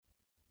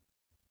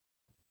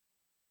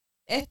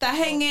Estás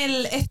en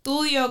el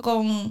estudio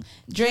con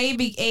Dre,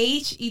 Big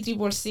H y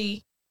Triple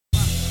C.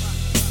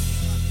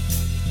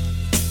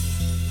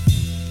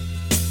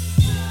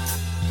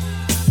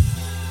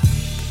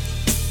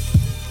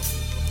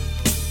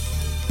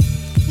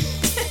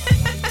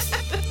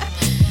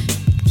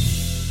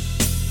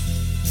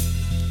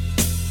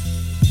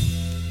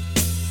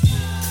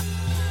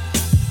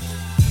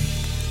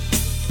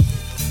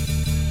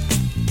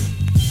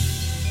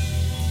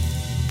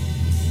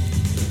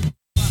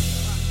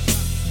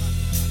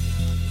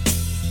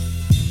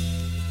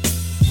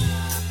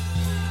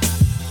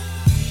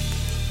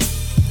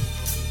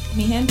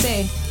 Mi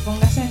gente,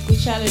 póngase a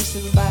escuchar el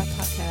Silverback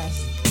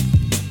Podcast.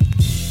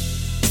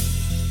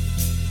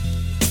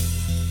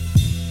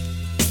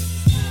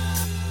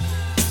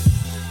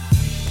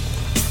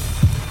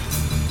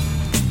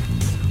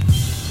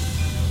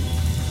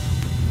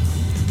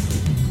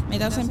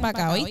 Métanse para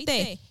acá,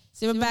 ¿oíste?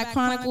 Silverback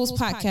Chronicles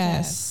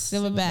Podcast.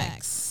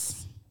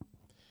 Silverbacks.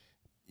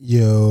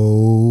 Yo.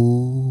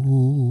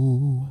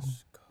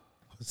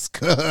 What's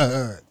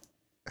good?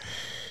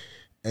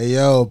 Hey,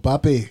 yo,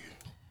 papi.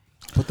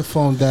 Put the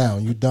phone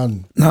down. You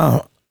done?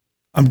 No,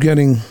 I'm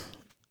getting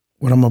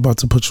what I'm about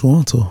to put you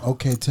on to.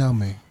 Okay, tell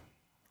me.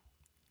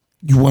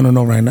 You want to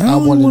know right now? I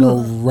want to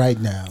know right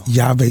now.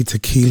 Yave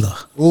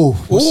Tequila. Ooh,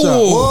 what's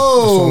up?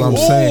 Whoa. That's all I'm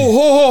saying.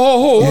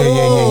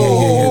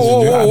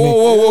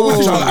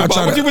 Yeah. I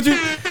try to. What you?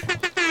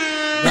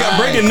 We got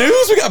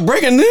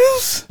breaking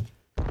news.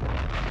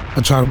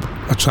 I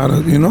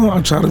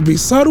try to be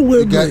subtle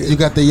with it. You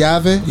got the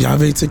Yave?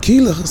 Yave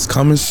Tequila. It's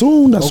coming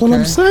soon. That's what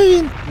I'm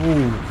saying.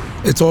 Ooh.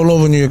 It's all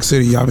over New York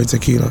City, Yave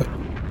Tequila.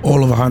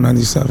 All over Hot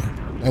 97.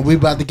 And we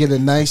about to get a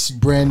nice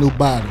brand new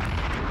bottle.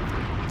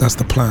 That's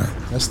the plan.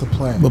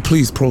 But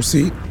please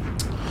proceed.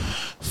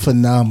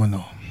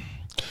 Phenomenal.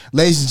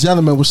 Ladies and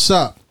gentlemen, what's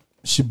up?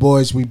 It's your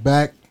boys. We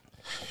back.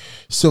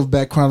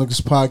 Silverback Chronicles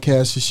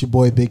Podcast. It's your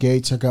boy Big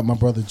H. I got my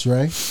brother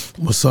Dre.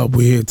 What's up?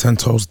 We here 10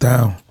 toes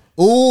down.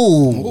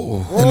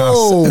 Ooh.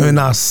 In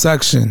our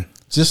section.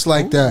 Just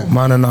like that.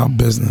 Minding our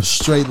business.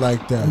 Straight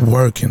like that.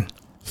 Working.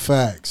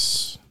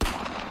 Facts.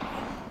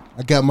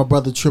 I got my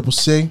brother Triple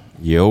C.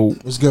 Yo.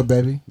 What's good,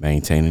 baby?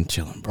 Maintaining,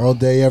 chilling, bro. All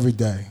day, every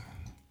day.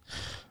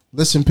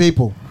 Listen,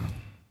 people.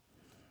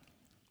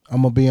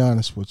 I'm going to be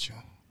honest with you.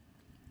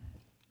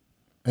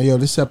 Hey, yo,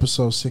 this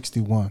episode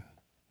 61.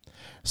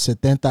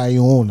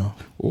 71.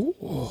 Ooh.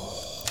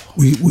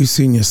 We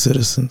senior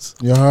citizens.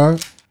 You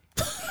heard?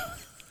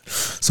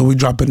 So we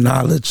dropping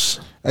knowledge.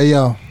 Hey,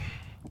 yo.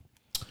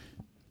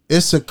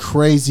 It's a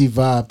crazy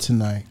vibe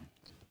tonight.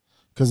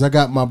 Because I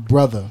got my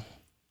brother.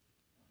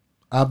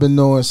 I've been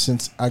knowing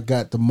since I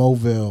got the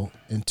Mobile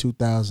in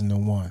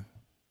 2001.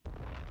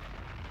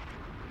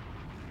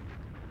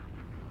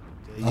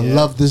 Yeah. I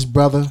love this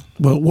brother.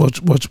 But what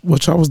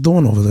y'all was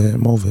doing over there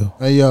in Mobile?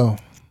 Hey, yo.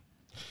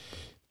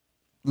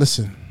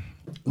 Listen.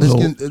 Let's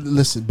get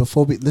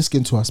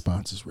into our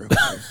sponsors real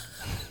quick.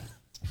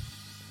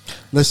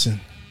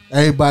 Listen,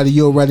 everybody,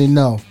 you already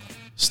know.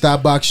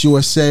 Starbucks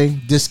USA,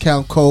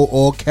 discount code,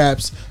 all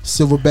caps,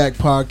 Silverback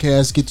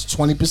Podcast. Get you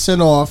 20%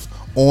 off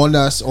on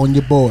us, on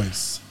your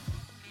boys.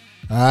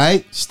 All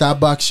right?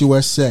 Starbucks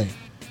USA.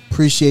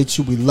 Appreciate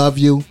you. We love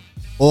you.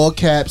 All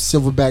caps,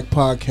 Silverback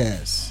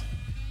Podcast.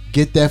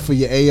 Get that for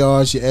your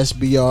ARs, your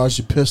SBRs,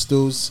 your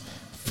pistols.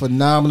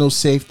 Phenomenal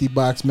safety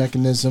box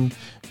mechanism.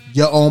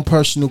 Your own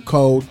personal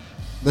code.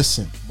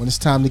 Listen, when it's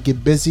time to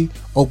get busy,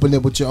 open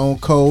it with your own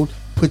code.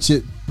 Put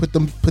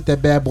that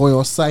bad boy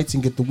on sites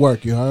and get to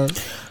work. You heard?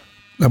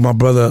 Like my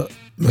brother,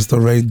 Mr.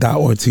 Ray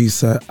Ortiz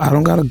said, I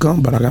don't got a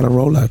gun, but I got a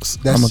Rolex.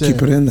 I'm gonna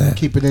keep it in there.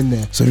 Keep it in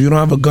there. So if you don't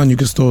have a gun, you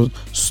can still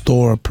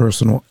store a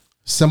personal.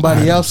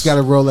 Somebody else got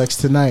a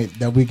Rolex tonight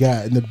that we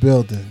got in the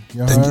building.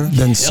 You heard?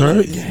 Then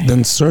sir,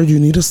 you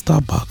need a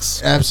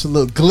Starbucks.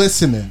 Absolute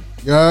glistening.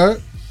 You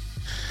heard?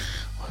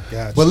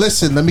 Gotcha. But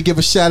listen, let me give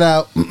a shout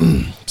out.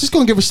 Just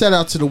gonna give a shout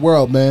out to the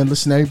world, man.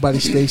 Listen, everybody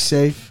stay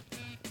safe.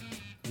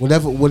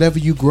 Whatever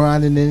you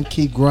grinding in,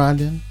 keep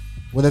grinding.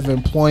 Whatever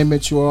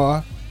employment you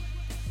are,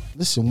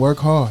 listen, work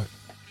hard.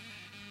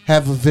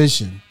 Have a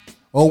vision.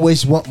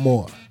 Always want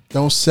more.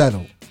 Don't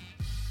settle.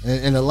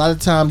 And a lot of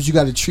times you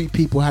got to treat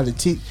people how to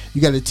teach. You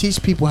got to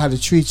teach people how to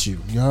treat you.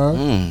 You heard?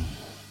 And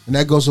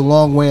that goes a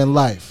long way in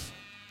life.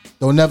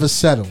 Don't never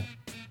settle.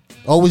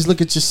 Always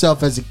look at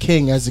yourself as a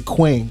king, as a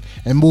queen,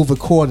 and move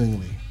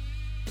accordingly.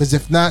 Because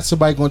if not,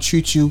 somebody gonna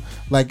treat you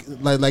like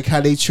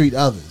how they treat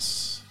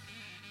others,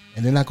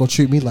 and they're not gonna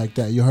treat me like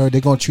that. You heard? They're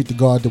gonna treat the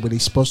guard the way they're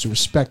supposed to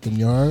respect them.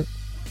 You heard?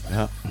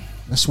 Yeah.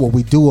 That's what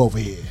we do over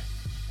here.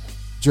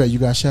 Dre, you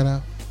got a shout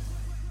out?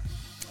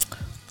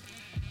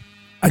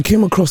 I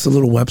came across a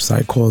little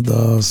website called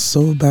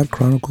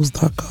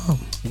silverbackchronicles.com.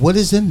 What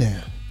is in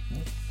there?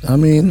 I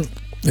mean,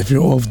 if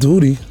you're off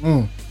duty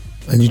and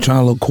you're trying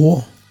to look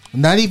cool.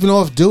 Not even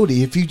off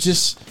duty. If you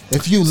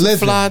live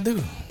fly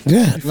dude.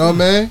 Yeah. You know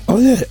what I mean? Oh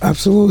yeah,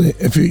 absolutely.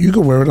 If you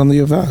can wear it under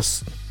your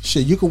vest.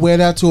 Shit, you can wear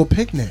that to a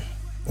picnic.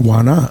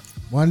 Why not?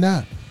 Why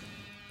not?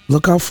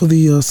 Look out for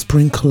the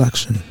spring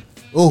collection.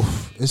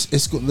 Oof,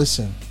 it's good.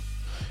 Listen,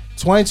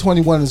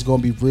 2021 is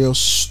gonna be real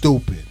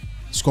stupid.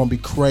 It's gonna be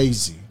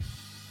crazy.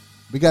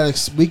 We got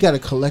a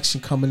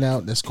collection coming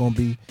out that's gonna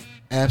be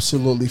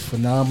absolutely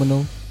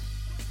phenomenal.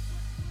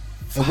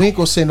 And we ain't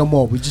gonna say no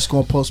more. We just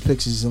gonna post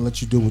pictures and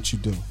let you do what you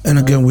do. And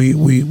again,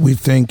 we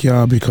thank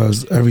y'all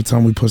because every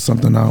time we put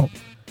something out,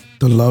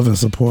 the love and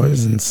support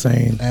is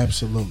insane.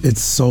 Absolutely.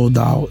 It's sold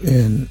out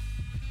in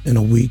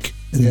a week,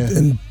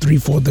 in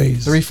 3-4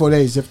 days. 3-4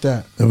 days, if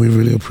that. And we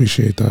really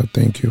appreciate that.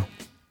 Thank you.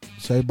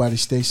 So everybody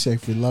stay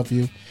safe. We love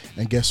you.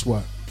 And guess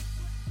what?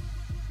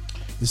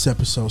 This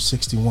episode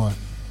 61.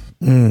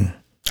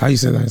 How you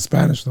say that in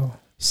Spanish though?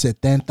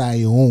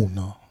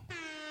 71.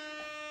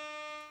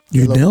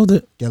 You nailed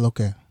it. Ya lo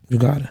que. You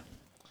got it.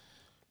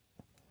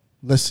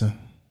 Listen.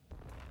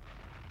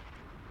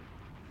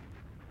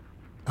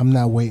 I'm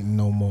not waiting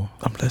no more.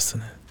 I'm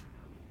listening.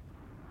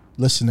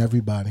 Listen,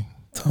 everybody.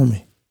 Tell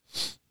me.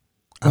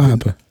 What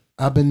happened?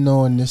 I've been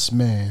knowing this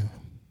man.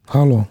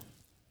 How long?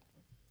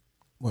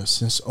 What,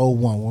 since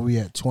 01? Where we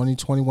at?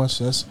 2021?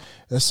 So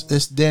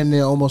that's damn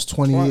near almost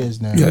 20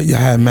 years now. Yeah, you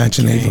had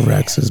Mansion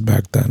Rexes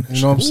back then.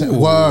 You know what I'm saying?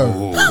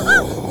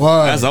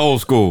 Word. That's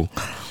old school.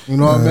 You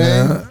know what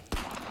I mean?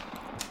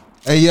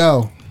 Hey,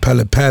 yo.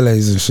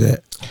 Peles and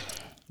shit.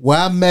 Where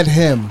I met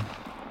him,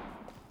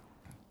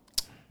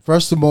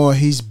 first of all,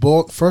 he's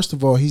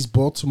Baltimore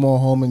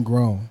home and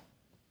grown.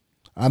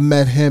 I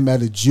met him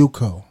at a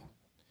JUCO.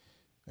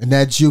 And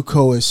that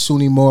JUCO is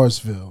SUNY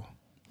Mooresville.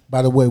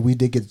 By the way, we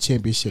did get the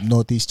championship,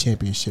 Northeast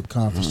Championship,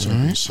 Conference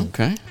Championship.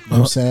 Okay. You know what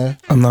I'm saying?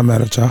 I'm not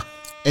mad at y'all.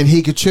 And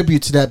he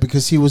contributed to that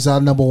because he was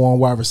our number 1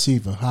 wide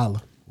receiver.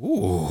 Holla.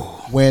 Ooh.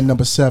 Wearing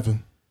number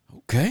 7.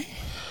 Okay.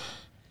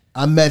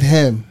 I met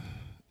him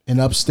in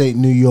upstate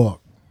New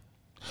York.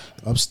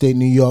 Upstate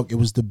New York, it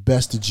was the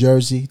best of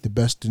Jersey, the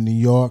best of New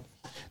York,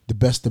 the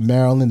best of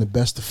Maryland, the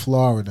best of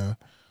Florida,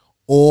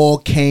 all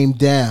came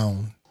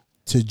down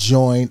to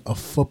join a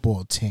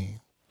football team.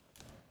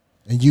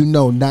 And you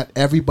know, not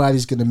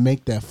everybody's going to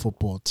make that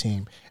football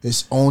team.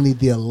 It's only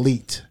the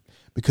elite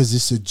because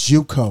it's a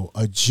JUCO,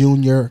 a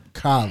junior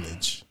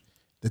college,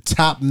 the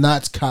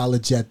top-notch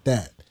college at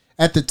that.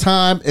 At the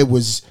time, it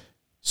was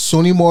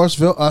SUNY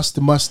Mooresville, us,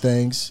 the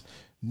Mustangs,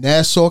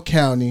 Nassau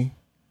County,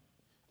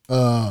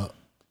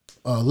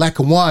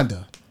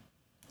 Lackawanna.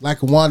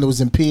 Lackawanna was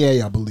in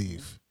PA, I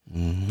believe.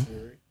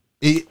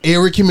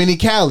 Erie Community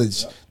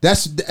College. I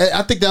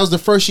think that was the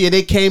first year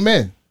they came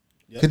in.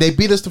 Because they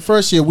beat us the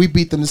first year, we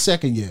beat them the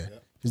second year.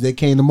 Because they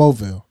came to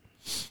Mobile.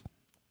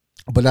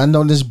 But I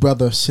know this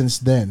brother since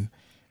then.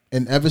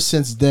 And ever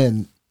since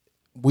then,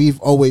 we've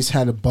always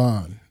had a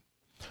bond.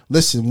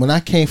 Listen, when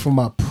I came from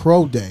my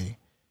pro day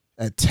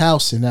at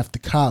Towson after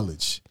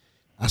college,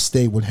 I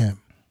stayed with him.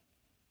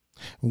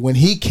 When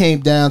he came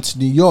down to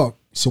New York,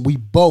 so we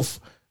both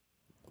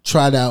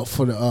tried out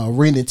for the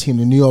arena team,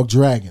 the New York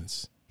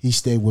Dragons. He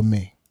stayed with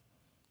me.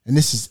 And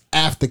this is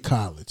after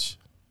college.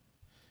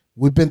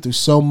 We've been through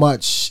so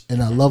much,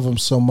 and I love him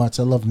so much.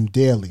 I love him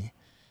dearly.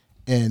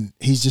 And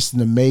he's just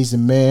an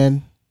amazing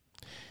man.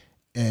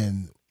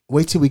 And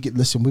wait till we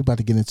we're about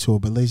to get into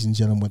it. But ladies and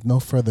gentlemen, with no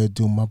further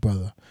ado, my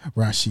brother,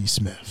 Rashid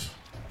Smith.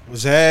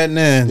 What's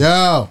happening?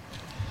 Yo.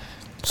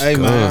 Hey,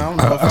 man, I don't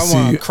know if I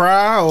want to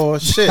cry or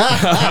shit. or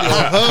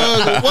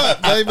hug or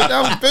what, baby.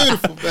 That was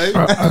beautiful, baby.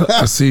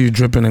 I see you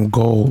dripping in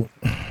gold.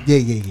 Yeah.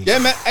 Yeah,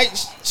 man. Hey,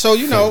 so,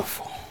 you know,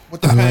 with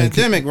the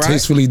pandemic, right?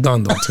 Tastefully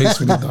done, though.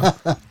 Tastefully done.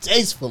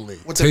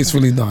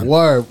 Tastefully done.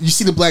 Word. You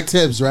see the black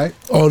Timbs, right?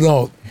 Oh,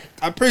 no.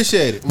 I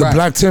appreciate it. The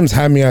black Timbs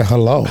had me at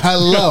hello.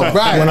 Hello,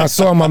 right. When I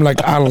saw him, I'm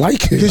like, I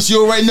like it. Because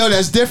you already know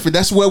that's different.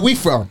 That's where we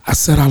from. I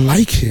said, I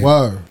like it.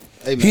 Word.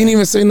 Hey, he didn't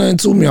even say nothing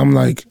to me. I'm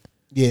like,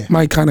 yeah,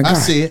 my kind of guy. I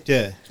see it.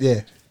 Yeah.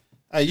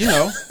 Hey, you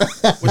know,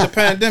 with the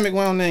pandemic, we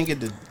don't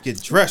even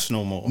get dressed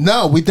no more.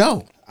 No, we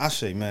don't. I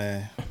say,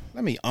 man,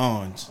 let me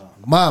on something.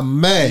 My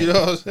man. You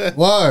know what I'm saying?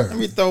 Word. Let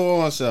me throw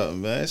on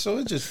something, man. So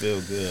it just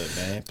feel good,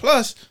 man.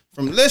 Plus,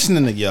 from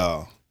listening to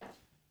y'all,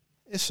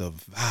 it's a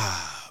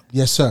vibe.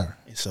 Yes, sir.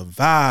 It's a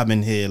vibe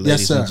in here,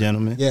 ladies and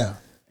gentlemen. Yeah.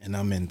 And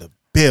I'm in the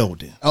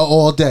building.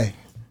 All day.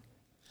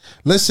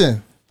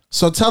 Listen,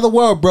 so tell the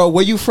world, bro,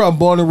 where you from,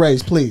 born and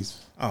raised, please.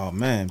 Oh,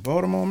 man.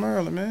 Baltimore,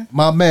 Maryland, man.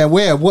 My man,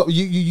 where? What?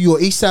 You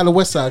east side or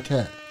west side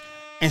cat?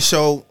 And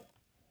so,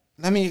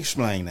 let me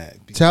explain that.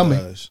 Tell me.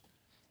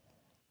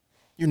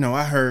 You know,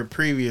 I heard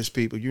previous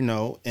people, you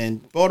know,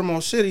 in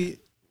Baltimore City,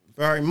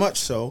 very much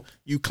so,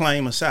 you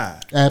claim a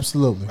side.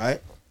 Absolutely.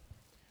 Right?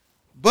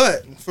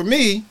 But for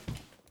me,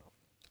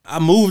 I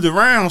moved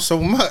around so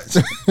much,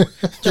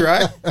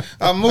 right?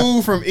 I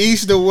moved from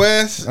east to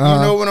west, you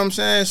know what I'm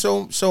saying?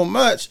 So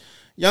much.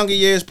 Younger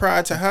years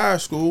prior to high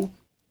school,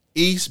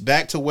 east,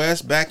 back to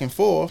west, back and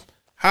forth.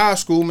 High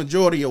school,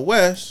 majority of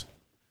west.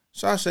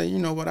 So I say, you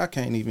know what? I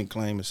can't even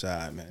claim a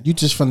side, man. You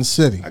just from the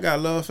city. I got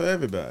love for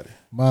everybody.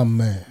 My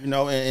man. You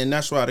know, and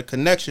that's why the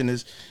connection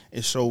is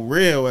so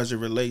real as it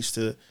relates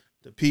to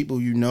the people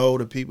you know,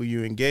 the people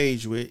you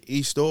engage with,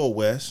 east or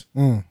west.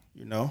 You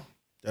know,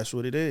 that's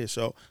what it is.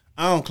 So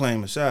I don't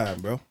claim a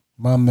side, bro.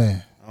 My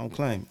man. I don't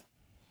claim it.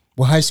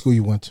 What high school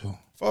you went to?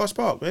 Forest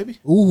Park, baby.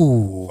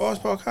 Ooh.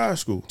 Forest Park High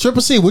School.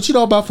 Triple C, what you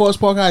know about Forest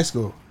Park High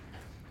School?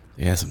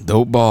 Yeah, some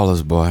dope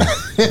ballers, boy.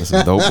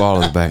 Some dope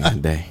ballers back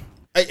in the day.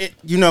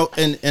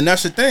 And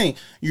that's the thing.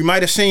 You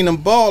might have seen them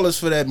ballers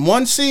for that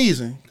one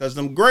season because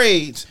them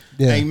grades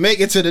ain't make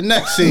it to the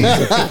next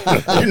season.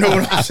 You know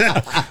what I'm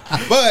saying?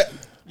 But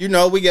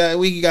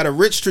we got a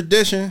rich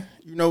tradition.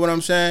 You know what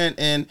I'm saying?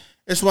 And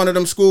it's one of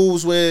them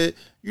schools where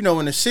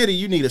in the city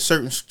you need a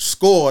certain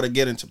score to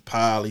get into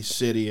Poly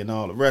City and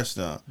all the rest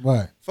of them.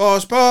 Right.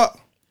 Forest Park,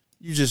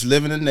 you just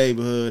live in the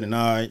neighborhood and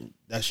all right,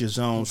 that's your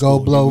zone. School.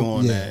 Go blow. You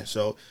going there.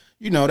 So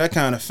that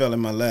kind of fell in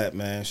my lap,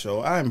 man. So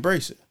I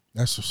embrace it.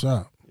 That's what's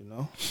up.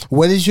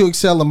 What did you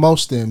excel the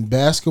most in,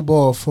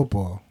 basketball or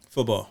football?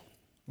 Football.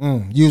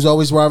 You was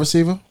always wide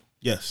receiver?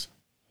 Yes.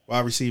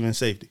 Wide receiver and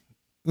safety.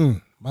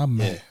 My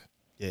man.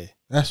 Yeah.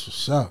 That's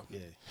what's up. Yeah.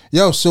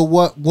 Yo, so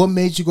what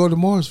made you go to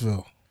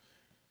Mooresville?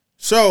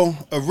 So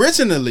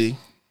originally,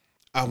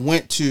 I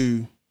went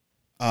to,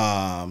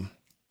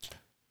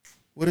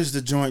 what is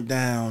the joint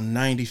down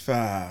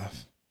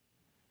 95?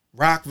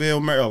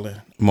 Rockville,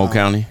 Maryland. Mo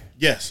County?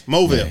 Yes,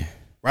 Moville. Yeah.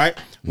 Right?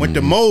 Went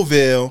to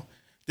Moville.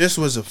 This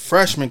was a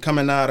freshman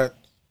coming out of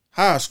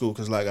high school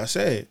because, like I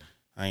said,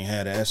 I ain't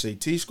had an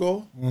SAT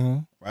score,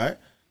 right?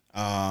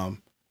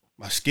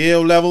 My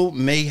skill level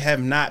may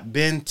have not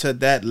been to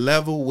that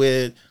level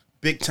where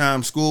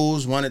big-time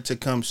schools wanted to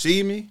come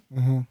see me,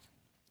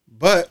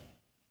 but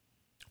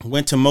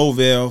went to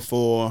Moville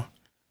for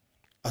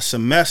a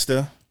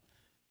semester,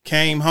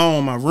 came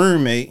home, my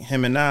roommate,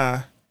 him and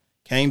I,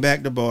 came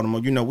back to Baltimore.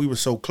 We were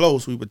so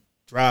close, we would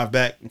drive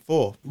back and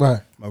forth.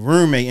 Right. My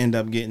roommate ended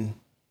up getting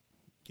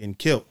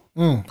killed.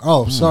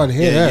 Oh, sorry to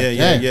hear that.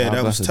 Yeah.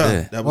 That was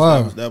tough.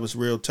 That was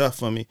real tough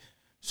for me.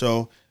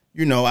 So,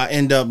 I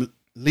ended up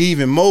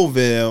leaving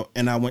Moville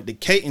and I went to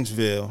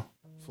Catonsville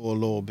for a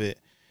little bit.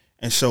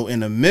 And so in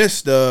the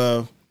midst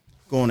of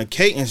going to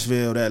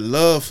Catonsville, that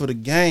love for the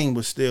game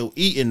was still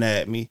eating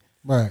at me.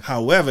 Right.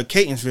 However,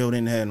 Catonsville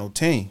didn't have no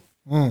team.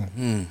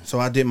 So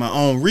I did my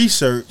own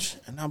research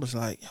and I was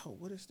like, yo,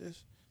 what is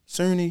this?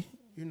 SUNY,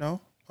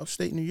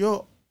 upstate New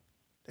York.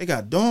 They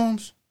got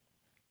dorms.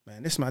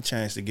 Man, this is my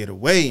chance to get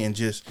away and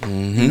just,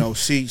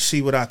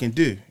 see what I can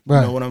do.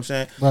 Right. You know what I'm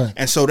saying? Right.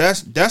 And so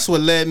that's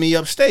what led me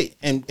upstate.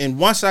 And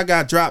once I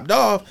got dropped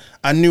off,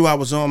 I knew I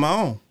was on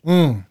my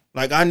own.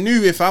 Like I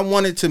knew if I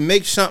wanted to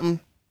make something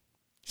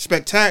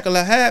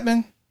spectacular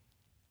happen,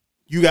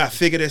 you got to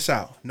figure this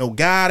out. No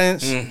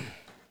guidance.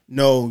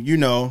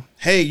 No,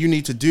 hey, you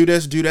need to do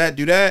this, do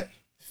that.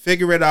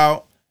 Figure it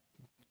out.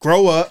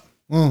 Grow up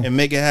and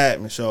make it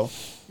happen. So,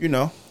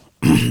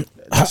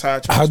 that's how I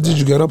try. How did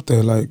you get up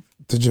there? Like,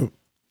 did you?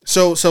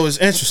 So it's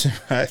interesting,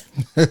 right?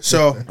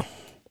 So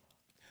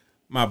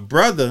my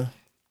brother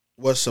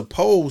was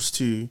supposed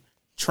to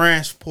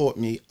transport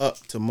me up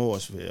to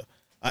Mooresville.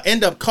 I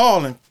end up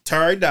calling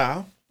Terry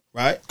Dow,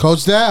 right?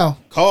 Coach Dow.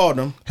 Called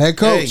him. Head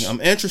coach. Hey,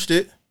 I'm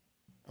interested.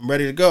 I'm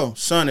ready to go.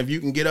 Son, if you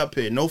can get up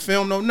here, no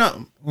film, no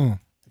nothing.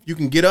 If you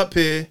can get up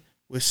here,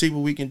 we'll see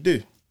what we can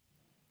do.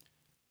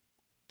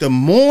 The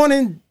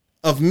morning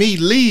of me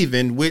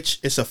leaving,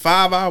 which is a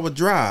 5-hour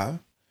drive,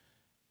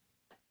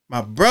 my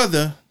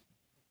brother,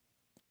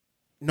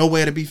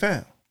 nowhere to be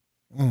found,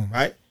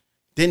 right?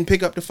 Didn't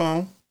pick up the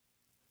phone,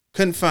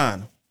 couldn't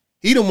find him.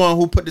 He the one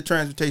who put the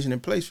transportation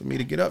in place for me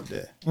to get up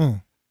there.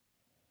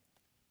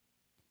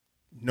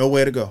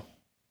 Nowhere to go.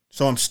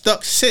 So I'm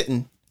stuck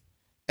sitting.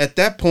 At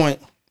that point,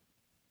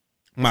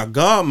 my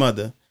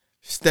godmother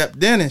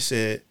stepped in and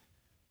said,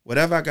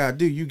 whatever I got to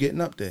do, you getting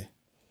up there.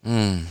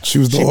 She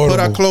was the She audible. put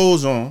her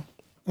clothes on,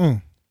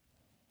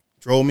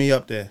 drove me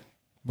up there.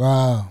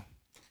 Wow.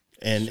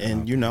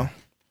 And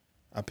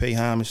I pay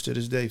homage to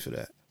this day for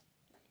that.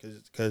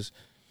 Because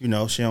she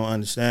don't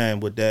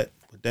understand what that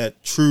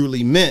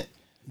truly meant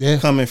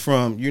coming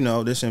from,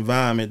 this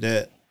environment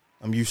that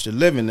I'm used to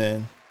living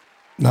in.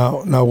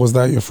 Now, was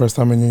that your first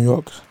time in New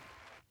York?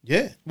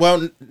 Yeah.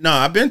 Well, no,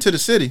 I've been to the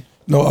city.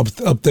 No, up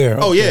there.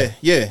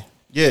 Yeah.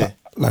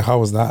 Like, how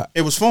was that?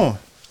 It was fun.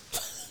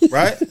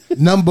 Right?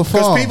 Number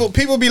 4. Because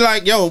people be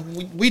like, yo,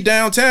 we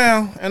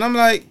downtown. And I'm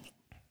like,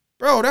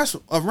 bro, that's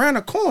around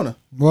the corner.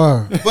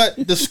 Word.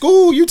 But the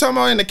school you talking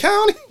about in the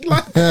county,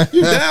 like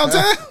you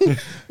downtown,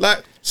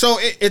 like so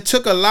it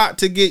took a lot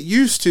to get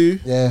used to.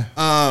 Yeah.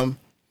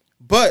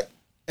 But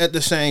at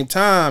the same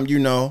time,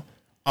 I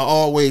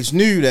always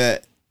knew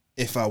that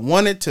if I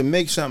wanted to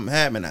make something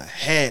happen, I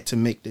had to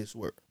make this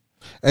work.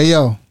 Hey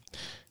yo,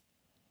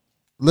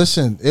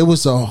 listen, it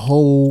was a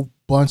whole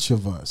bunch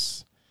of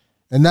us,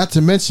 and not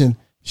to mention,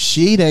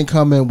 she didn't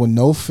come in with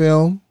no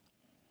film.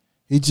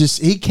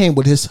 He came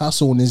with his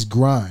hustle and his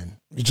grind.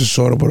 You just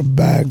showed up with the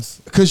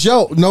bags. Cause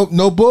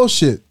no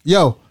bullshit.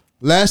 Yo,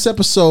 last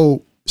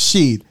episode,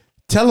 Sheed,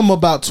 tell him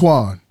about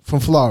Twan from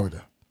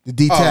Florida, the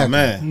D tackle. Oh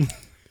man,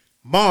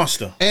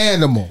 monster,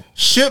 animal,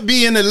 should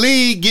be in the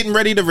league, getting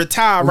ready to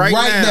retire right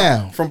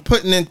now from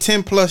putting in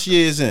 10+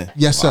 years in.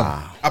 Yes,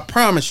 sir. I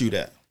promise you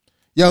that.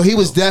 Yo, he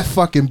was that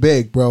fucking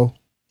big, bro.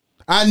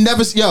 And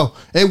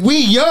we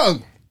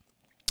young.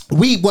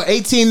 We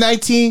 18,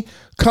 19,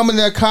 coming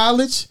to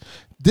college.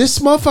 This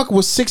motherfucker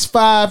was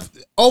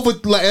 6'5", over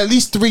like at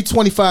least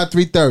 325,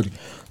 330.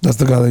 That's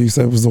the guy that you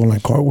said was doing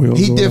like cartwheels.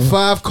 He did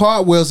 5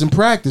 cartwheels in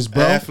practice,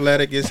 bro.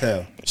 Athletic as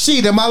hell.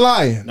 Shit, am I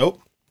lying? Nope.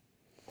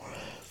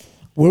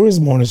 Where is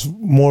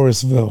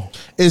Morrisville?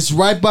 It's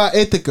right by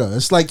Ithaca.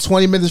 It's like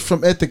 20 minutes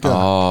from Ithaca.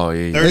 Oh,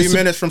 yeah. 30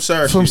 minutes from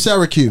Syracuse. From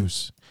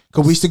Syracuse.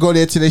 Because we used to go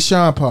there to their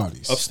Sean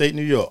parties. Upstate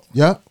New York.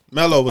 Yep.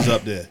 Mello was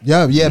up there.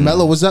 Yeah,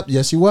 Mello was up.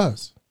 Yes, he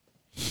was.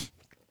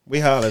 We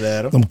hollered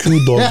at him. Them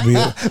Q dogs be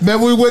up.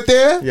 Remember we went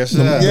there? Yes,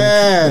 sir.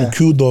 Yeah. Them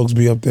Q dogs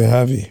be up there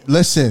heavy.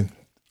 Listen,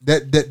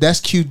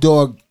 that's Q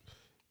Dog.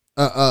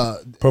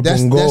 Purple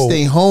That's and gold.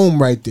 their home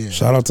right there.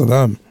 Shout out to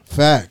them.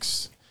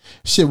 Facts.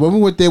 Shit, when we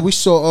went there, we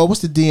saw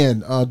what's the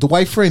DN?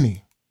 Dwight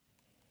Freeney.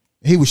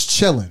 He was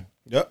chilling.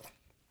 Yep.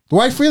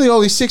 Dwight Freeney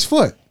only 6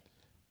 foot,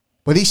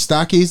 but he's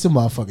stocky as a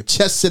motherfucker.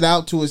 Chest sit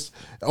out to his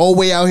all the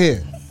way out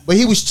here, but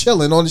he was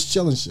chilling on his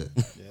chilling shit.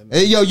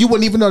 Hey, yo, you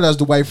wouldn't even know that was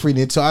Dwight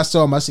Freeney until I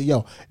saw him. I said,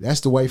 yo,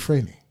 that's Dwight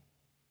Freeney.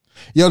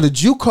 Yo, the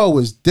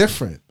JUCO is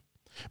different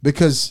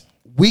because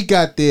we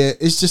got there.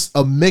 It's just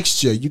a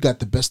mixture. You got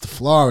the best of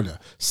Florida,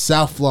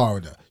 South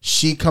Florida.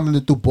 She coming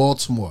in through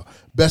Baltimore.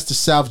 Best of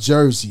South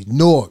Jersey,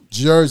 Newark,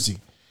 Jersey,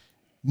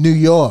 New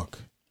York.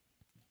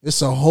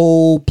 It's a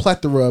whole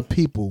plethora of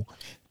people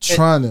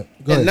trying to.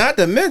 And not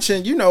to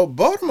mention, you know,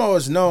 Baltimore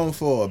is known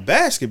for a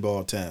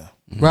basketball town.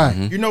 Right.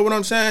 You know what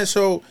I'm saying?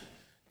 So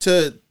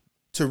to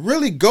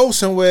really go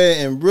somewhere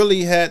and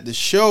really had to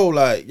show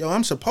like, yo,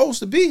 I'm supposed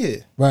to be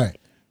here. Right.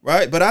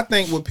 Right? But I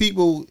think what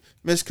people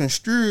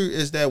misconstrue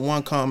is that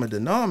one common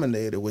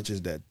denominator, which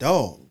is that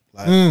dog.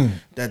 Like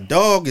that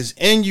dog is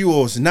in you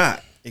or it's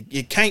not.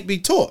 It can't be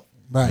taught.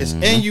 Right. It's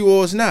in you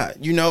or it's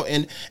not. You know,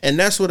 and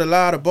that's what a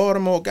lot of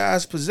Baltimore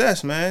guys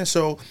possess, man.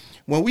 So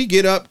when we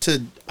get up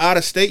to out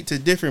of state to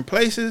different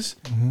places,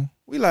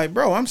 we like,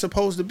 bro, I'm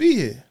supposed to be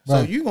here.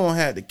 Right. So you gonna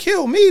have to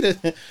kill me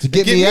to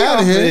get me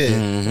out of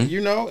here.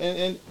 You know,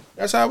 and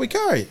that's how we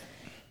carry it.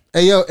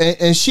 Hey, yo,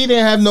 and she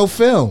didn't have no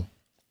film.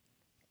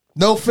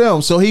 No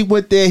film. So he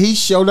went there, he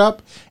showed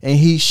up, and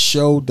he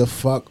showed the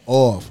fuck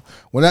off.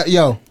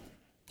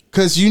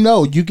 Cause you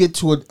know, you get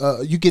to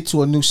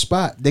a new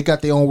spot. They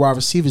got their own wide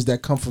receivers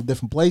that come from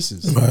different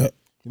places. Right. You know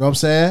what I'm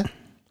saying?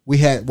 We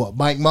had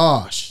Mike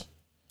Marsh,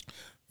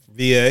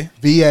 VA.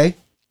 VA.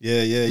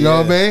 Yeah. You know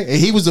what I mean? And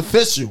he was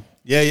official.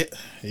 Yeah.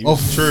 He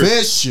was true.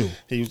 Official.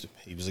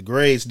 He was a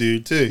grades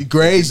dude too.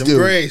 Grades dude.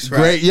 Grades, right?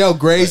 Great, yo,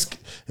 grades.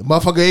 The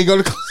motherfucker ain't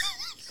go to.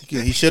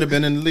 He should have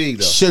been in the league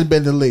though. Should have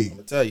been in the league. I'm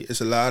gonna tell you,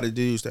 it's a lot of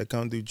dudes that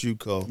come through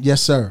JUCO.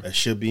 Yes, sir. That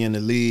should be in the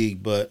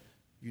league, but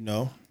you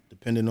know,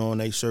 depending on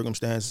their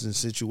circumstances and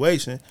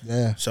situation,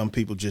 some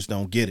people just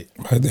don't get it.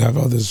 Right, they have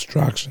other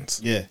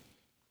distractions. Yeah.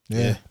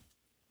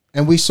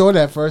 And we saw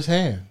that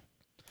firsthand.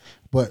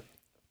 But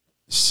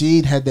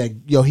Seed had that,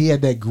 he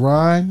had that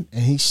grind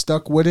and he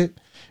stuck with it.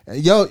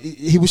 And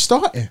he was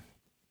starting,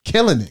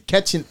 killing it,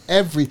 catching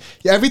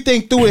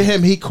everything threw at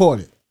him, he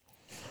caught it.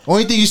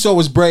 Only thing you saw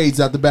was braids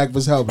out the back of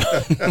his helmet.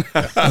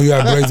 Oh, you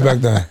had braids back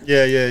then?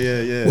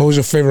 Yeah. What was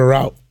your favorite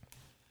route?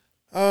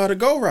 The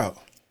go route.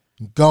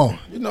 Gone.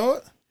 You know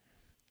it.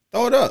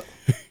 Throw it up.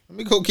 Let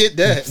me go get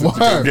that. Word.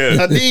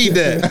 I need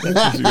that.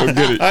 You go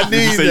get it. I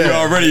need you say that. you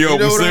already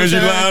open as soon as you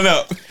line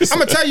up. I'm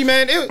gonna tell you,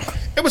 man.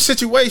 It was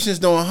situations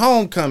during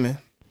homecoming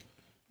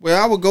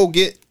where I would go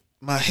get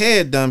my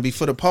hair done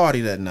before the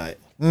party that night.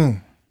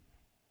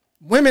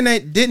 Women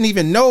that didn't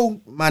even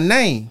know my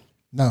name.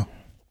 No.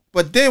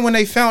 But then when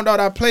they found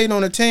out I played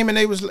on the team and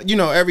they was,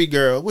 every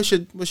girl, what's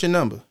your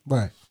number?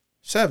 Right.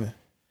 7.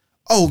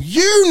 Oh,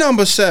 you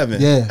number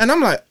 7. Yeah. And I'm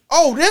like,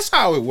 oh, that's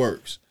how it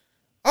works.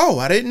 Oh,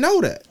 I didn't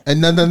know that.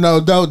 And no,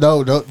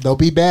 don't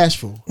be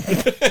bashful.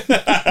 Let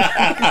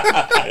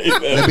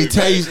me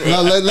tell you.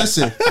 No,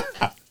 listen.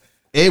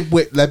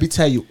 Let me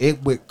tell you,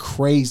 it went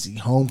crazy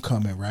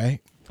homecoming, right?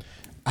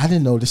 I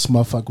didn't know this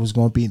motherfucker was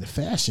gonna be in the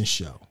fashion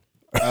show.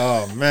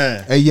 Oh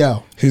man. Hey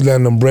yo. He's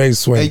letting them braids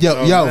swing. Hey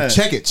yo, man.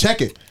 check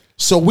it.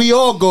 So we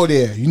all go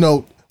there.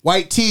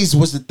 White tees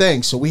was the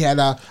thing. So we had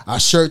our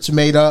shirts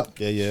made up.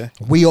 Yeah.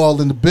 We all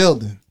in the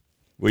building.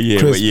 Well,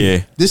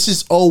 yeah. This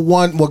is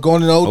 01. We're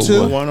going in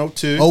 02.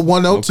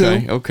 01,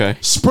 02. Okay.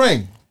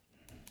 Spring.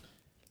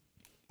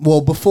 Well,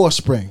 before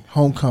spring,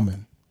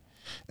 homecoming.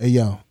 Hey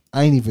yo,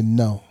 I ain't even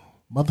know.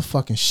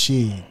 Motherfucking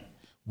Sheed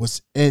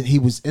he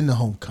was in the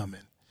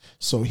homecoming.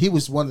 So he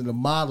was one of the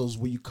models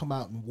where you come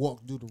out and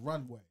walk through the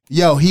runway.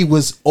 Yo, he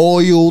was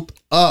oiled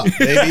up.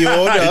 Baby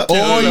oiled up.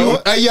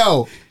 Oiled. Hey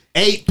yo,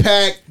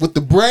 8-pack with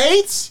the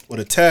braids. With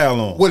a towel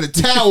on. With a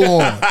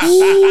towel on.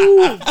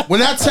 Ooh.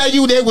 When I tell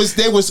you they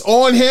was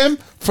on him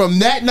from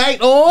that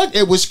night on,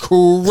 it was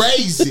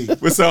crazy.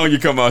 What song you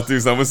come out to,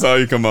 son? What song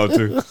you come out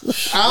to?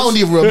 I don't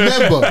even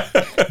remember.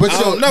 But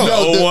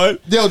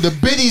the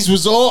biddies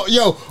was all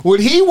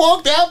when he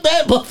walked out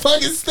that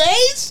motherfucking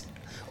stage,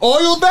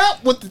 oiled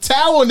up with the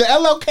towel and the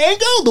LL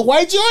Kango, the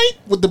white joint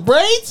with the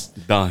braids.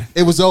 Done.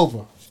 It was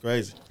over. It's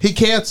crazy. He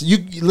canceled.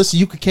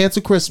 You could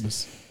cancel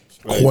Christmas.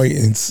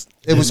 Acquaintance.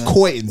 It was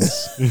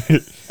acquaintance.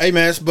 Hey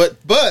man, but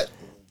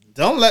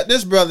don't let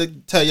this brother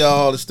tell y'all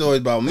all the stories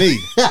about me.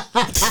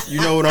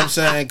 You know what I'm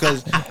saying?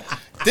 Because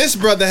this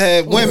brother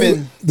had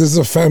women. This is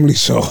a family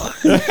show.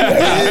 Okay.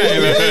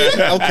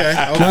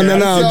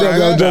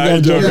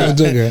 I'm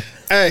joking.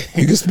 Hey,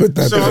 you can spit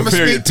that. So I'm gonna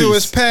speak to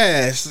his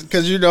past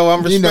because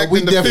I'm respecting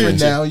we the different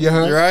future. now. You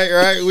heard?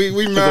 Right. We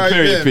married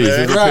period piece.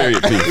 man. It's a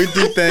period piece. We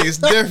do things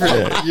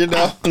different. You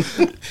know.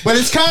 But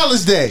it's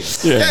college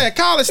days. Yeah,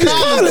 college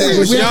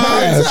days. We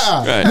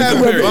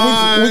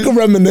can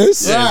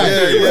reminisce.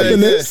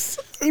 Reminisce.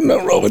 Ain't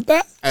nothing wrong with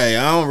that. Hey,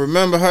 I don't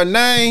remember her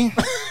name.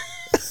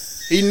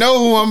 He know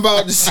who I'm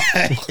about to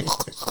say.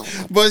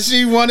 But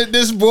she wanted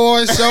this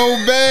boy so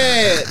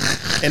bad.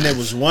 And it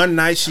was one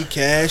night she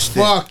cashed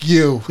in. Fuck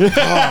you. Oh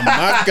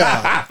my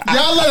God.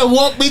 Y'all let him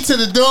walk me to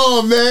the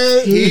door,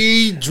 man.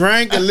 He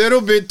drank a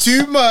little bit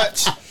too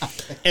much.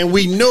 And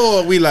we knew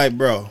it. We like,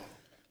 bro,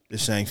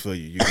 this ain't for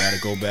you. You gotta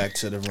go back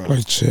to the room.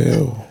 Wait,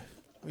 chill.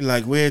 We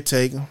like, where'd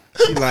take him?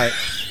 He like,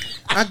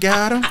 I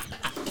got him.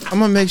 I'm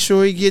gonna make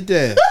sure he get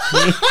there.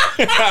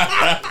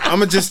 I'm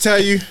gonna just tell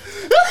you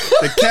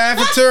the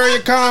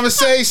cafeteria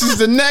conversations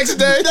the next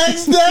day.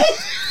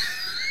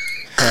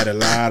 Had a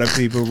lot of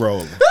people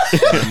rolling.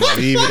 I'm gonna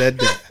leave it at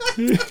that.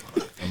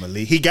 I'm gonna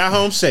leave. He got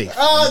home safe.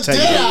 Oh,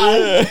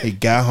 damn. He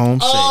got home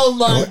safe. Oh,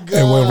 my God.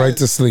 And went right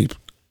to sleep.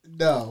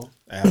 No.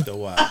 After a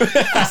while.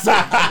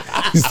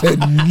 He said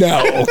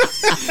no.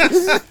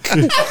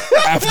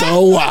 After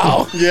a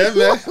while. Yeah,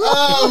 man.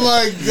 Oh,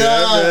 my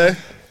God. Yeah, man.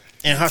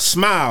 And her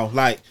smile,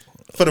 like,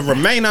 for the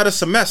remainder of the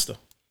semester,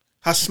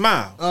 her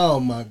smile. Oh,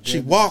 my God. She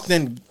walked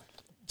in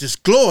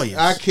just glorious.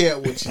 I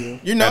can't with you.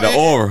 You know, Had an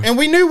aura. and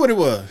we knew what it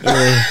was. He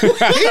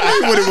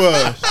knew what it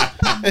was.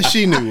 And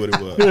she knew what it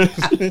was.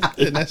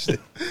 And that's it.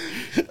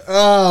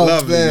 Oh,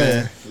 Love man. it,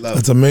 man. Love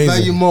That's it. amazing.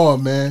 Love you more,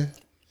 man.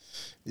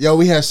 Yo,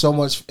 we had so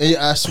much.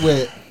 I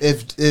swear,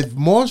 if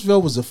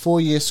Morrisville was a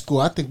 4-year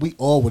school, I think we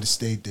all would have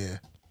stayed there.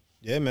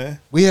 Yeah, man.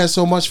 We had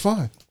so much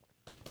fun.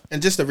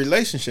 And just the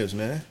relationships,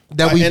 man.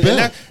 That we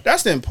built.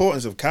 That's the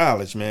importance of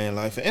college, man.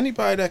 Like, for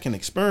anybody that can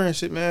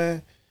experience it,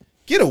 man,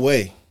 get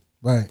away.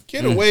 Right.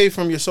 Get away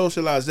from your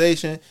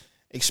socialization.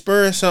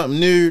 Experience something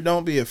new.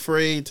 Don't be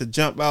afraid to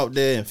jump out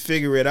there and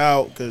figure it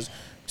out. Because I'm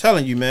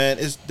telling you, man,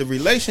 it's the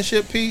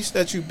relationship piece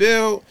that you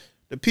build,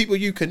 the people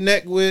you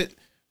connect with,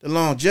 the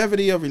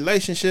longevity of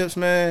relationships,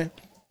 man.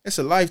 It's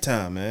a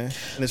lifetime, man.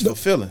 And it's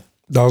fulfilling.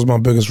 That was my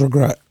biggest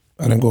regret.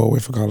 I didn't go away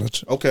for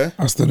college. Okay.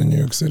 I stayed in New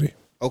York City.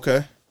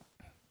 Okay.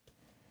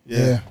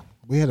 Yeah.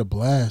 We had a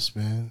blast,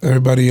 man.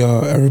 Everybody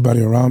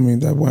around me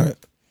that went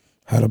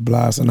had a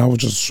blast, and I would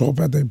just show up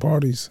at their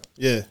parties.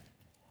 Yeah.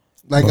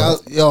 Like, I'm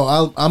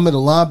in the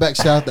linebacker.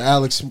 Shout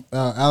out to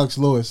Alex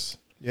Lewis.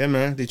 Yeah,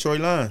 man.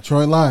 Detroit Lions.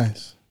 Troy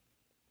Lions.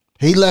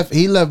 He left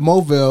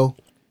Mobile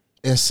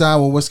and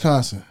signed with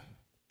Wisconsin.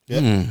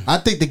 Yeah. I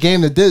think the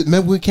game that did.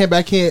 Remember we came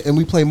back here and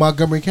we played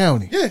Montgomery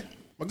County. Yeah.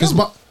 Because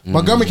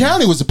Montgomery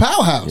County was the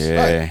powerhouse.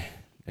 Yeah.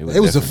 Right.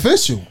 It was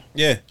official.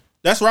 Yeah.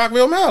 That's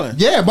Rockville, Maryland.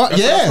 Yeah, That's what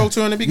I spoke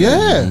to in the beginning.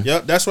 Yeah.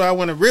 Yep. That's where I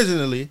went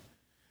originally.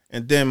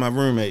 And then my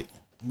roommate.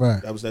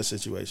 Right. That was that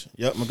situation.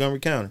 Yep. Montgomery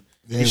County.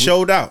 Yeah, he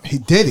showed out. He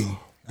did.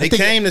 They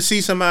came to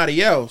see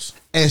somebody else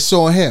and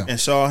saw him.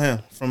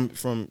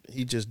 From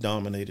he just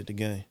dominated the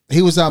game.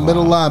 He was our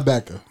middle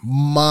linebacker.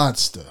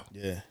 Monster.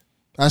 Yeah.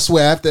 I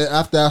swear, after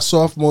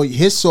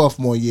his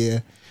sophomore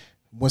year,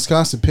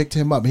 Wisconsin picked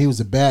him up. He was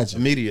a Badger.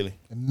 Immediately.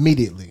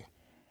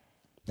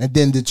 And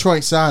then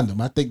Detroit signed him.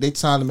 I think they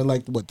signed him in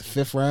like, the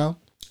 5th round?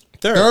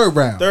 Third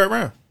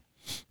round.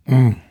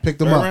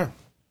 Picked him up. Round.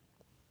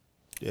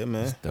 Yeah,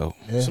 man. That's dope.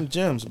 Yeah. Some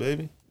gems,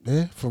 baby.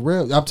 Yeah, for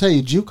real. I'll tell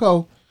you,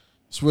 JUCO,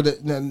 it's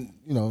with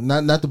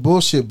not the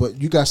bullshit,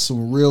 but you got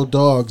some real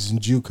dogs in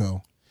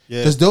JUCO. Yeah.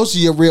 Because those are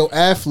your real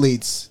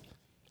athletes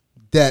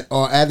that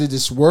are out of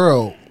this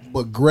world,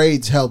 but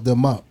grades held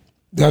them up.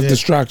 They have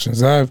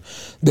distractions.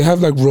 They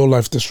have like real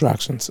life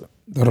distractions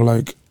that are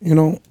like,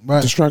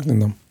 distracting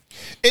them.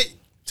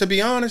 To be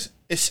honest,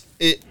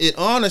 it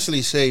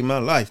honestly saved my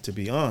life, to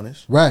be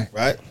honest.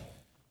 Right.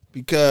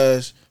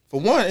 Because for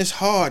one, it's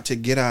hard to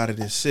get out of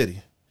this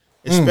city.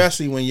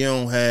 Especially when you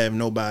don't have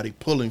nobody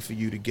pulling for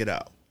you to get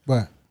out.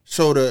 Right.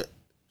 So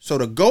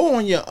to go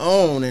on your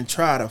own and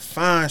try to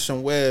find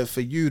somewhere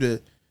for you to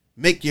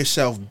make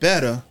yourself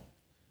better,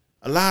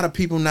 a lot of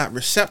people not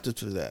receptive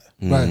to that.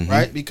 Right.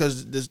 Right?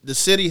 Because the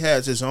city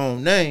has its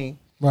own name.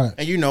 Right.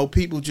 And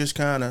people just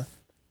kind of,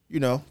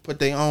 put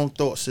their own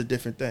thoughts to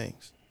different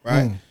things.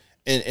 Right.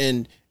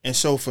 And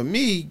so for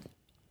me,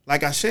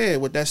 like I said,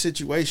 with that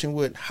situation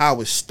with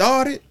how it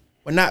started,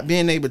 but not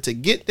being able to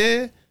get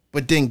there,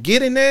 but then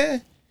getting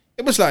there,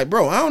 it was like,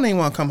 bro, I don't even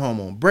want to come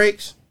home on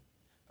breaks.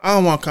 I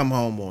don't want to come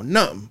home on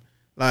nothing.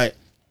 Like,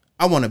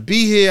 I want to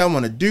be here. I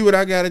want to do what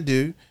I got to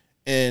do.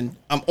 And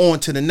I'm on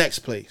to the next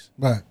place.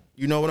 Right.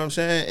 You know what I'm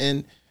saying?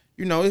 And,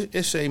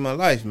 it saved my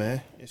life,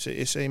 man. It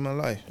saved my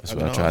life. That's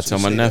what I try to tell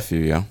my nephew,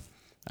 yo.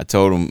 I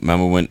told him,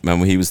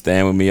 remember he was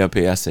staying with me up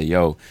here? I said,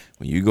 yo,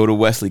 when you go to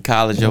Wesley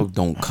College, yo,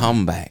 don't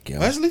come back, yo.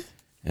 Wesley?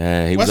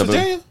 Yeah, he West was up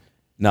Virginia?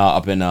 No,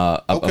 up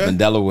in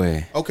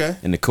Delaware. Okay.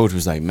 And the coach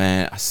was like,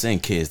 man, I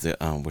send kids to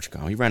what you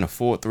call him? He ran a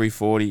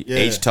 4.340. Yeah.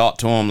 H talked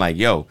to him like,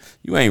 yo,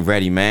 you ain't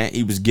ready, man.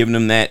 He was giving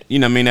him that, you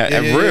know what I mean,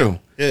 that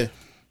real. Yeah.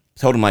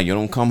 Told him like, yo,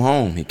 don't come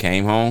home. He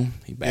came home.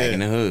 He back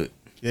in the hood.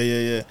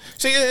 Yeah.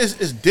 See,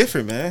 it's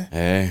different, man.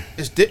 Yeah.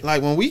 It's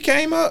like when we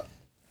came up,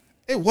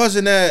 it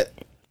wasn't that,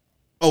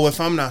 oh, if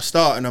I'm not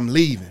starting, I'm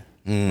leaving,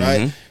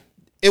 right?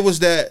 It was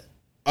that,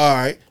 all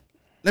right,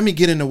 let me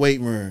get in the weight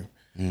room.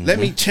 Let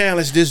me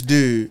challenge this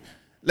dude.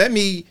 Let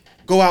me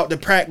go out to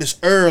practice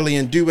early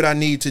and do what I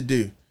need to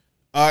do.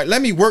 All right,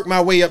 let me work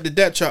my way up the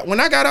depth chart. When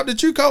I got up to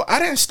JUCO, I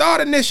didn't start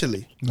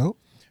initially. Nope.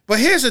 But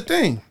here's the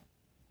thing.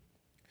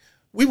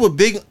 We were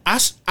big.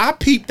 I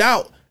peeped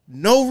out.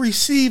 No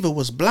receiver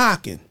was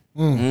blocking.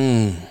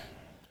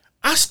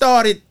 I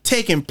started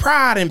taking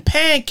pride in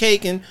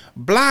pancaking,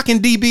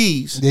 blocking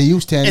DBs. They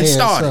used to and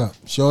started.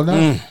 Sure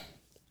enough.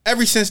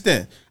 Ever since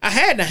then, I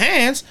had the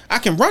hands. I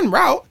can run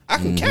route. I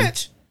can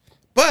catch.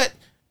 But,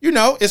 you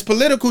know, it's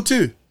political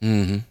too.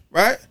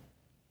 Right?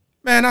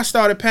 Man, I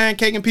started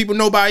pancaking people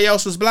nobody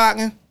else was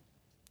blocking.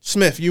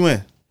 Smith, you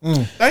in.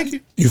 Thank you.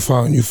 You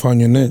found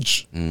your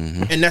niche.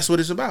 And that's what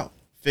it's about.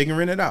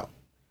 Figuring it out.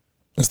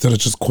 Instead of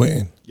just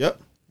quitting. Yep.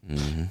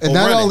 And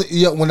not only,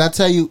 when I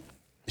tell you,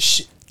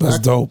 That's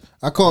dope.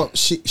 I call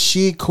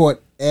she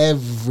caught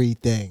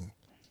everything.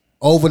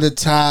 Over the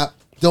top.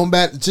 Don't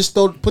matter. Just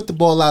put the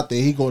ball out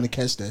there. He going to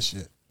catch that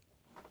shit.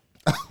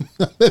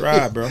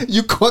 Right, bro.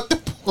 You caught the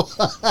ball.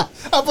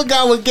 I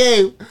forgot what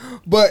game,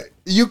 but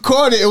you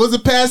caught it. It was a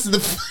pass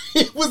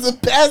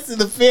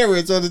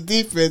interference on the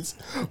defense,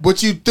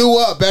 but you threw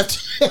up after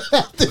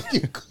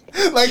you.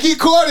 Like he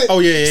caught it. Oh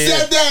yeah.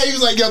 Sat down. He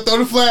was like, "Yo, throw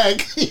the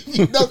flag."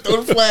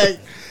 Throw the flag.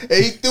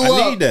 And he threw up.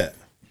 I need that.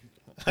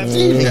 I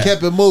need He that.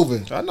 kept it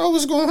moving. I know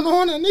what's going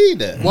on. I need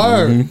that.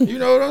 Word. You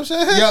know what I'm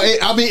saying? Yo,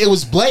 it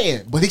was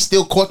blatant, but he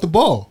still caught the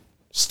ball.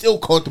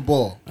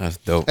 That's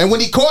dope. And when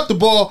he caught the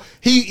ball,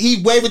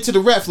 he waved it to the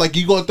ref like,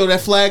 "You gonna throw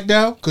that flag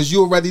down?" Because you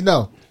already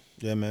know.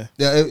 Yeah, man.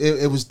 Yeah,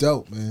 it was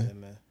dope, man. Yeah,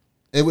 man.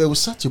 It was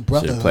such a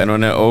brotherhood. Playing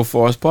on that old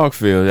Forest Park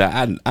field.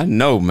 I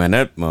know, man.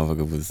 That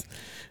motherfucker was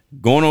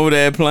going over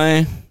there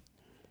playing.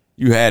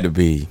 You had to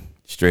be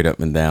straight up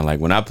and down. Like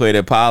when I played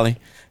at Poly,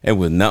 it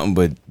was nothing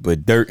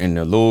but dirt and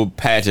a little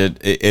patch of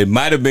it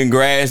might have been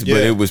grass,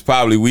 but it was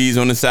probably weeds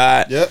on the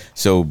side. Yep.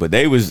 So, but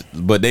they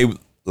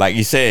like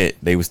you said,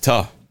 they was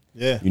tough.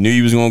 Yeah. You knew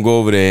you was gonna go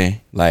over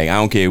there. Like I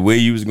don't care where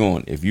you was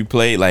going. If you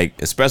played,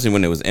 like especially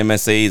when it was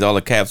MSAs, all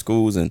the cap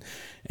schools and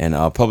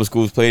public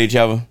schools played each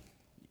other.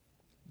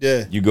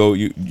 Yeah. You go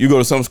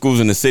to some schools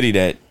in the city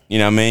that, you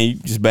know what I mean,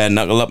 you just better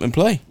knuckle up and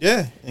play.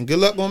 Yeah. And good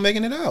luck on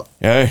making it out.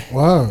 Yeah.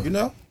 Wow. You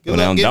know? Good Go luck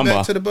down getting Dunbar.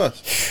 back to the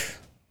bus.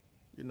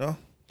 You know?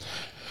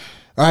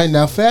 All right,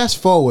 now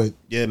fast forward.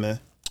 Yeah, man.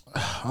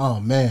 Oh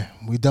man,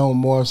 we done with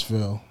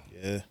Morrisville.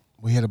 Yeah.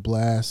 We had a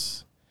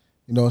blast.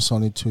 You know, it's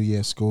only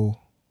 2-year school.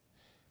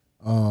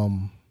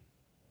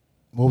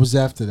 What was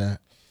after that?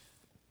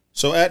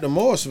 So at the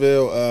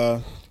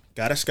Morrisville,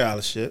 got a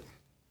scholarship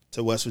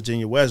to West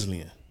Virginia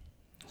Wesleyan.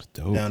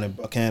 Dope. Down in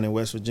Buchanan,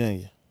 West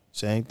Virginia.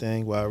 Same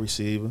thing, wide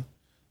receiver.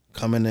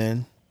 Coming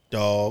in,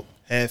 dog.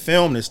 Had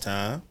film this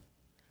time,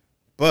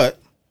 but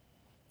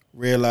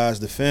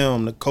realized the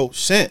film the coach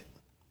sent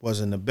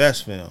wasn't the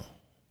best film.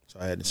 So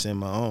I had to send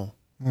my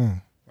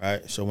own.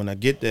 Right? So when I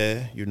get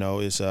there, you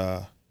know, it's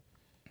a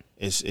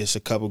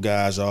couple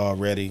guys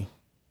already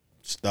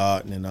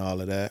starting and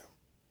all of that.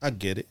 I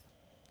get it.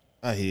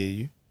 I hear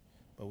you.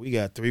 But we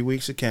got 3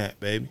 weeks of camp,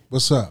 baby.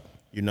 What's up?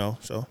 You know,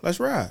 so let's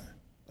ride.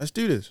 Let's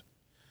do this.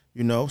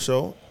 You know,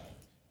 so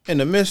in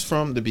the midst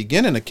from the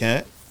beginning of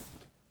camp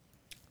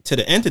to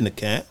the end of the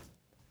camp,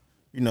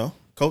 you know,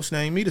 coach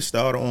named me the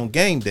starter on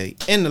game day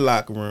in the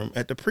locker room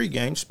at the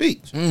pregame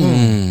speech.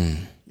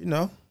 You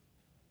know,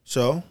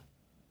 so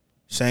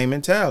same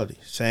mentality,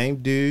 same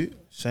dude,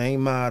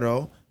 same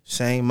motto,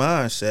 same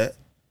mindset.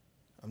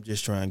 I'm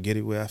just trying to get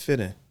it where I fit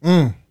in.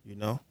 You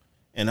know,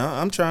 and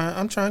I'm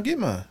trying to get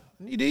mine.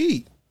 I need to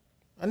eat.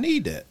 I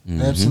need that.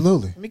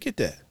 Absolutely. Let me get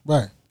that.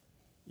 Right.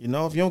 You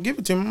know, if you don't give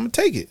it to me, I'm gonna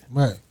take it.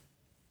 Right.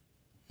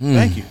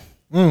 Thank you.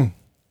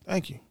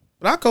 Thank you.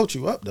 But I'll coach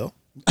you up though.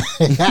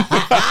 I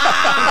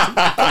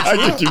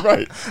get you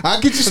right. I'll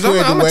get you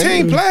squared I'm a away.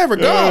 team player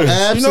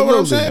regardless. You know what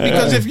I'm Absolutely. saying?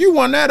 Because if you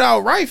won that out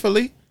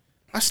rightfully,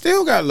 I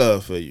still got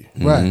love for you.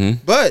 Right.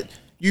 But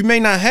you may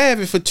not have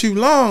it for too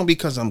long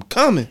because I'm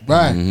coming.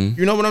 Right.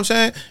 You know what I'm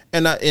saying?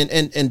 And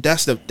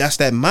that's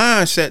that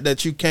mindset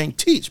that you can't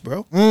teach,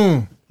 bro.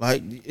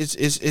 Like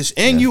it's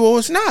in you or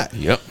it's not.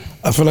 Yep.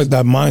 I feel like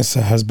that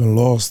mindset has been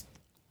lost.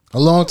 A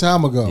long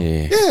time ago.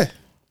 Yeah. Yeah.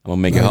 I'm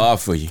gonna make it hard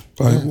for you.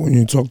 Like when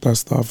you talk that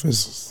stuff,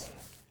 it's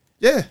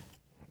Yeah.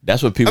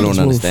 That's what people That's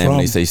don't where we're understand when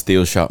they from. say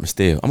steal, sharp, and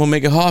steal. I'm gonna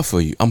make it hard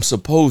for you. I'm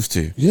supposed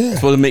to. Yeah. I'm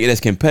supposed to make it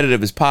as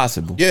competitive as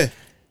possible. Yeah.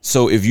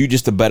 So if you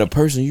just a better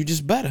person, you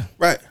just better.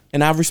 Right.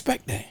 And I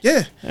respect that.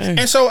 Yeah.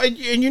 And so, and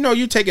you know,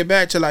 you take it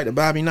back to like the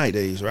Bobby Knight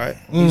days, right?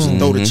 You used to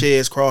throw the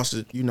chairs across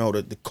the, you know,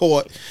 the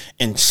court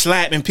and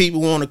slapping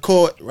people on the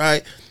court,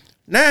 right?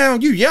 Now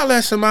you yell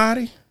at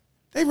somebody,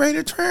 they ready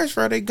to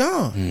transfer. They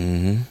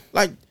gone.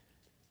 Like,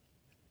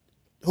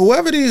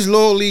 whoever these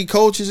lower league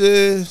coaches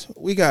is,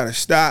 we got to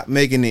stop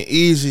making it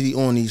easy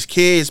on these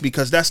kids,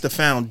 because that's the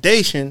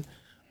foundation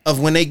of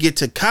when they get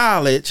to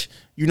college.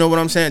 You know what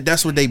I'm saying?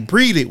 That's what they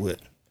breed it with.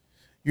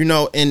 You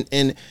know, and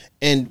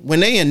when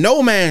they in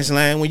no man's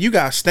land, when you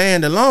got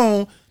stand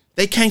alone,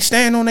 they can't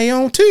stand on their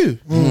own too.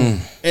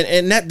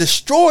 And that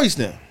destroys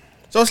them.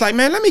 So it's like,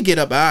 man, let me get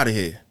up out of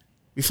here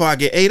before I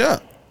get ate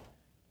up.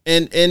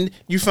 And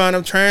you find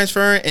them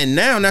transferring, and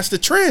now that's the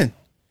trend.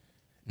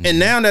 And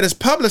now that it's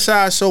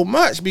publicized so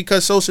much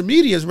because social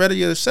media is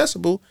readily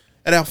accessible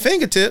at our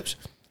fingertips,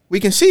 we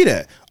can see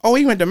that. Oh,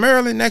 he went to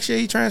Maryland, next year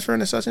he transferring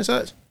to such and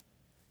such.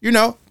 You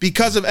know,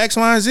 because of X,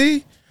 Y, and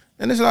Z.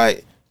 And it's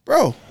like,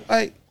 bro,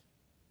 like,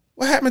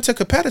 what happened to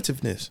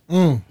competitiveness?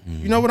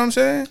 You know what I'm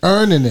saying?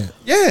 Earning it.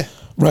 Yeah.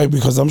 Right,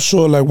 because I'm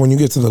sure, like, when you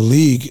get to the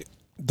league,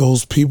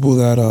 those people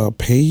that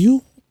pay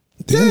you,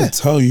 they're gonna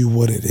tell you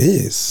what it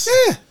is.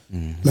 Yeah.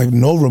 Like,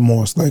 no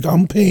remorse. Like,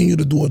 I'm paying you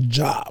to do a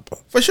job.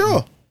 For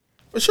sure.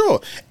 For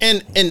sure.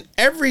 And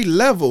every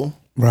level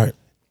Right.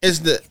 is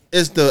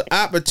the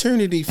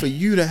opportunity for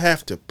you to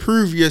have to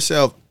prove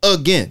yourself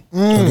again.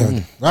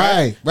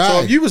 Right.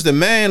 So if you was the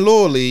man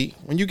lower league,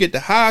 when you get to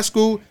high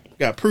school, you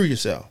gotta prove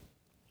yourself.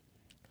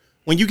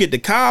 When you get to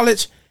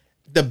college,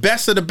 the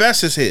best of the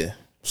best is here.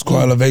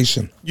 Score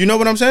elevation. You know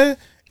what I'm saying?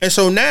 And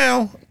so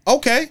now,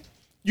 okay,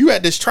 you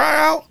at this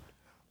tryout.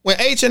 When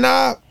H and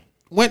I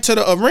went to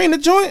the arena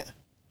joint,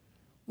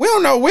 we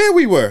don't know where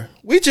we were.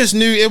 We just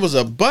knew it was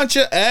a bunch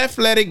of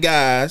athletic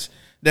guys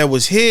that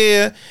was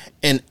here,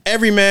 and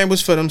every man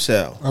was for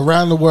themselves.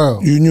 Around the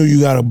world. You knew you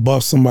got to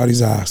bust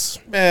somebody's ass.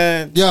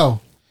 Man,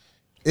 Yo,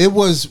 it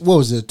was, what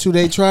was it,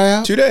 2-day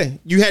tryout? today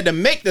you had to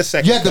make the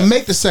second. You had to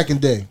make the second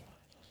day.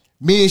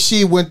 Me and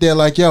she went there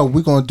like, yo,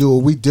 we going to do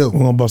what we do. We're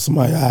going to bust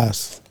somebody's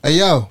ass. Hey,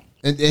 yo,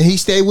 and he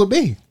stayed with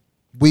me.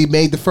 We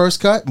made the first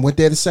cut and went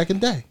there the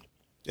second day.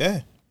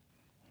 Yeah.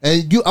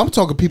 And I'm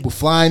talking people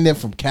flying in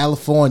from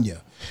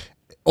California,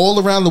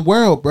 all around the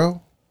world,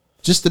 bro,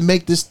 just to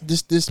make this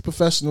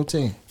professional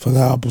team. For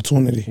the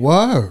opportunity.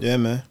 Word. Yeah,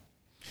 man.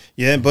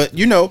 Yeah, but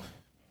you know,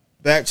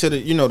 back to the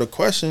the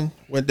question,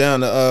 went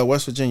down to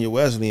West Virginia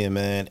Wesleyan,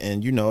 man,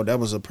 and that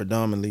was a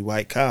predominantly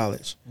white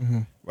college,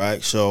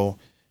 right? So,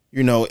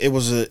 it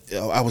was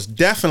I was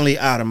definitely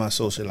out of my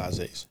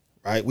socialization,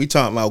 right? We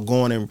talking about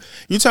going in.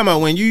 You talking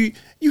about when you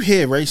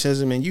hear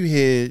racism and you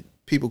hear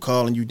people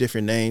calling you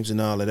different names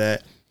and all of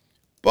that.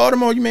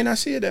 Baltimore, you may not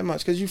see it that much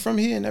because you're from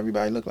here and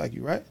everybody look like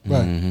you, right?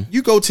 Right.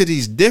 You go to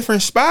these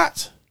different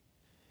spots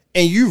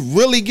and you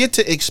really get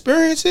to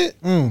experience it.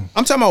 I'm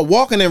talking about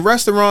walking in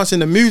restaurants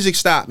and the music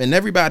stop and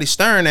everybody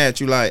staring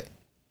at you like,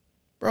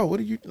 bro, what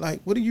are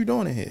you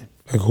doing in here?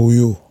 Like, who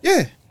you?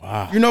 Yeah.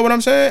 Wow. You know what I'm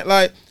saying?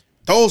 Like,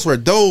 those were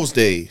those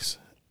days.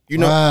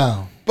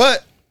 Wow.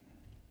 But,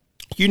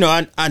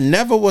 I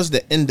never was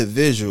the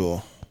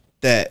individual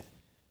that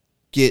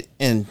get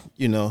in,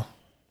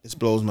 it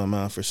blows my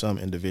mind for some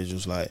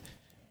individuals. Like,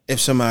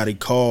 if somebody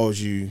calls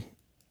you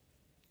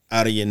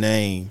out of your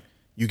name,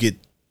 you get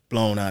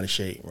blown out of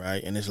shape,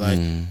 right? And it's like,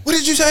 what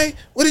did you say?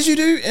 What did you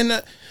do?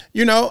 And,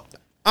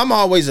 I'm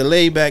always a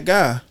laid back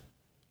guy,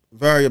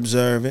 very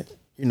observant,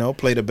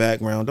 play the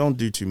background, don't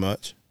do too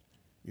much,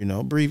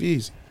 breathe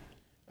easy.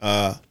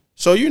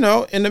 So,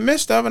 in the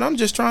midst of it, I'm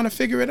just trying to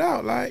figure it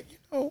out. Like,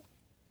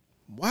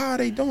 why are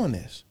they doing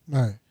this?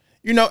 Right.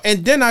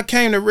 And then I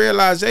came to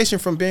realization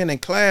from being in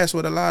class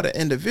with a lot of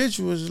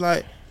individuals,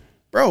 like,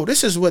 bro,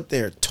 this is what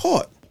they're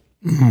taught,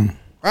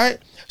 right?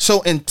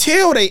 So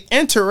until they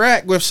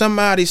interact with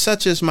somebody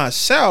such as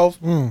myself,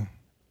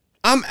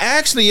 I'm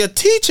actually a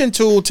teaching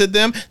tool to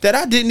them that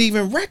I didn't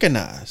even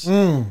recognize.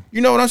 You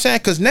know what I'm saying?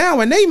 Because now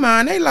in their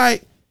mind, they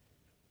like,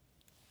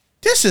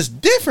 this is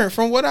different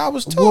from what I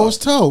was told. What was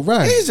told,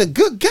 right. He's a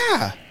good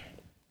guy.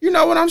 You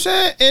know what I'm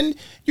saying? And,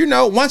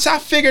 once I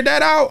figured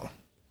that out,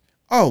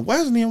 oh,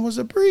 Wesleyan was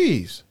a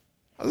breeze.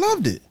 I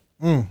loved it.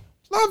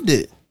 Loved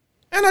it.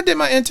 And I did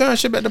my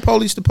internship at the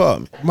police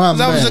department. My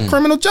I was a man.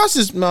 criminal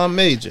justice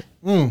major.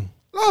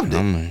 Loved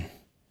it.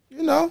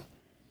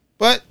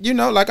 But,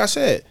 like I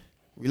said,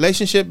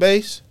 relationship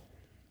based,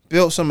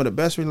 built some of the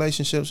best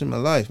relationships in my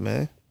life,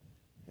 man.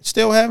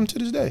 Still have them to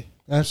this day.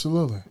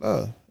 Absolutely.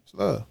 Love. It's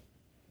love.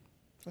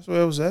 That's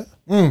where it was at.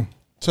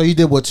 So you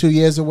did, what, 2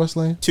 years at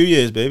Wesleyan? 2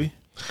 years, baby.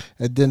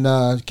 And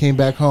then came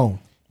back home.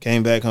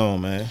 Came back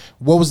home, man.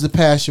 What was the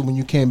passion when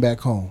you came back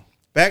home?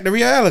 Back to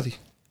reality.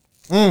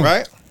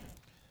 Right?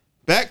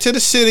 Back to the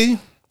city.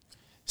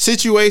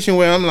 Situation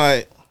where I'm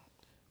like,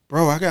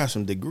 bro, I got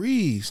some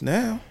degrees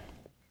now.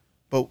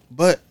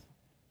 But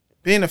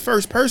being the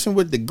first person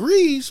with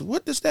degrees,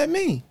 what does that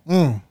mean?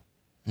 And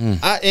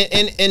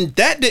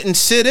that didn't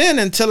sit in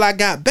until I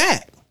got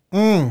back.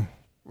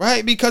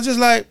 Right? Because it's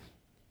like,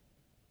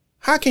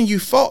 how can you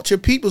fault your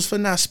peoples for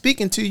not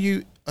speaking to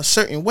you a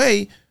certain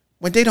way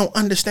when they don't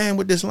understand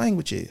what this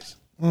language is?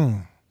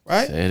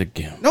 Right? Say it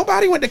again.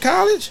 Nobody went to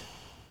college.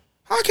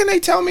 How can they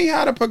tell me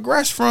how to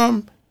progress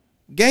from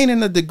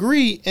gaining a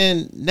degree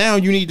and now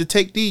you need to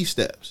take these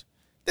steps?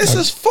 This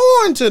is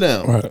foreign to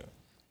them. Right.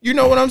 You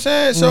know what I'm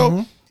saying?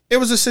 So it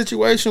was a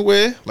situation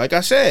where, like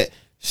I said,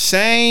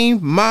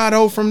 same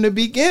motto from the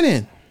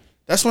beginning.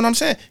 That's what I'm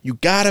saying. You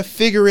gotta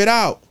figure it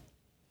out,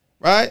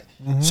 right?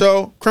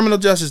 So criminal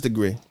justice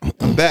degree.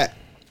 I'm back.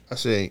 I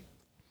say,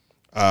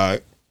 all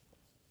right,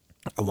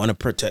 I want to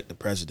protect the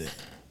president,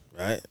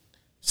 right?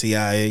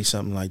 CIA,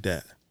 something like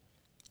that.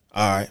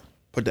 All right,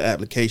 put the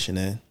application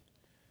in.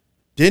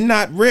 Did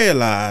not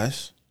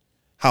realize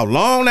how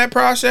long that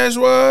process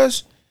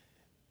was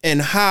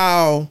and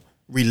how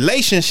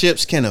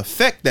relationships can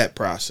affect that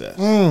process.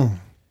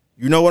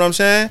 You know what I'm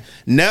saying?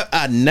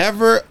 I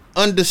never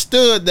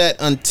understood that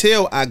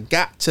until I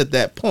got to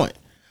that point.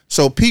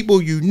 So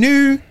people you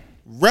knew,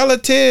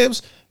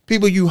 relatives,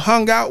 people you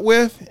hung out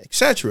with,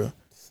 etc.,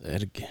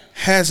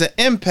 has an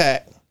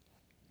impact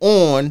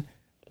on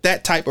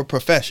that type of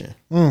profession.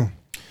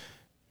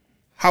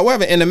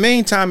 However, in the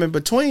meantime, in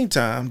between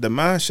time, the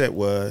mindset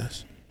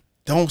was,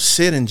 don't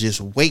sit and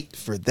just wait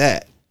for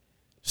that.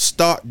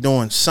 Start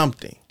doing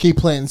something. Keep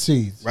planting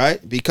seeds.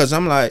 Right? Because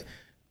I'm like,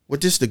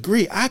 with this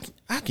degree, I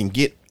can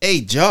get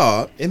a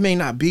job. It may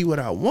not be what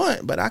I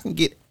want, but I can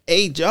get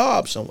a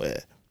job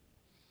somewhere.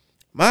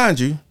 Mind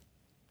you,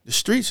 the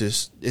streets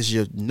is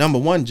your number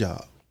one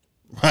job,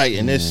 right,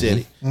 in this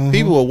city.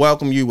 People will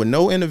welcome you with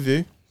no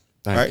interview,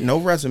 right? No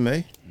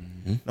resume,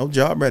 no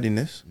job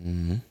readiness.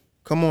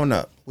 Come on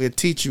up. We'll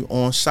teach you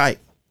on site,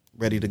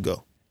 ready to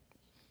go.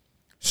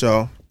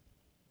 So,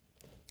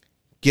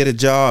 get a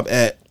job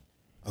at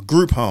a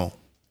group home.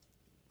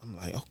 I'm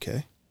like,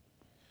 okay.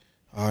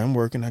 All right, I'm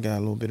working. I got a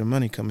little bit of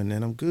money coming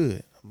in. I'm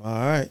good. I'm all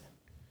right.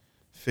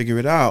 Figure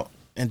it out.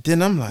 And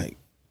then I'm like,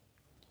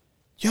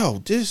 yo,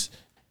 this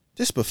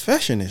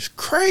profession is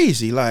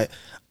crazy. Like,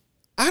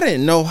 I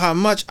didn't know how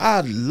much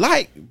I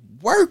like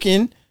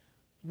working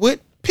with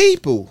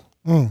people.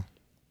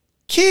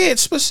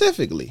 Kids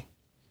specifically.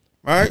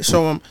 Right?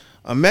 So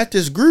I'm at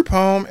this group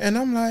home and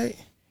I'm like,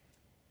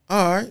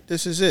 all right,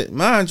 this is it.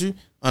 Mind you,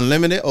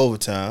 unlimited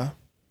overtime.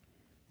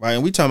 Right?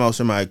 And we talking about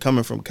somebody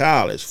coming from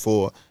college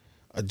for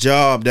a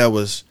job that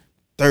was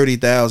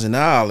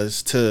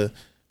 $30,000 to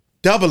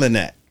doubling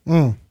that.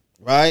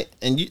 Right?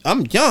 And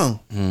I'm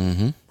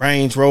young.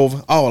 Range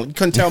Rover. Oh, you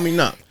couldn't tell me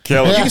nothing. You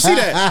can see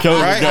that.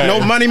 Right?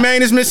 No money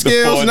management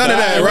skills, none of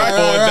that,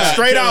 right?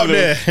 Straight out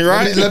there,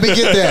 right? Let me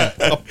get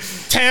that.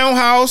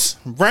 Townhouse,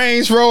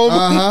 Range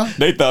Rover.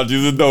 They thought you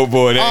was a dope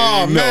boy.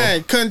 Oh,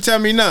 man, couldn't tell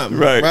me nothing.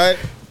 Right?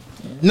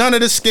 None of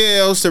the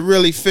skills to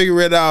really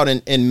figure it out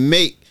and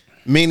make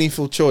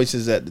meaningful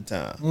choices at the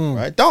time.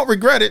 Right? Don't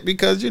regret it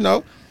because,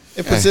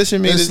 it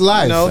positioned me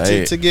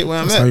to get where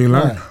I'm at. That's how you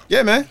learn.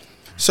 Yeah, man.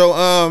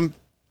 So,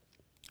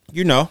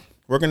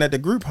 working at the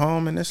group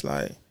home, and it's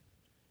like,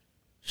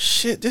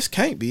 shit, this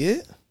can't be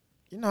it.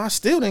 I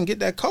still didn't get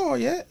that call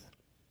yet.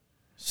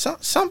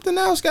 Something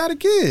else got to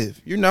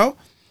give,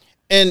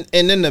 And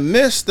in the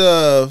midst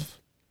of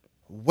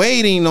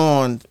waiting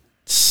on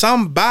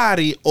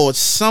somebody or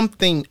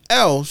something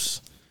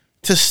else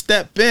to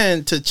step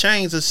in to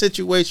change the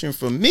situation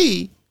for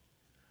me,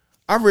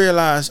 I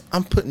realized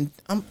I'm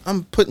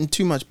putting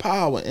too much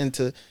power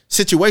into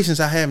situations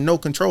I have no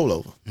control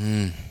over.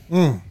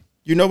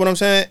 You know what I'm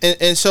saying?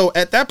 And so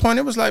at that point,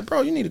 it was like,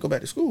 bro, you need to go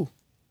back to school.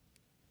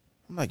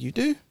 I'm like, you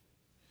do?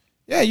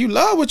 Yeah, you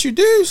love what you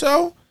do,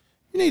 so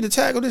you need to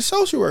tackle this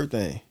social work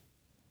thing.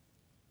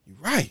 You're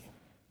right.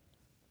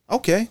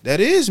 Okay, that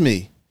is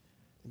me.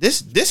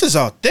 This is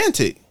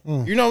authentic.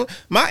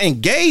 My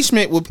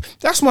engagement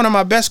that's one of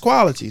my best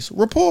qualities,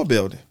 rapport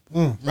building.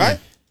 Right?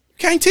 You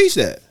can't teach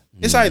that.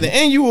 It's either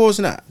in you or it's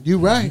not. You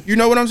right. You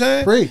know what I'm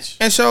saying? Preach.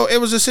 And so it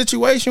was a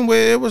situation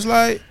where it was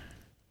like,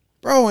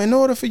 bro, in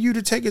order for you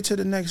to take it to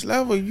the next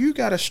level, you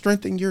got to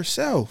strengthen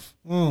yourself.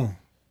 So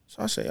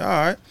I say, all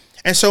right.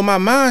 And so my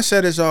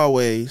mindset is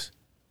always,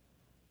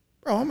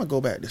 bro, I'm going to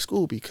go back to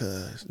school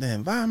because the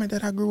environment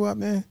that I grew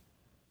up in,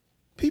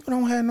 people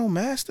don't have no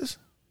masters,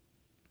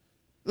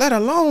 let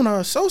alone an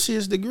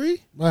associate's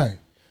degree. Right.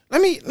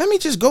 Let me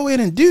just go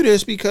in and do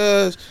this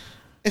because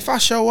if I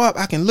show up,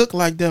 I can look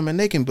like them and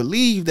they can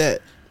believe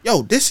that,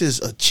 yo, this is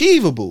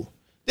achievable.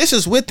 This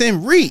is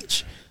within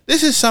reach.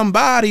 This is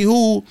somebody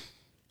who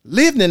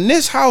lived in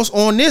this house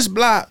on this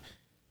block,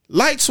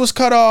 lights was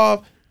cut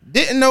off,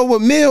 didn't know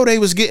what meal they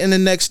was getting the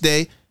next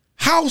day,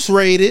 house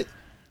raided,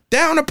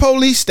 down a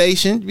police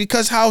station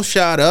because house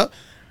shot up,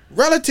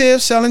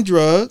 relatives selling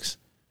drugs,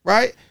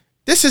 right?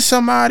 This is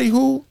somebody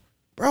who,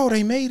 bro,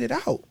 they made it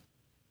out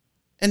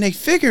and they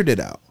figured it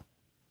out.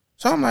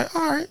 So I'm like,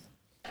 all right,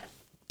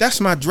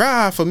 that's my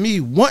drive for me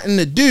wanting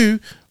to do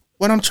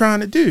what I'm trying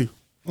to do.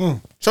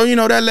 So,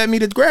 that led me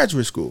to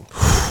graduate school.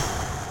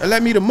 That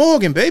led me to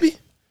Morgan, baby.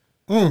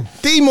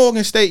 The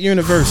Morgan State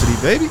University,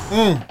 baby.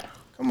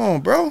 Come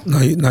on, bro.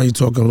 Now you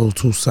talking a little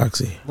too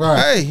sexy.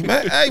 Right. Hey,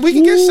 man. Hey, we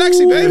can get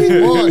sexy,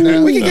 baby.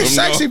 We can get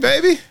sexy,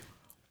 baby.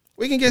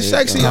 We can get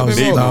sexy up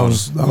in Morgan.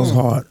 That was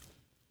hard.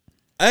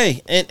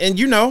 Hey, and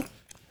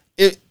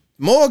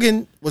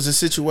Morgan was a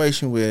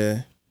situation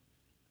where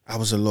I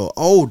was a little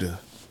older.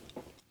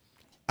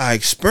 I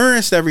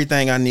experienced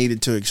everything I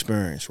needed to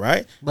experience,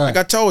 right? Like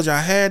I told you, I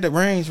had the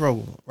Range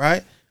Rover,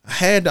 right? I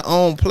had to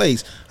own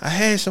place. I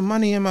had some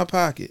money in my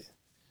pocket,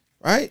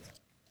 right?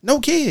 No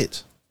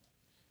kids.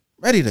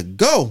 Ready to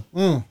go.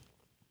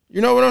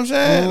 You know what I'm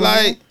saying?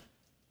 Like,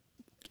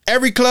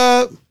 every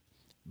club,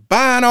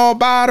 buying all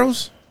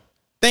bottles,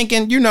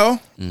 thinking,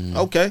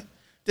 okay,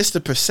 this is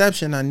the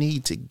perception I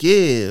need to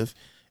give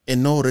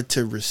in order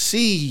to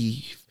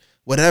receive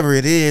whatever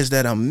it is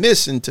that I'm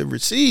missing to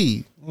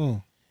receive.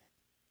 And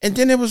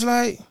then it was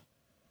like,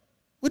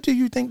 what do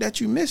you think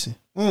that you missing?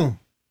 You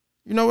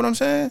know what I'm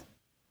saying?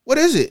 What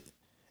is it?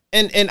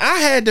 And I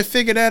had to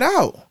figure that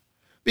out,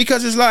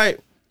 because it's like,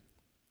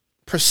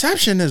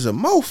 perception is a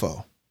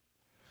mofo.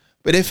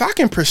 But if I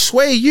can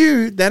persuade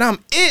you that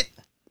I'm it,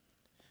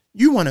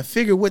 you want to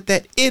figure what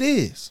that it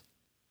is.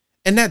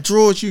 And that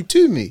draws you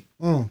to me.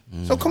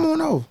 So come on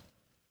over.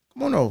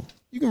 Come on over.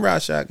 You can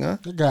ride shotgun.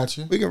 I got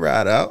you. We can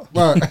ride out.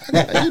 Right. We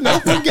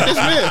can get this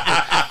meal.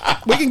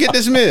 We can get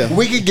this meal.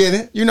 We can get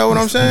it. You know what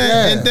I'm saying?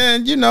 Yeah. And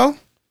then,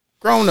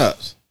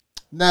 grown-ups.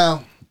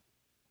 Now,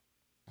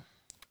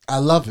 I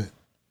love it.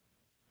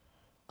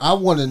 I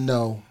want to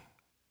know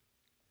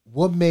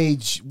what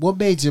made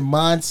your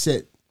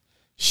mindset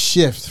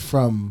shift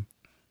from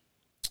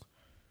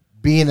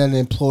being an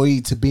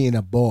employee to being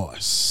a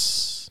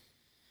boss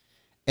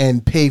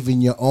and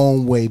paving your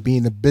own way,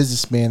 being a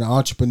businessman, an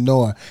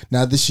entrepreneur.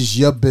 Now this is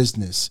your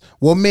business.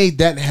 What made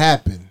that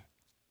happen?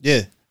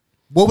 Yeah.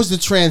 What was the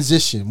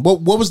transition?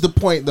 What was the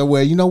point though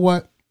where, you know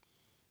what?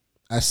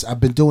 I've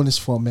been doing this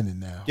for a minute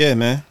now. Yeah,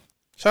 man.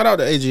 Shout out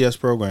to AGS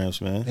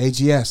programs, man.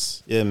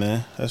 AGS. Yeah,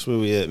 man. That's where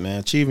we at, man.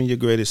 Achieving your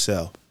greatest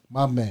self.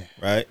 My man.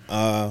 Right?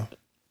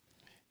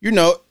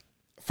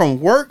 From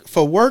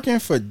working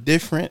for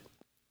different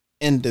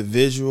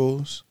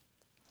individuals,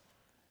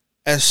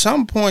 at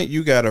some point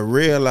you got to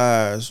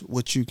realize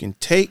what you can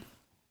take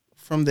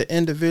from the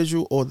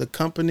individual or the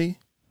company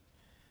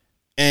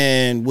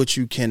and what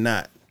you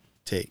cannot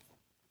take,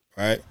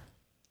 right?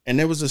 And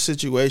there was a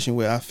situation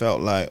where I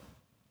felt like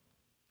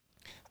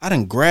I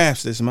didn't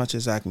grasp as much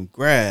as I can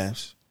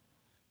grasp,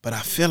 but I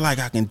feel like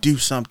I can do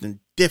something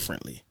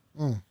differently.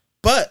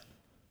 But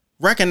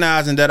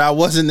recognizing that I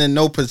wasn't in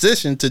no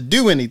position to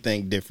do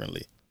anything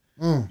differently.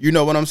 You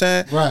know what I'm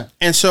saying? Right.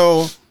 And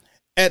so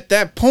at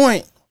that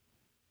point,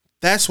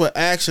 that's what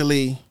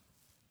actually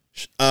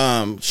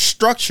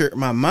structured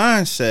my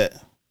mindset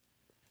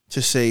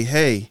to say,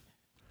 hey,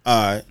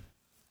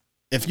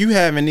 if you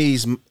having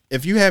these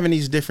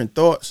different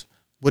thoughts,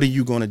 what are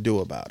you going to do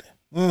about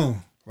it?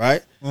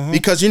 Right?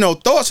 Because,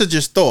 thoughts are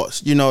just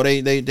thoughts.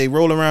 They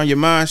roll around your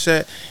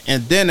mindset.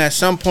 And then at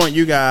some point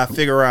you got to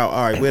figure out,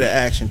 all right, where the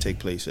action take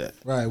place at?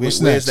 Right.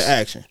 Where's next? the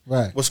action?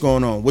 Right. What's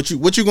going on? What you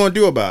going to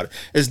do about it?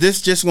 Is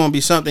this just going to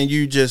be something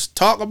you just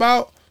talk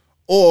about,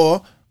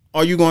 or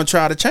are you going to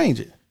try to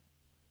change it?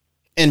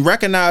 And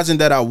recognizing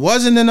that I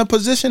wasn't in a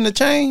position to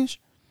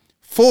change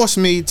forced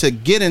me to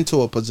get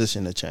into a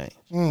position to change.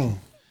 And,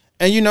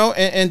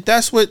 and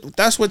that's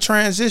what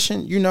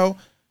transition,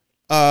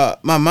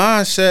 my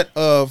mindset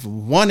of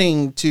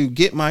wanting to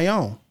get my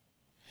own.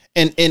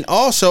 And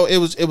also it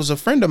was a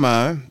friend of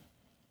mine,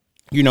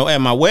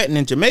 at my wedding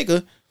in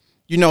Jamaica,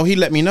 he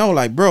let me know,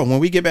 like, bro, when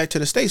we get back to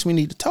the States, we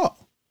need to talk.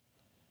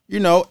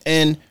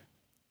 And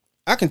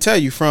I can tell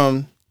you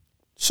from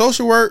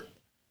social work,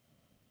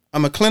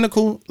 I'm a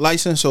clinical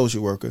licensed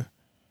social worker.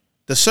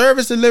 The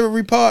service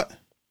delivery part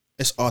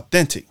is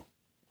authentic,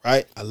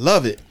 right? I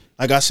love it.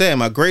 Like I said,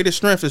 my greatest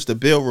strength is to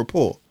build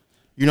rapport.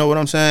 You know what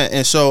I'm saying?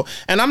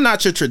 And I'm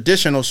not your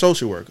traditional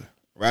social worker,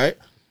 right?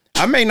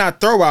 I may not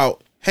throw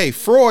out, hey,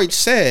 Freud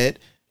said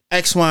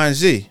X, Y, and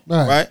Z,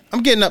 right?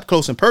 I'm getting up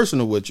close and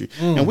personal with you.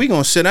 And we're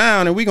going to sit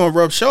down and we're going to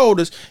rub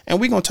shoulders and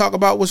we're going to talk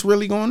about what's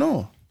really going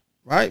on,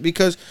 right?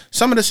 Because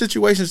some of the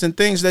situations and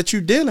things that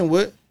you're dealing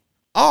with,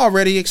 I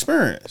already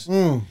experienced.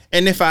 And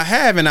if I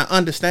haven't, I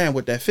understand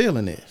what that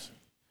feeling is,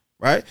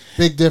 right?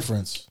 Big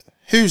difference.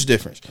 Huge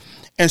difference.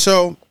 And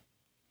so,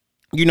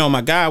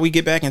 my guy, we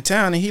get back in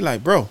town and he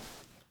like, bro,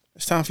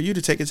 it's time for you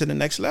to take it to the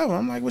next level.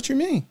 I'm like, what you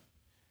mean?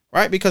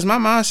 Right? Because my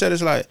mindset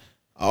is like,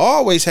 I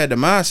always had the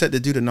mindset to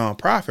do the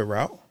nonprofit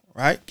route,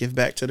 right? Give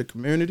back to the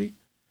community,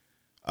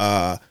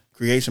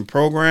 create some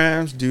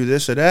programs, do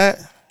this or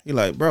that. He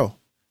like, bro,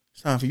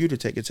 it's time for you to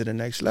take it to the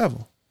next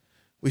level.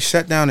 We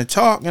sat down and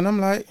talked and I'm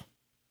like,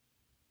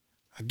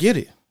 I get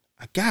it.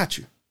 I got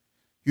you.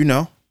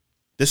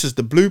 This is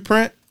the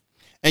blueprint.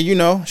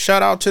 And,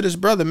 shout out to this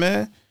brother,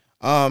 man.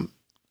 I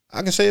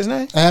can say his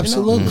name?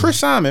 Absolutely. Chris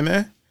Simon,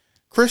 man.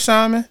 Chris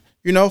Simon,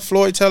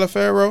 Floyd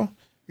Telefero.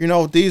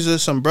 These are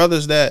some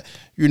brothers that,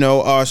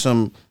 are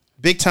some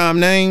big time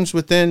names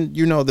within,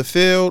 the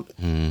field.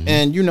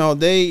 And,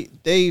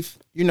 they've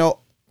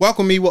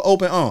welcomed me with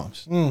open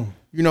arms.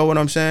 You know what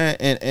I'm saying?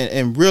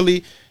 And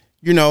really,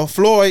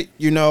 Floyd,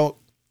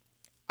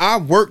 I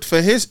worked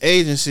for his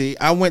agency.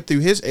 I went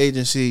through his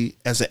agency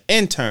as an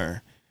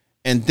intern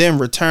and then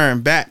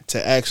returned back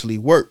to actually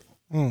work.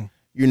 And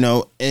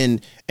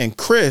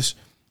Chris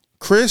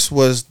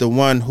was the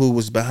one who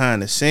was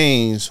behind the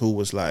scenes, who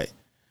was like,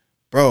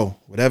 bro,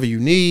 whatever you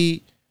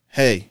need,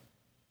 hey,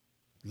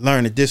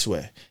 learn it this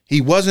way.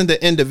 He wasn't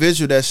the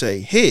individual that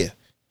say, here,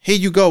 here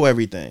you go,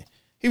 everything.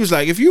 He was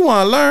like, if you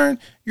want to learn,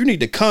 you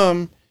need to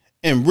come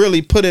and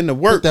really put in the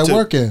work. Put that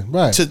work in,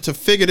 right. To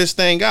figure this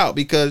thing out,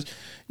 because,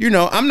 you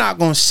know, I'm not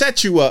going to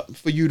set you up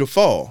for you to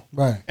fall.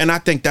 Right. And I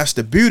think that's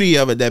the beauty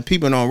of it that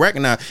people don't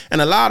recognize.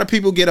 And a lot of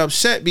people get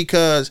upset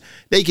because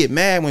they get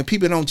mad when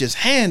people don't just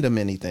hand them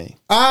anything.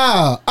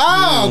 Glad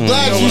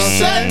you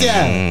said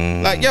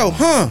that. Like, yo,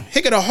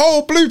 he got a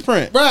whole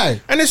blueprint.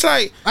 Right. And it's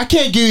like, I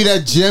can't give you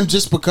that gem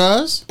just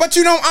because. but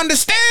you don't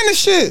understand the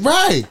shit.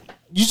 Right.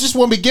 You just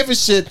want me to give a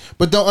shit,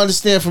 but don't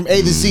understand from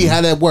A to Z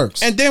how that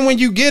works. And then when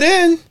you get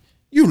in,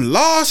 you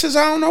lost as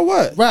I don't know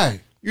what.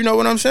 Right. You know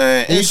what I'm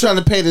saying? And you're trying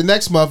to pay the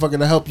next motherfucker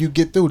to help you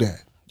get through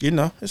that. You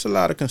know, it's a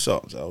lot of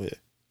consultants out here.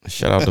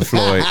 Shout out to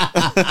Floyd.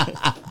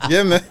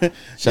 Yeah, man.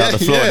 Shout out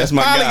to Floyd. Yeah. That's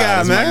my Poly guy.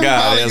 That's man. my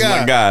guy. Poly That's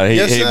my guy.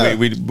 Yes, sir.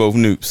 We both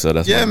noobs, so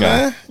that's my guy.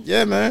 Man.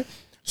 Yeah, man.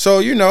 So,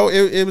 you know,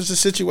 it was a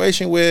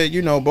situation where,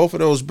 you know, both of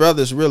those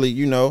brothers really,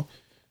 you know,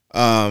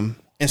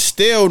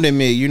 instilled in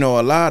me, you know,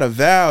 a lot of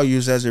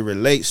values as it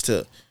relates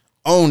to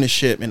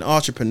ownership and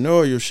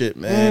entrepreneurship,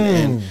 man.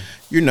 And,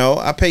 you know,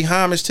 I pay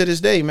homage to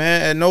this day,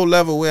 man. At no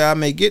level where I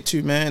may get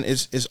to, man,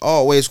 it's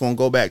always going to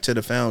go back to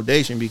the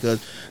foundation,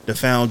 because the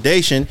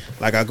foundation,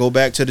 like I go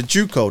back to the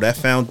JUCO, that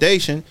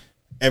foundation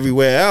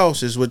everywhere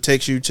else is what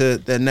takes you to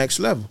the next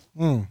level.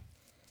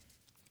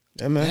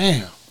 Yeah, man.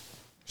 Damn.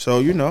 So,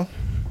 you know,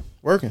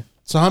 working.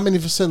 So how many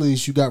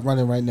facilities you got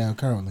running right now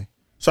currently?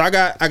 So I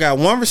got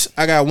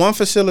one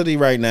facility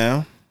right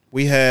now.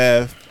 We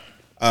have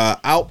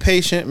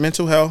outpatient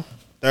mental health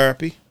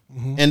therapy,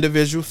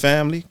 individual,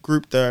 family,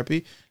 group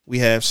therapy. We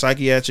have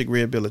psychiatric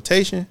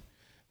rehabilitation.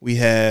 We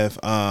have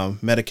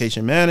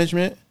medication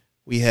management.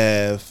 We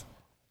have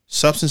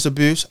substance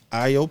abuse,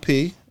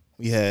 IOP.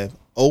 We have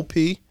OP.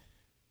 We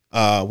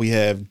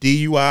have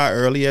DUI,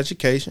 early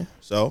education.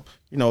 So,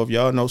 you know, if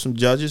y'all know some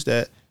judges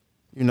that,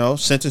 you know,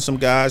 sentencing some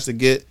guys to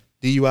get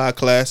DUI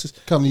classes,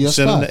 come to your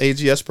send spot. them to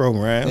AGS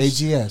programs.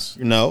 AGS.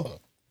 You know,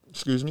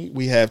 excuse me.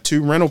 We have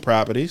 2 rental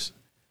properties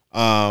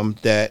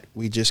that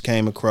we just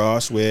came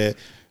across where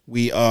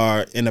we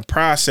are in the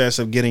process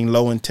of getting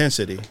low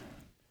intensity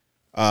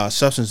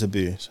substance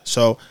abuse.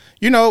 So,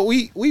 you know,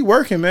 we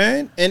working,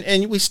 man,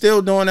 and we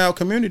still doing our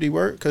community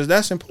work, because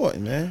that's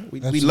important, man.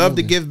 We love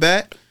to give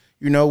back.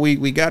 You know,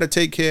 we got to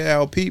take care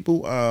of our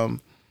people.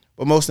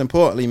 But most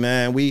importantly,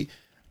 man,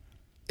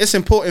 it's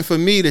important for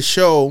me to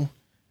show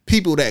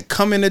people that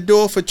come in the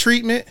door for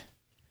treatment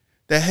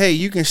that, hey,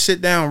 you can sit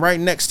down right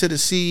next to the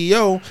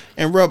CEO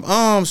and rub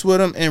arms with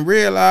them and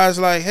realize,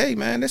 like, hey,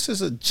 man, this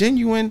is a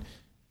genuine,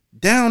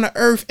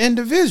 down-to-earth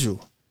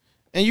individual.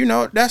 And, you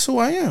know, that's who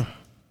I am.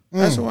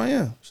 That's who I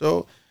am.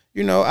 So,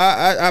 you know,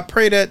 I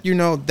pray that, you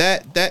know,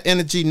 that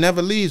energy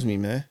never leaves me,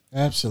 man.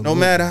 Absolutely. No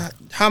matter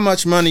how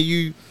much money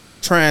you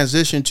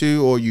transition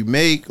to or you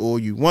make or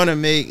you want to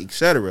make,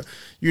 etc.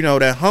 You know,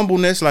 that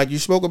humbleness, like you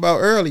spoke about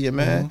earlier,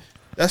 man,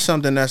 that's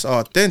something that's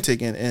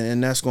authentic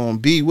and that's going to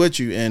be with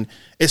you. And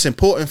it's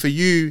important for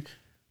you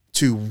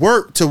to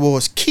work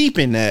towards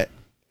keeping that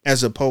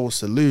as opposed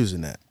to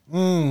losing that.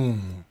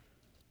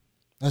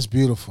 That's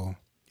beautiful.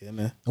 Yeah,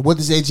 man. And what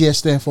does AGS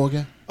stand for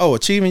again? Oh,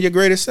 achieving your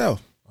greatest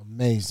self.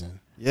 Amazing.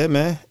 Yeah,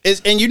 man.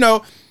 And you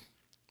know,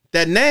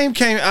 that name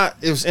came out.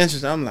 It was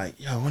interesting. I'm like,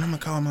 yo, what am I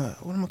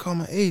call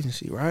my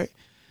agency, right?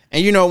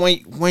 And you know,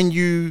 when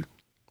you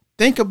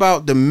think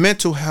about the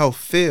mental health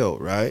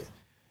field, right?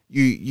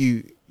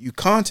 You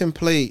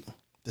contemplate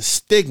the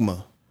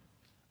stigma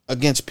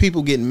against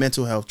people getting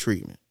mental health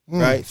treatment,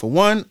 right? For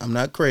one, I'm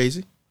not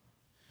crazy.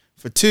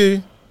 For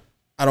two,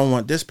 I don't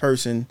want this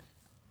person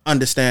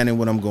understanding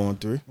what I'm going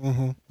through,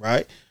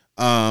 right?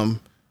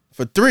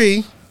 For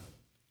three,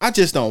 I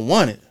just don't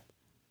want it,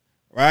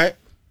 right?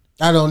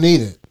 I don't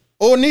need it.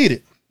 Or need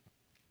it.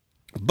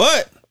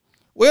 But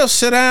we'll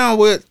sit down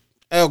with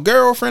our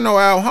girlfriend or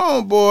our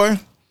homeboy,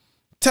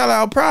 tell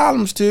our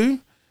problems to,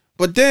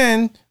 but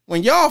then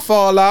when y'all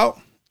fall out,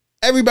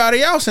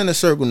 everybody else in the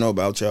circle know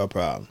about y'all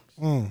problems.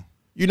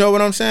 You know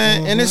what I'm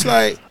saying? And it's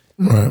like,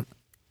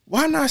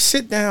 why not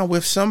sit down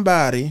with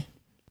somebody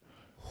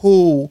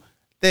who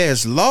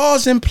there's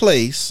laws in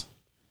place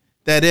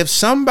that if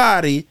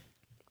somebody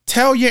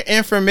tell your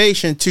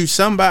information to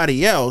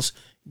somebody else,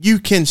 you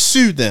can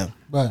sue them.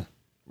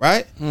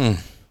 Right?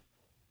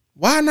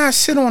 Why not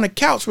sit on a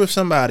couch with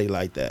somebody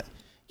like that?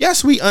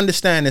 Yes, we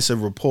understand it's a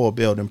rapport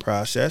building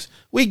process.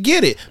 We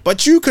get it.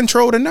 But you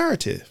control the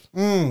narrative.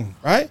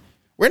 Right?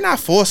 We're not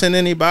forcing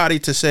anybody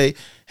to say,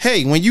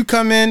 hey, when you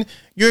come in,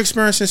 you're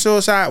experiencing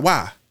suicide.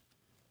 Why?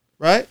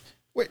 Right?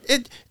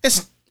 It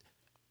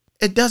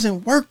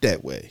doesn't work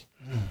that way.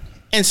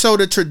 And so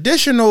the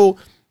traditional,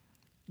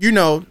 you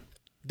know,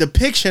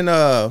 depiction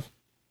of,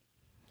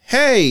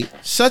 hey,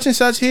 such and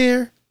such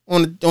here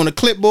on the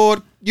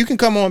clipboard, you can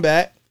come on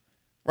back,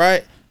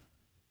 right?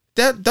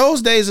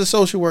 Those days of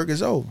social work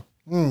is over,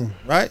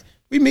 right?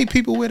 We meet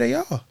people where they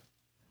are.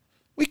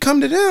 We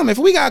come to them. If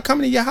we got to come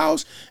to your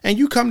house and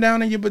you come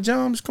down in your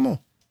pajamas, come on.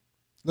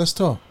 Let's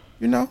talk.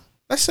 You know,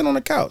 let's sit on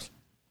the couch.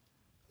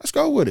 Let's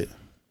go with it.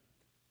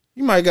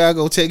 You might gotta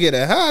go take it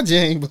at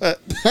hygiene, but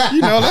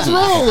let's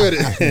roll with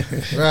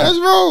it. Let's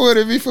roll with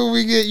it before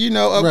we get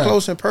up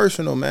close and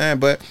personal, man.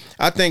 But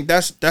I think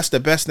that's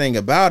the best thing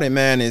about it,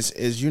 man.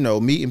 Is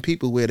meeting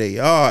people where they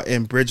are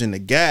and bridging the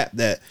gap.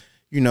 That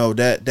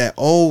that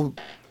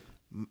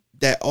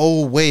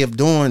old way of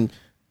doing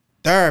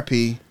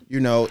therapy.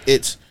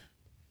 It's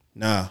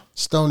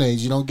Stone Age.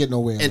 You don't get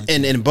nowhere.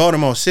 And in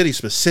Baltimore City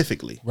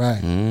specifically,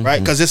 right, right,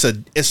 because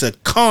it's a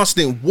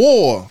constant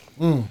war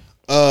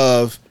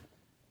of.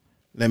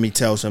 Let me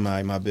tell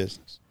somebody my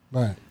business.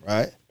 Right.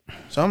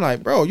 So I'm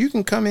like, bro, you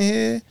can come in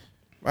here,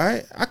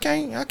 right? I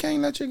can't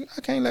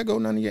let go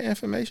none of your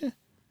information.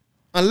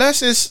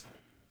 Unless it's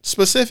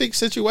specific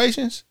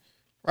situations,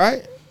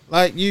 right?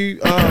 Like you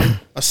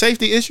a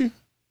safety issue.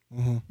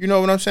 Mm-hmm. You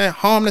know what I'm saying?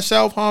 Harm to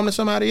self, harm to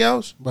somebody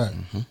else. Right.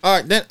 Mm-hmm.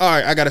 All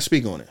right, I gotta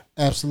speak on it.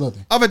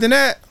 Absolutely. Other than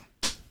that,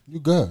 you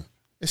good.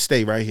 It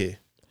stay right here.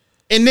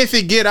 And if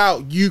it get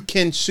out, you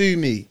can sue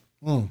me.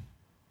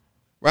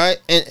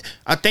 Right? And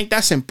I think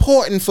that's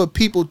important for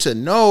people to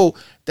know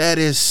that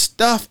is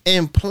stuff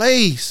in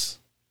place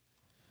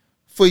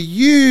for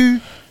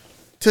you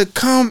to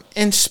come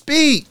and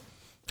speak.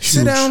 Huge.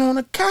 Sit down on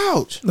the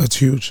couch. That's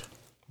huge.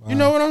 Wow. You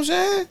know what I'm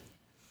saying?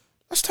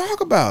 Let's talk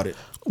about it.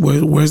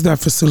 Where's that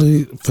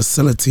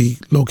facility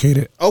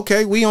located?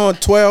 Okay, we on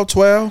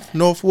 1212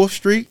 North Wolf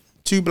Street,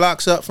 2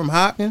 blocks up from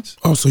Hopkins.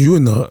 Oh, so you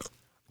in the...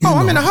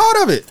 I'm in the heart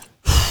of it.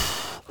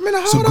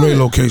 It's a great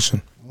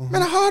location. I'm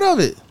in the heart of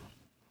it.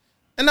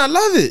 And I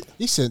love it.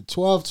 He said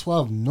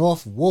 1212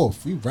 North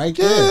Wolf. We right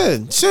there.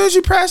 Yeah. As soon as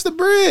you pass the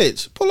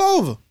bridge, pull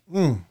over.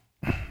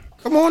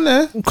 Come on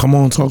there. Come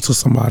on, talk to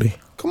somebody.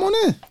 Come on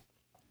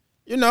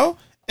in.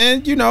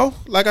 And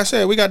like I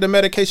said, we got the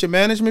medication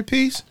management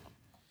piece.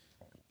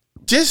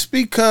 Just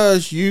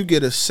because you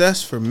get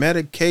assessed for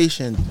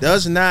medication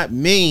does not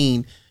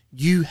mean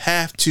you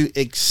have to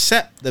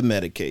accept the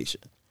medication.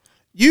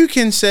 You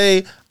can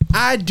say,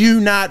 I do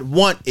not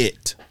want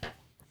it.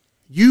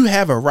 You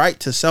have a right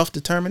to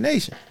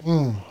self-determination.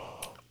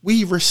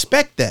 We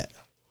respect that.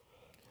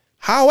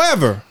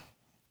 However,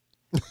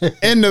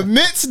 in the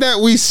midst that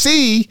we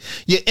see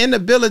your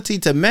inability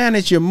to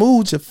manage your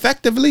moods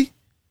effectively,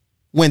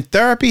 when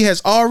therapy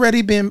has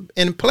already been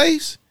in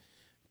place,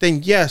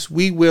 then yes,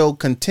 we will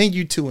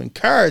continue to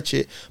encourage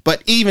it.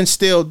 But even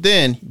still,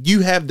 then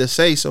you have the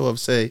say-so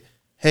of say,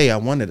 hey, I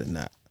want it or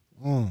not.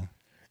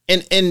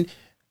 And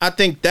I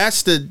think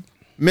that's the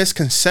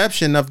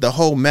misconception of the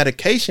whole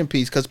medication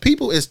piece, because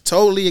people is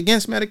totally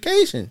against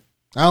medication.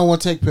 I don't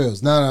want to take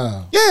pills.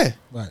 No. Yeah.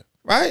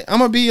 Right. I'm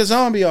gonna be a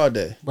zombie all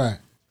day. Right.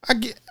 I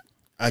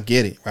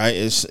get it. Right.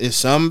 It's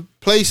some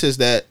places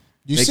that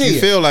make see you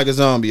feel like a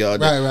zombie all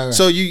day. Right.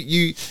 So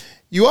you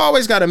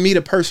always got to meet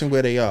a person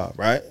where they are.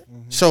 Right.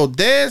 So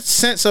their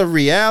sense of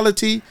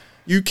reality,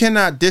 you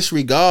cannot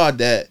disregard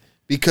that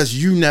because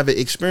you never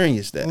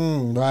experienced that.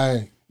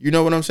 Right. You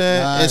know what I'm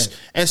saying?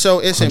 Right. So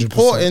it's 100%.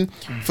 important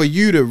for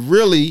you to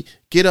really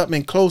get up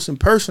and close and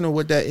personal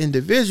with that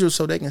individual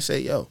so they can say,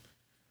 yo,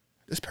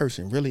 this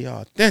person really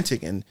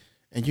authentic and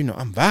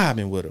I'm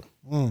vibing with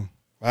them.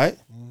 Right?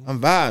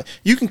 I'm vibing.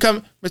 You can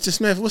come, Mr.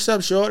 Smith, what's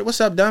up, shorty? What's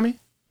up, dummy?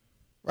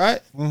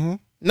 Right?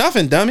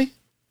 Nothing, dummy.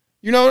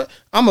 I'm going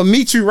to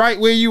meet you right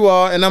where you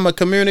are and I'm going to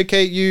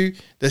communicate you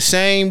the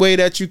same way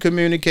that you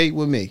communicate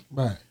with me.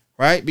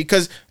 Right?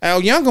 Because our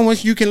younger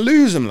ones, you can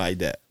lose them like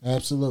that.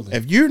 Absolutely.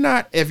 If you're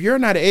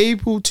not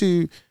able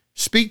to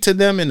speak to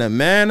them in a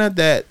manner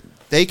that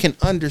they can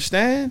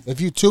understand,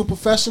 if you too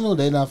professional,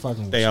 they not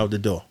fucking with they you. out the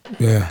door.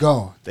 Yeah.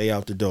 Gone. They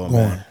out the door,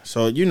 man.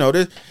 So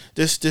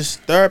this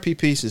therapy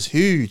piece is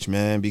huge,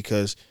 man,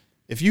 because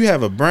if you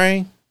have a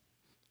brain,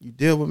 you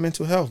deal with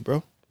mental health,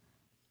 bro.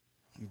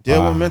 You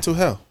deal with mental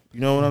health.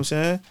 You know what I'm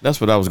saying? That's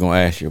what I was gonna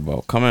ask you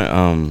about.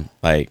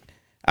 I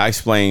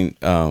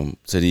explained to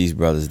these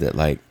brothers that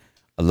like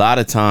a lot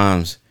of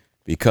times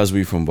because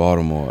we from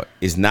Baltimore,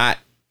 it's not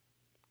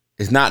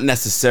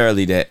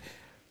necessarily that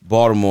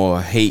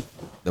Baltimore hate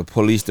the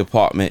police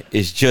department.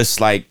 It's just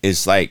like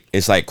it's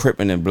like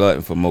cripping and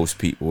blood for most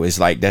people. It's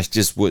like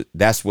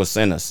that's what's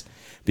in us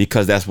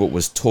because that's what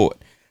was taught.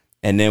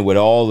 And then with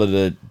all of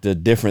the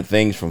different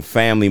things from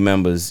family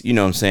members, you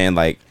know what I'm saying?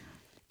 Like,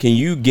 can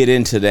you get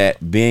into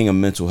that being a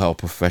mental health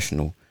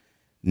professional,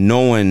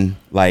 knowing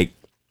like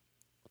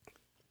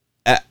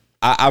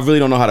I really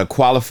don't know how to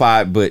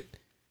qualify it, but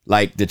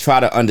like to try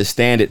to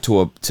understand it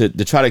to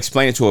try to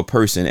explain it to a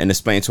person and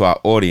explain to our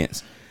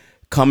audience,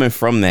 coming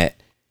from that,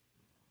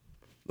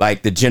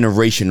 like the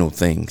generational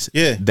things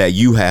that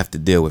you have to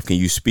deal with. Can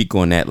you speak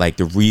on that? Like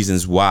the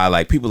reasons why,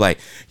 like people like,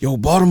 yo,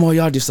 Baltimore,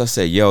 y'all just, I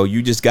said, yo,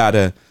 you just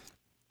gotta,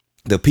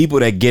 the people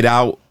that get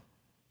out,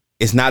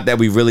 it's not that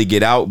we really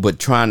get out, but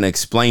trying to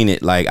explain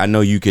it, like I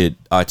know you could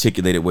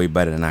articulate it way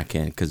better than I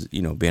can because,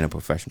 being a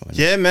professional.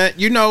 Yeah, man.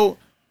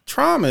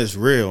 Trauma is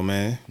real,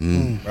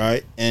 man.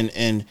 Right?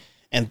 And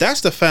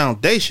that's the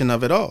foundation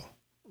of it all,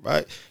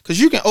 right? Because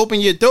you can open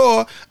your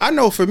door. I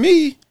know for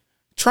me,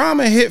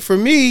 trauma hit for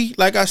me.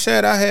 Like I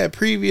said, I had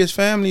previous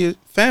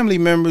family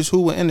members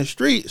who were in the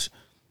streets.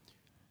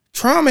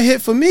 trauma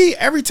hit for me.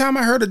 Every time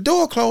I heard a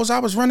door close, I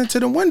was running to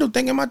the window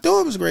thinking my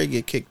door was ready to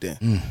get kicked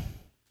in.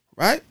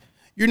 Right?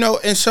 You know,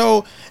 and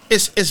so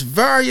it's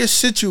various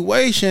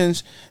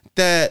situations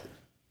that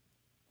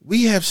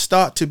we have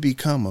started to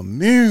become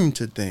immune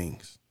to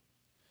things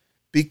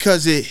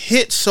because it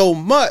hits so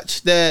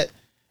much that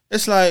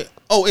it's like,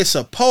 oh, it's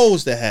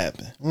supposed to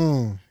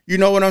happen. You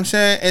know what I'm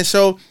saying? And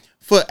so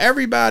for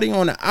everybody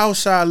on the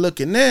outside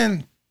looking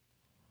in,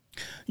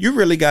 you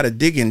really got to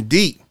dig in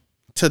deep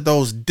to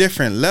those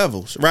different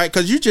levels, right?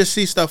 Because you just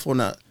see stuff on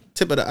the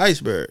tip of the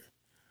iceberg,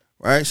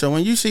 right? So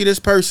when you see this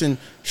person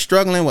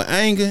struggling with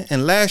anger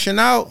and lashing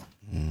out,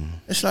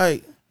 it's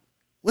like,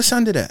 what's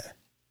under that?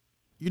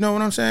 You know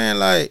what I'm saying?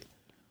 Like,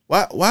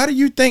 why do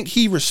you think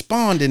he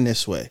responding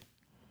this way?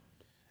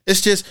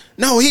 It's just,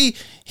 no, he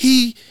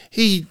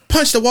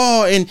punched the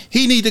wall and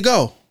he need to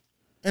go.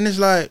 And it's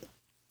like,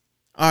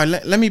 all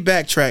right, let me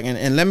backtrack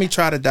and let me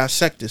try to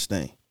dissect this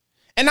thing.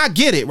 And I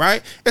get it,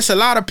 right? It's a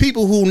lot of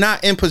people who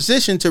not in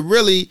position to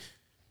really,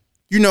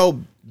 you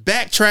know,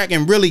 backtrack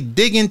and really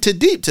dig into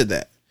deep to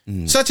that.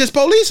 Such as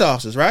police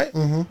officers, right?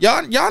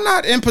 Y'all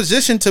not in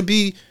position to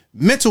be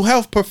mental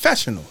health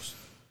professionals.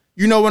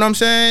 You know what I'm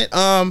saying?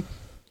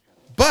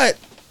 But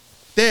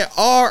there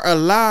are a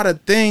lot of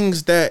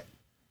things that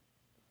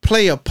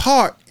play a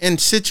part in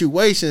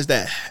situations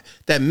that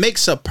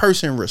makes a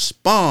person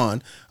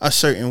respond a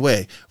certain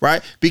way,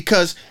 right?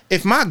 Because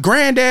if my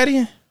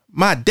granddaddy,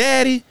 my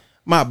daddy,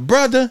 my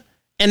brother,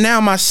 and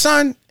now my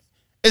son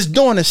is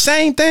doing the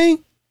same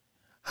thing,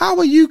 how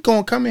are you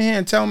gonna come in here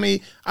and tell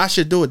me I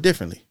should do it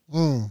differently?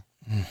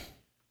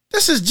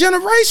 This is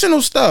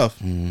generational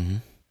stuff.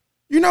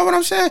 You know what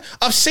I'm saying?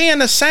 Of seeing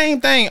the same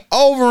thing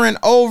over and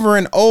over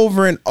and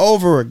over and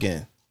over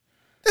again.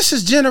 This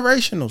is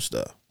generational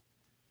stuff.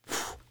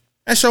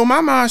 And so my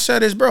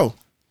mindset is, bro,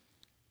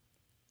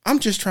 I'm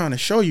just trying to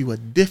show you a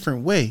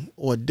different way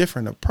or a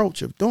different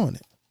approach of doing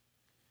it.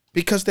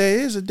 Because there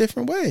is a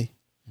different way.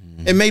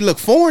 It may look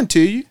foreign to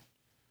you,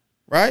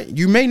 right?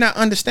 You may not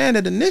understand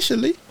it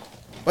initially,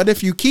 but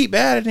if you keep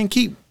at it and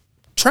keep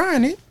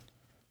trying it,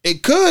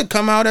 it could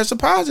come out as a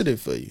positive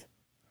for you.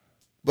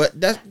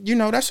 But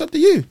that's up to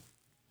you.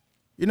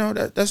 You know,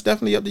 that's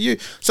definitely up to you.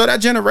 So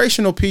that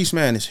generational piece,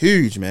 man, is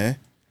huge, man.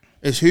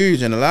 It's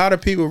huge. And a lot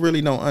of people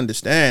really don't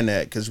understand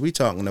that because we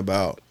talking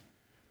about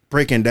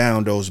breaking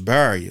down those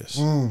barriers.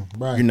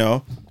 Right. You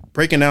know,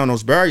 breaking down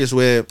those barriers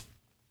where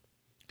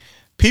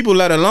people,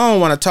 let alone,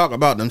 want to talk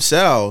about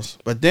themselves.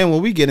 But then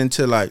when we get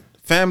into like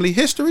family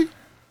history,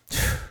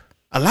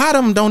 a lot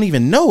of them don't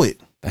even know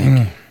it.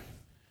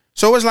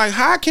 So it's like,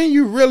 how can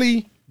you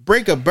really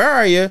break a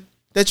barrier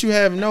that you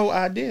have no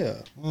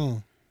idea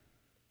of?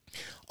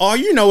 All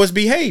you know is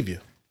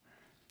behavior,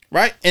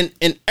 right?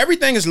 And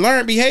everything is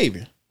learned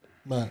behavior.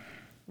 Right.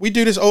 We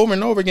do this over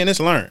and over again. It's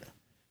learned.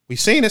 We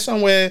seen it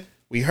somewhere.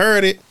 We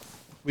heard it.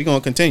 We're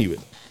going to continue it.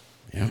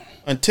 Yeah.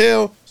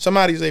 Until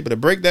somebody's able to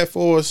break that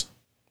for us,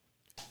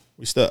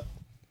 we stuck.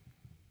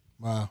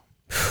 Wow.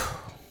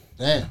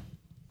 Damn.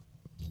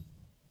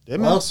 Yeah,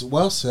 man.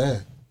 Well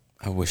said.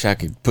 I wish I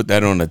could put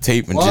that on the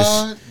tape and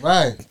just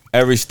right.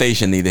 every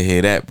station need to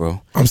hear that,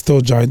 bro. I'm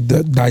still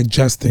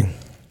digesting.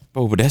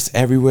 Bro, but that's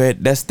everywhere.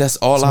 That's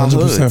all our 100%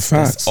 hoods.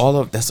 facts.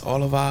 That's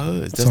all of our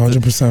hoods. It's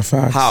 100%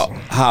 facts.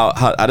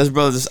 How this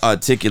brother just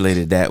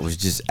articulated that was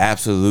just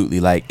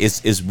absolutely like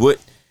it's what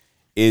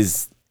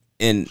is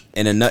in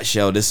a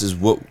nutshell. This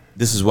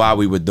is why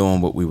we were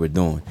doing what we were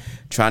doing,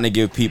 trying to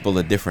give people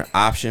a different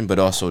option, but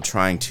also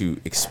trying to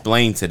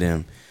explain to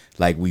them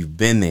like we've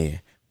been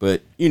there.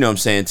 But you know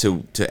what I'm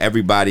saying, to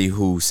everybody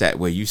who sat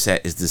where you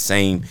sat is the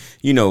same.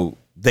 You know,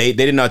 they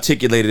didn't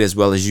articulate it as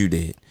well as you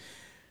did.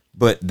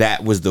 But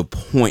that was the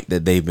point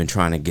that they've been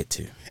trying to get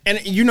to.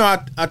 And, you know,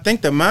 I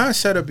think the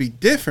mindset will be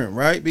different,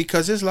 right?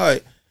 Because it's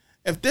like,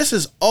 if this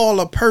is all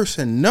a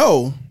person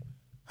know,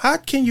 how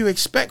can you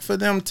expect for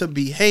them to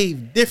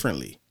behave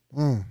differently?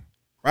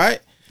 Right?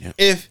 Yep.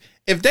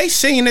 If they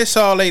seen this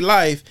all their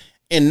life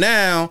and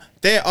now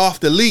they're off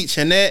the leash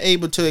and they're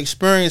able to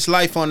experience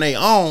life on their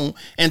own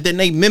and then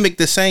they mimic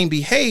the same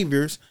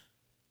behaviors,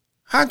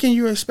 how can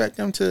you expect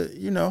them to,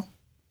 you know,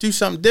 do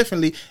something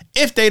differently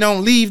if they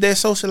don't leave their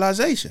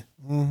socialization?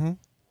 You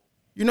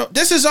know,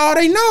 this is all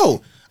they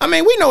know. I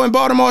mean, we know in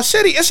Baltimore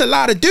City, it's a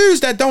lot of dudes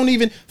that don't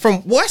even,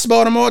 from West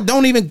Baltimore,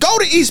 don't even go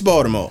to East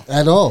Baltimore.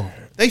 At all.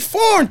 They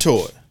foreign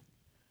to it.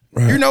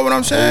 Right. You know what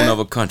I'm saying?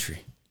 Whole other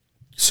country.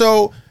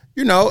 So,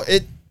 you know,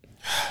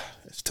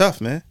 it's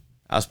tough, man.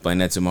 I was playing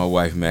that to my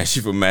wife, man.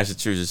 She from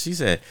Massachusetts. She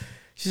said,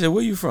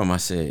 where you from? I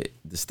said,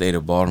 the state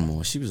of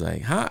Baltimore. She was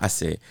like, huh? I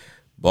said,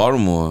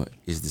 Baltimore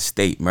is the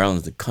state.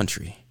 Maryland's the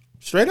country.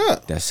 Straight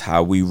up. That's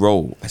how we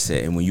roll. I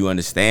said, and when you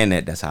understand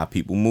that, that's how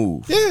people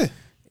move. Yeah.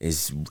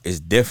 It's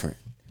different.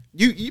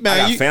 You I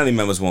got man, family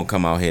members won't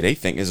come out here. They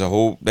think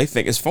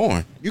it's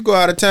foreign. you go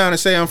out of town and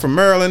say I'm from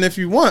Maryland if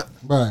you want.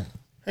 Right.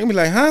 They be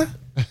like, huh?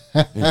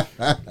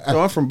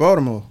 So I'm from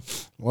Baltimore.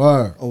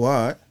 Word. Oh,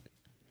 all right.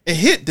 It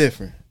hit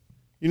different.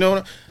 You know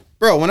what?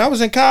 Bro, when I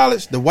was in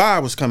college, The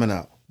Wire was coming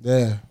out.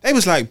 Yeah. They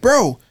was like,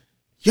 bro,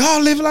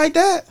 y'all live like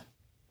that?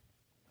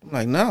 I'm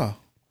like, no,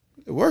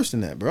 it's worse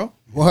than that, bro.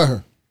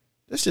 Word.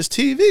 That's just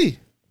TV.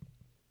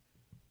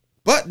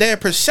 But their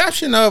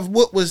perception of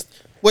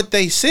what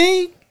they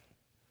seen,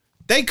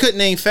 they couldn't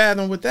even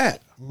fathom with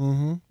that.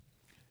 Mm-hmm.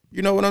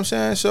 You know what I'm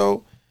saying?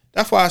 So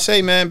that's why I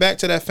say, man, back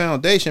to that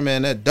foundation,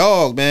 man, that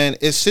dog, man,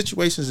 it's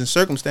situations and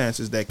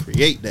circumstances that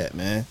create that,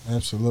 man.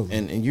 Absolutely.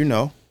 And you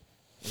know,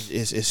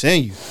 it's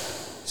in you.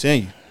 It's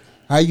in you.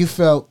 How you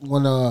felt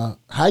when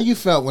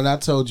I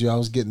told you I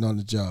was getting on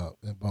the job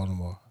in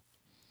Baltimore?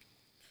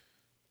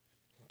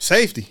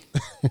 Safety.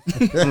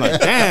 I'm like,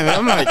 damn, man.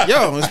 I'm like,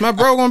 yo, is my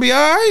bro gonna be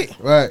all right?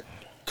 Right.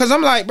 Cause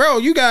I'm like, bro,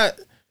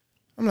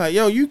 I'm like,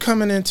 yo, you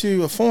coming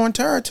into a foreign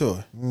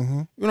territory.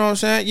 Mm-hmm. You know what I'm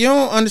saying? You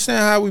don't understand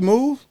how we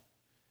move.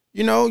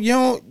 You know,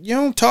 you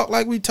don't talk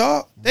like we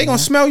talk. They gonna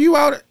smell you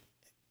out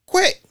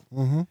quick.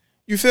 Mm-hmm.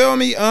 You feel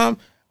me?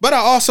 But I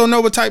also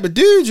know what type of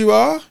dude you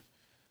are.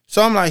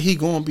 So I'm like, he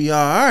gonna be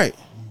all right.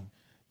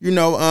 You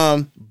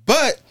know,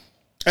 but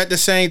at the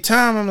same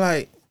time, I'm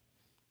like,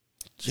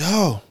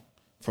 yo,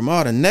 from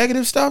all the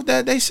negative stuff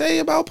that they say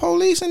about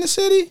police in the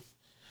city,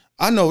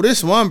 I know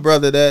this one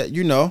brother that,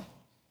 you know,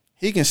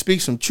 he can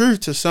speak some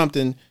truth to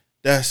something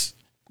that's,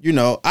 you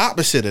know,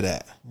 opposite of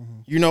that.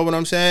 Mm-hmm. You know what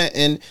I'm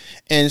saying?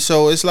 And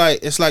so it's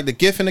like the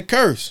gift and the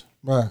curse.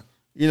 Right.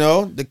 You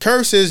know, the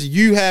curse is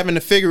you having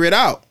to figure it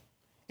out.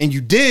 And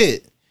you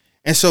did.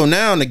 And so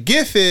now the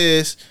gift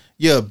is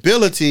your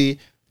ability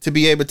to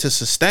be able to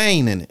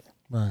sustain in it.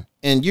 Right.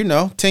 And you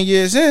know, 10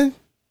 years in,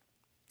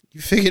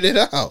 you figured it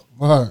out.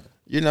 Right.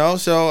 You know,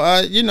 so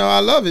I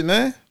love it,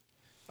 man.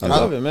 I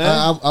love it,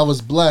 man. I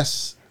was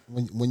blessed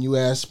when you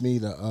asked me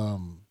to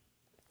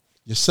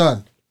your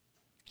son.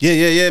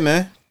 Yeah,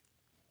 man.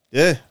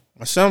 Yeah.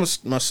 My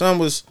son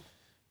was,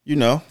 you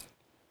know,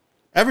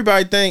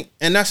 everybody think,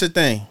 and that's the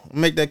thing, I'll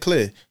make that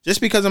clear. Just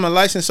because I'm a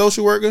licensed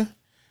social worker,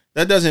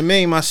 that doesn't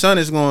mean my son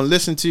is going to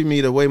listen to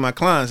me the way my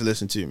clients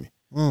listen to me.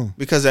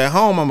 Because at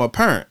home, I'm a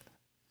parent.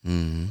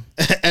 Mm-hmm.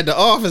 At the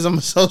office, I'm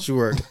a social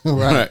worker.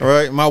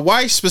 Right. My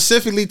wife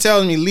specifically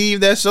tells me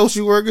leave that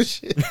social worker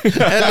shit at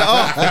the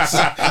office.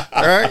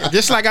 Right.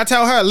 Just like I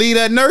tell her leave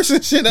that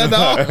nursing shit at the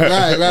office.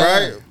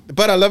 Right.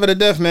 But I love her to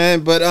death,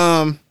 man. But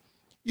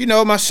you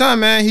know, my son,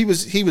 man, he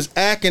was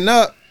acting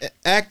up,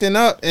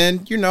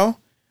 and you know,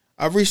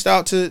 I reached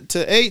out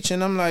to H,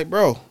 and I'm like,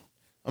 bro,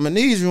 I'm gonna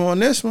need you on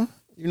this one.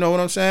 You know what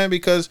I'm saying?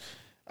 Because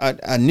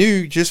I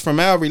knew just from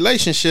our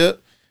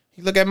relationship.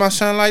 He look at my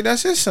son like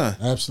that's his son.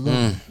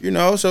 Absolutely. You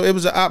know, so it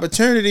was an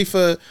opportunity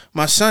for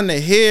my son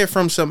to hear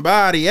from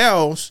somebody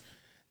else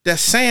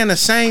that's saying the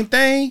same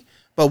thing,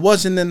 but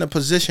wasn't in the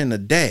position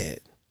of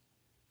dad.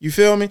 You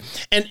feel me?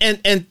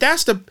 And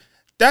that's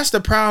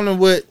the problem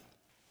with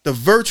the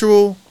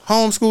virtual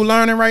homeschool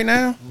learning right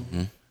now.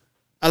 Mm-hmm.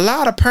 A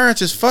lot of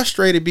parents is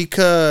frustrated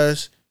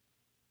because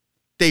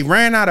they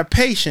ran out of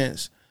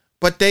patience,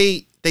 but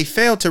they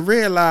fail to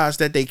realize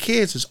that their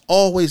kids is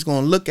always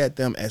going to look at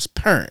them as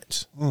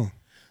parents.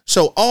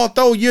 So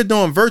although you're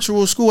doing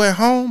virtual school at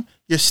home,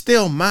 you're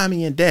still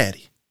mommy and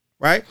daddy,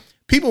 right?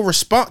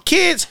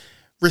 Kids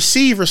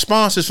receive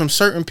responses from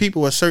certain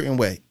people a certain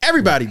way.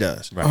 Everybody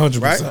does,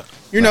 100%. right?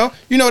 You know,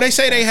 they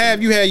say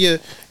you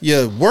had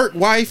your work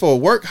wife or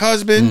work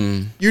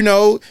husband. You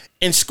know,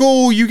 in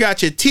school you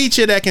got your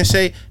teacher that can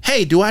say,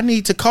 "Hey, do I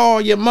need to call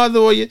your mother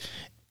or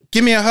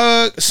give me a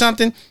hug or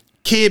something?"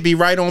 Kid be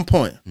right on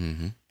point.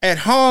 Mm-hmm. At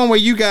home where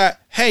you got,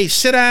 hey,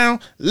 sit down,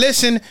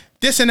 listen,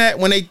 this and that.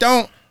 When they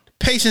don't,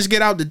 patients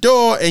get out the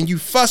door and you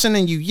fussing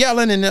and you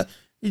yelling and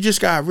you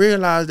just got to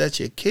realize that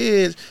your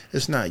kids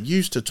is not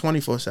used to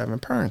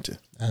 24/7 parenting.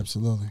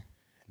 Absolutely.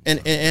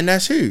 And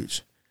that's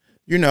huge,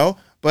 you know.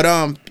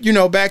 But, you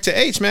know, back to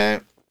H,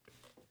 man,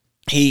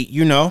 he,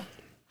 you know,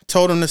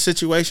 told him the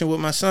situation with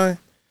my son.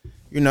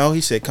 You know, he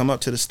said, come up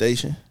to the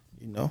station,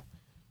 you know.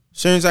 As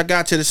soon as I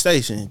got to the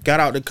station, got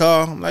out the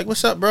car, I'm like,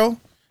 what's up, bro?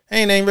 He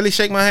ain't really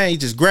shake my hand. He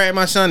just grabbed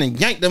my son and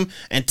yanked him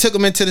and took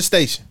him into the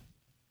station.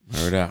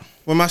 Heard out.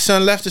 When my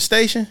son left the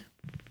station,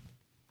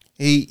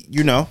 he,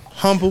 you know,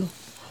 humble,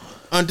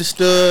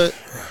 understood.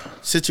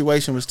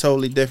 Situation was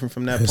totally different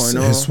from that point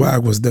on. His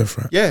swag was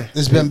different. Yeah.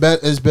 It's been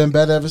better. It's been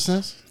better ever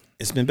since.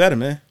 It's been better,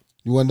 man.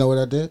 You want to know what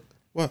I did?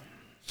 What?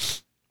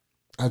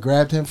 I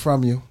grabbed him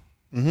from you.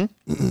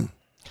 Mm-hmm.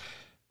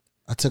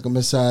 I took him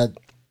inside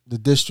the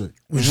district.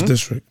 Which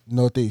district?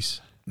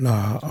 Northeast.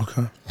 Nah,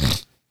 okay.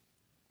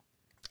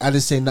 I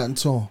didn't say nothing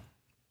to him.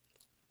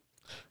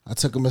 I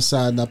took him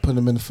inside and I put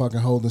him in the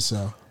fucking holding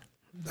cell.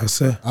 That's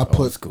it. I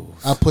put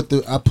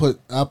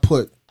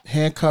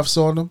handcuffs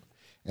on him,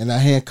 and I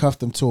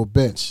handcuffed him to a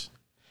bench.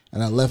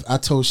 And I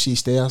told she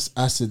stay out.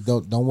 I said,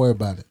 don't worry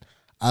about it.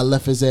 I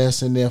left his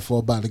ass in there for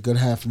about a good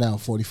half an hour,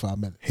 45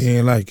 minutes. He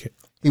ain't like it.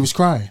 He was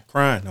crying.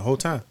 Crying the whole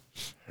time.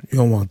 You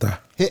don't want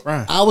that.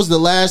 I was the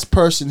last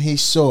person he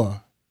saw.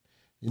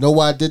 You know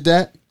why I did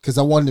that? Because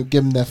I wanted to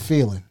give him that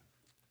feeling.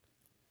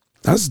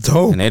 That's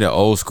dope. And they the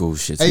old school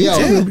shit. Hey, yo.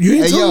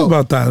 You ain't talking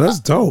about that. That's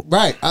dope.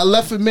 Right. I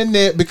left him in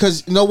there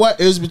because, you know what?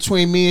 It was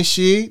between me and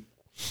she.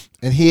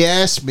 And he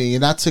asked me,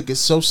 and I took it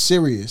so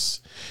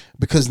serious.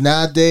 Because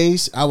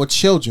nowadays, our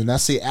children, I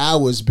say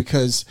ours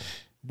because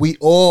we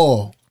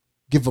all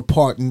give a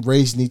part in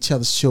raising each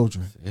other's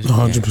children.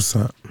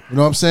 100%. You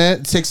know what I'm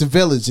saying? It takes a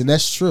village, and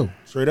that's true.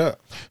 Straight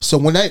up. So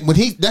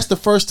that's the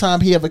first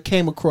time he ever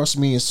came across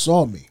me and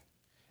saw me.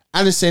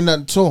 I didn't say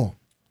nothing to him.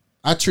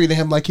 I treated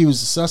him like he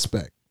was a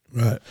suspect.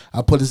 Right.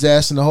 I put his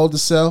ass in the holding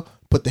cell,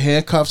 put the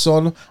handcuffs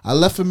on him. I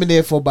left him in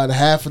there for about a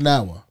half an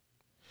hour.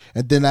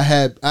 And then I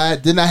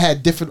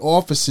had different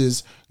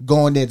officers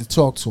going there to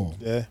talk to him.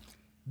 Yeah.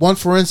 One,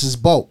 for instance,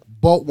 Bolt.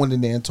 Bolt went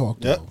in there and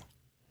talked to Yep. him.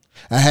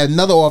 I had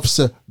another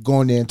officer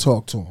go in there and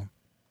talk to him.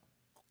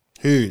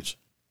 Huge.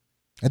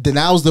 And then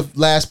I was the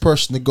last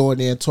person to go in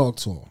there and talk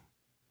to him.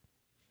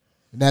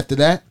 And after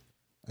that,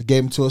 I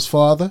gave him to his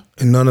father.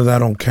 And none of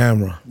that on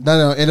camera.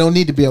 No, it don't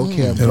need to be on It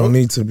camera. don't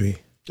need to be.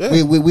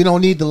 Yeah. We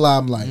don't need the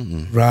limelight.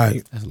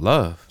 Right. That's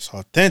love. It's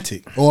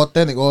authentic.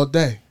 Authentic all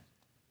day.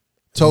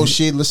 Told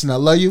she, listen, I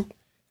love you.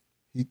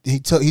 He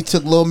took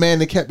little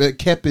man and kept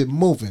it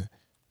moving.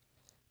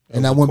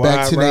 And I went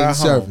back to the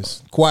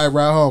service. Quiet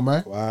ride home,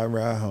 man. Quiet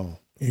ride home.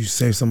 You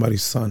saved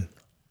somebody's son.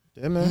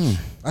 Yeah, man.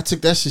 I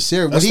took that shit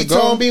serious. When That's he the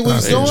goal. told me what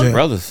he's Hey, doing, Jay.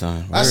 Brother's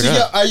son. I Word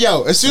said, up.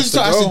 yo, as soon as That's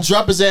the I said, goal.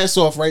 drop his ass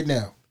off right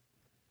now.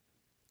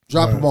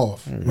 Drop him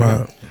off.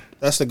 Right.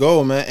 That's the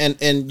goal, man.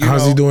 And you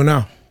How's know, he doing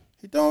now?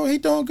 He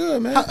doing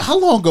good, man. How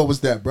long ago was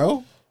that,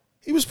 bro?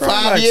 He was probably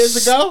 5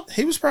 years ago?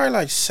 He was probably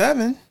like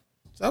 7.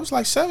 That was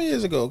like 7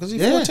 years ago because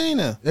he's Yeah. 14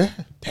 now. Yeah.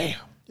 Damn.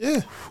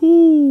 Yeah.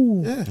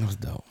 Ooh. Yeah. That was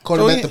dope. Caught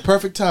So him he- at the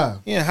perfect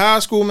time. He in high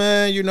school,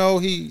 man. You know,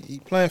 he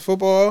playing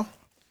football.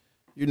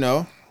 You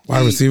know.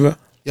 Wide receiver?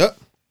 Yep.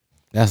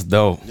 That's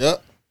dope.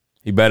 Yep.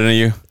 He better than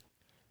you?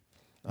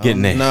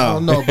 Getting there. No. I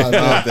don't know about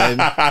that. baby.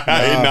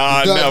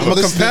 Nah, Dog, never. I'm a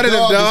listen, the competitive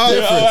dog is dog.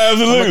 different.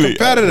 Absolutely. I'm a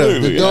competitive.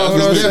 Absolutely. The dog You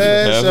know what I'm is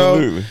saying?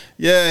 Absolutely. So,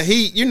 yeah,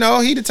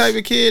 he the type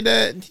of kid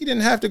that he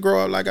didn't have to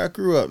grow up like I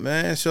grew up,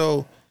 man.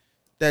 So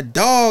that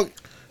dog,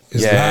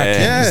 It's Yeah.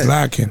 lacking. Yeah. It's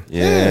lacking.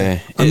 Yeah.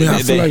 I mean,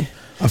 I They-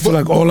 feel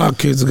like all our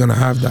kids are gonna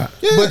have that.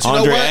 But you know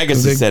Andre what?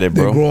 Agassi They- said it,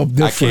 they bro. grow up Our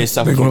different. kids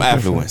suffer They grow from up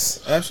different. affluence.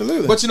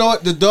 absolutely. But you know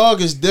what? The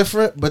dog is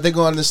different, but they're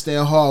gonna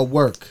understand hard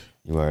work.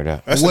 You word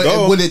up. That's what, the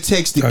goal. what it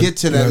takes to Gotta- get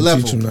to you that gotta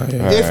level. teach 'em that,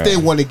 yeah. If they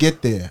want to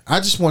get there. I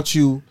just want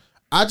you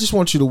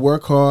to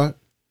work hard,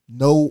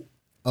 know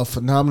a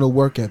phenomenal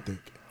work ethic.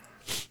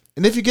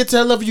 And if you get to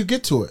that level, you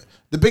get to it.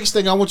 The biggest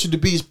thing I want you to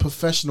be is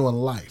professional in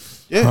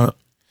life. Yeah. Huh?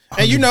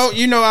 And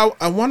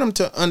I want them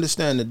to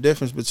understand the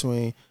difference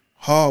between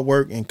hard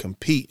work and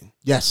competing,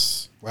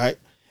 Yes. right?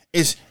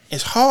 It's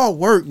hard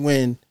work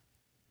when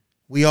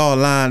we all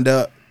lined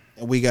up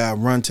and we got to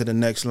run to the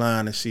next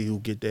line and see who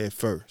get there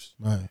first,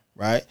 Right.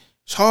 right?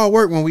 It's hard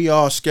work when we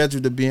all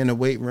scheduled to be in the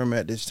weight room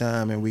at this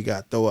time and we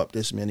got to throw up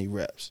this many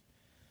reps.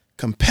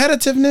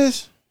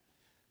 Competitiveness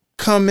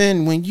come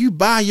in when you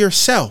by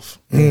yourself.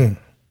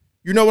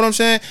 You know what I'm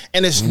saying?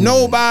 And it's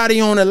nobody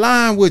on the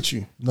line with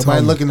you, Nobody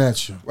Tommy. looking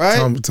at you. right?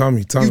 Tell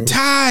me. You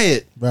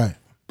tired. Right.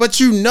 But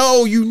you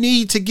know you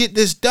need to get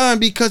this done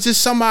because there's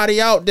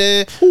somebody out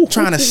there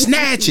trying to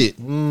snatch it.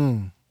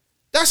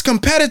 That's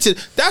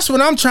competitive. That's what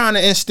I'm trying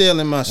to instill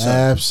in myself.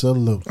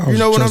 Absolutely. I was You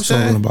know what just I'm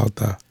saying? talking about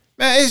that.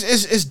 Man,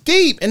 it's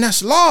deep and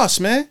that's lost,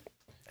 man.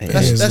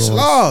 That's is lost.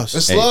 lost.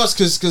 It's lost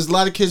because a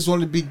lot of kids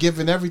want to be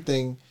given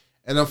everything.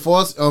 And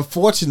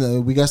unfortunately,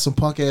 we got some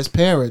punk ass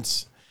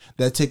parents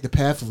that take the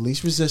path of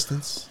least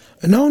resistance.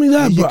 And not only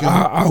that, you but go.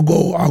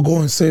 I'll go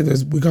and say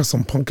this: we got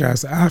some punk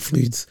ass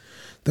athletes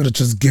that are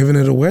just giving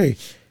it away,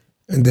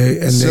 and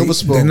Silver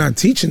spoon. they're not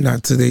teaching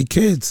that to their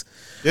kids.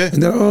 Yeah.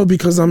 And they're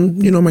because I'm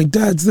my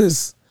dad's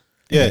this.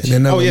 Yeah. And they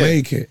never Oh, yeah.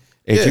 make it.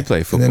 Hey, Yeah. you play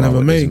they football never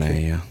with this make man,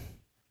 it. yeah.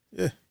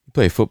 Yeah. You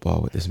play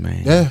football with this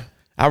man. Yeah.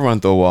 I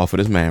run through a wall for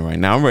this man right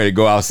now. I'm ready to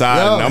go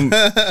outside and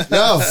I'm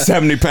Yo.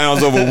 70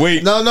 pounds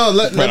overweight. No.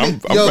 Let me. I'm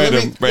yo, ready,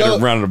 let me. ready yo,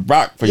 to run the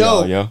block for yo,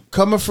 y'all, yo.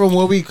 coming from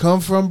where we come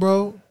from,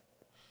 bro.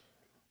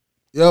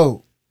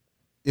 Yo,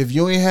 if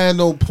you ain't had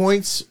no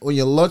points on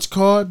your lunch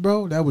card,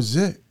 bro, that was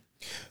it.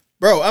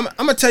 Bro, I'm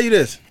gonna tell you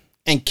this.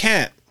 In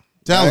camp,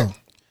 Tell right? him.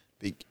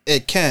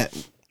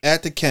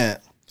 At the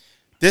camp,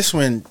 this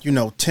when,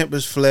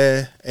 tempers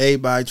flare,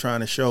 everybody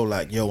trying to show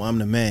like, yo, I'm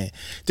the man.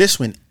 This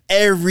when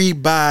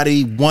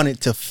everybody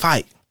wanted to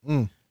fight,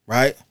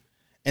 right?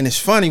 And it's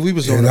funny, we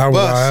was on that the was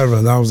bus. our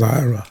era. That was our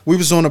era. We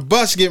was on a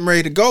bus getting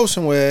ready to go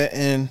somewhere,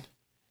 and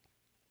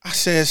I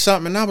said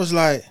something, and I was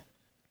like,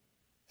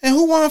 and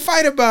who want to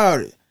fight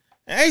about it?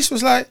 And Ace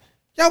was like,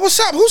 yo, what's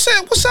up? Who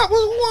said, what's up? Who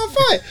want to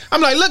fight?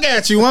 I'm like, look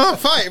at you, want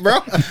to fight, bro.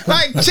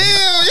 Like,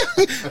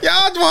 chill.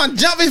 Y'all want to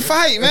jump and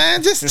fight,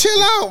 man. Just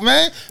chill out,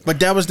 man. But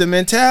that was the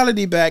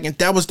mentality back, and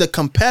that was the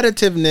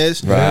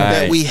competitiveness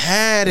that we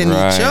had in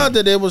each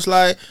other. That was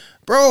like,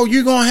 bro,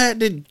 you're going to have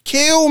to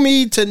kill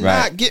me to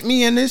not get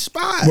me in this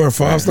spot. Where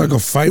for us, like a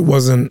fight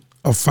wasn't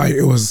a fight;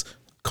 it was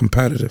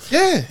competitive.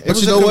 Yeah, it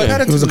was you know what?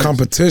 It was a competitiveness.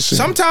 competition.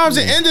 Sometimes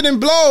it ended in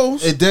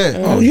blows. It did.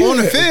 Oh yeah, on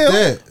the field.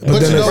 It did. But But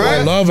then you know it's all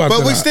what? love after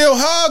But we that. still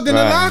hugged in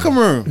the locker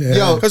room. Yeah.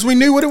 Yo, Because we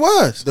knew what it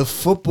was. the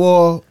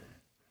football,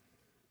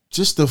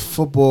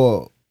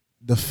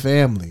 the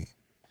family,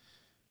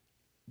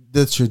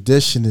 the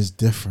tradition is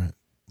different.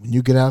 When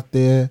you get out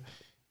there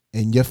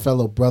and your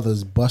fellow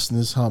brother's busting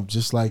his hump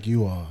just like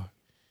you are,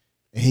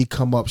 and he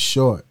come up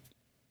short,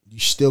 you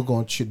still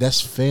gonna treat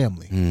that's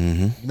family.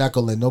 You're not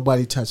gonna let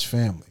nobody touch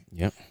family.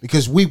 Yep.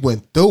 Because we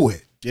went through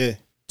it. Yeah.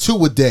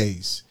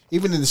 2-a-days.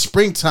 Even in the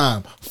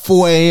springtime,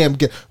 4 a.m.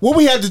 What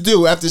we had to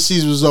do after the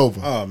season was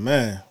over? Oh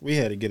man, we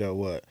had to get up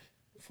 4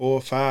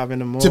 or 5 in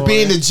the morning To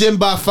be in the gym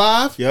by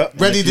 5? Yep.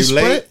 Ready And to if you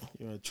sprint? late,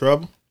 you're in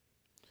trouble.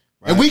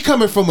 Right. And we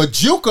coming from a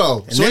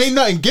JUCO, so this- ain't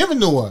nothing given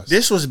to us.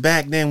 This was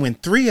back then when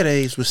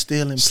 3-a-days was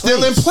still in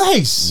Still in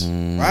place.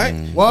 right?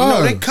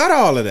 Word. They cut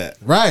all of that.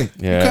 Right.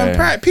 You couldn't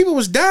practice. People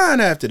was dying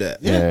after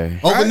that. Yeah.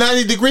 Over Right?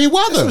 90-degree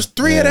weather. This was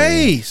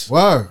 3-a-days.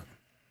 Word.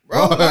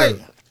 Bro, Word. like,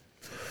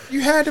 you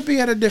had to be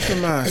at a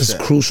different As mindset.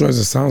 crucial as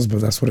it sounds, but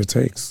that's what it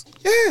takes.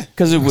 Yeah.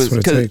 Because it was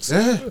That's what it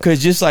takes.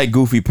 because just like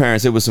goofy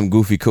parents, it was some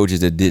goofy coaches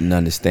that didn't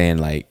understand.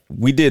 Like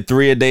we did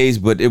 3-a-days,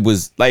 but it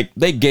was like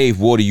they gave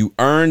water. You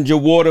earned your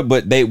water,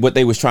 but what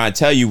they was trying to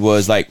tell you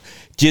was like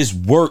just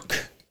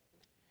work,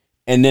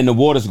 and then the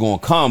water's gonna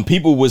come.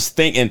 People was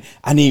thinking,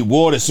 I need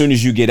water as soon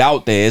as you get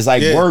out there. It's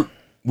like Yeah. work,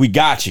 we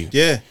got you.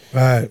 Yeah.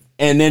 Right.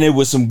 And then it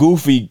was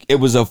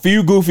a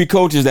few goofy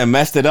coaches that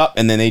messed it up,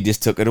 and then they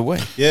just took it away.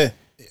 Yeah.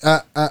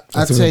 I That's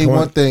a tell good you point.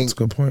 one thing. That's a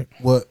good point.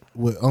 What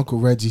Uncle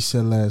Reggie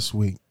said last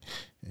week,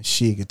 and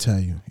she could tell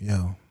you,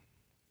 yo,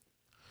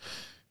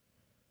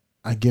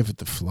 I give it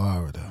to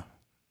Florida.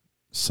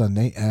 Son,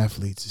 they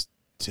athletes is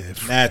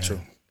different. Natural.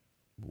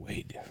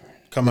 Way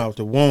different. Come out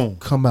the womb.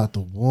 Come out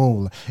the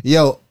womb.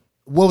 Yo,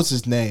 what was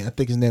his name? I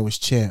think his name was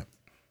Champ.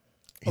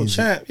 Oh,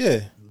 champ.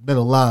 Yeah.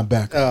 Middle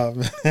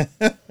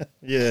linebacker.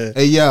 Yeah.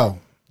 Hey, yo,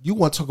 you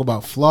want to talk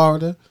about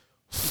Florida?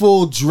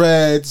 Full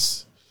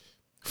dreads,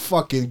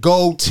 fucking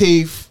gold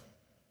teeth,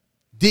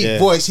 deep Yeah.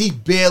 voice. He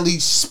barely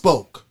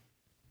spoke.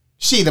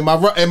 Shit, am I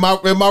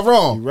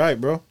wrong? You right,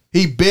 bro.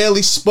 He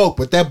barely spoke,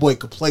 but that boy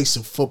could play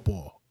some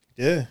football.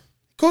 Yeah.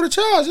 Caught a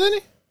charge, didn't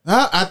he?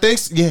 Huh? I think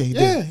so. Yeah, he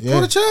Yeah. did.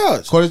 Caught a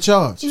charge. Caught a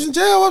charge. He was in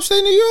jail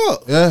upstate New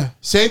York. Yeah.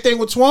 Same thing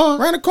with Twan.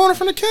 Ran the corner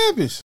from the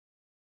campus.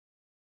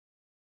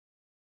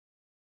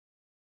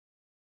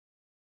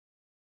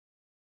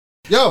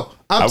 Yo,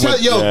 I'm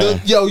telling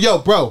yo,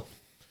 bro.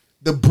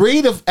 The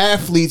breed of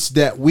athletes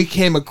that we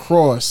came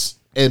across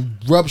and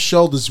rub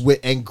shoulders with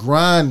and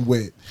grind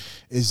with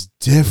is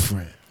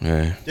different.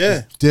 Yeah.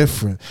 Yeah.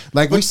 Different.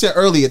 Like we said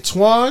earlier,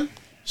 Twan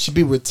should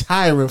be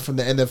retiring from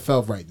the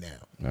NFL right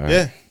now.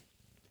 Yeah.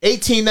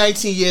 18,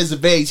 19 years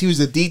of age. He was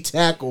a D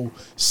tackle,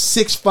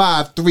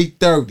 6'5",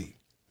 330.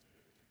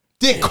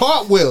 Did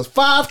cartwheels,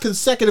 5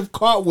 consecutive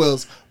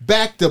cartwheels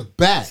back to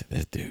back.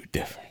 This dude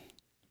different.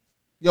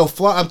 Yo,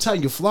 I'm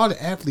telling you,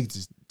 Florida athletes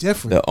is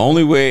different. The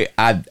only way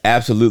I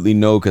absolutely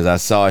know, because I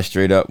saw it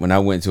straight up when I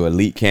went to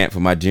elite camp for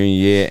my junior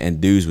year, and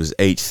dudes was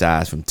H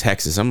size from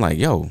Texas. I'm like,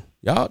 yo,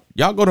 y'all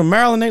go to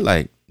Maryland? They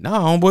like, nah,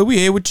 homeboy, we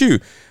here with you.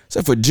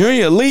 So for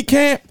junior elite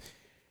camp,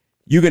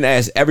 you can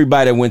ask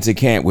everybody that went to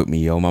camp with me,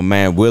 yo. My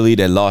man Willie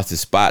that lost his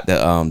spot,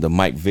 the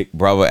Mike Vick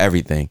brother,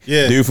 everything.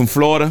 Yeah. Dude from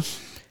Florida.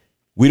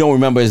 We don't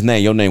remember his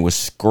name. Your name was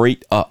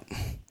Straight Up.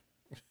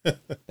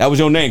 That was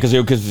your name because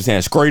you were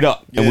saying straight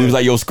up. And we was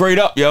like, yo, straight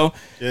up, yo.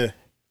 Yeah.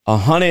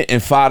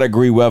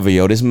 105-degree weather,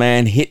 yo. This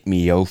man hit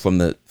me, yo, from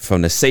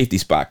the safety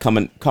spot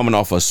coming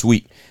off a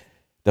sweep.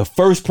 The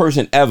first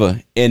person ever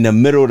in the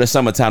middle of the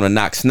summertime to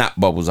knock snot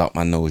bubbles out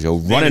my nose, yo.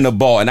 Running the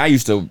ball. And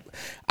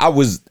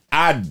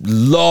I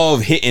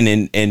love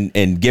hitting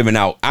and giving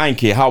out. I didn't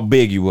care how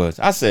big you was.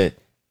 I said,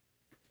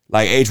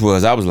 like H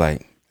was, I was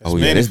like, oh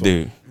yeah, this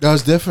dude. That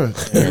was different.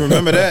 You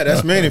remember that?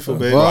 That's meaningful,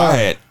 baby.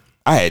 Wow.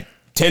 I had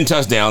 10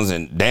 touchdowns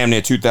and damn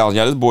near 2,000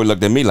 yards. This boy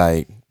looked at me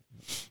like,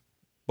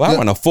 well, I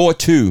run a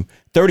 4.2,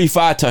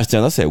 35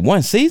 touchdowns. I said,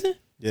 one season?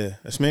 Yeah,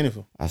 that's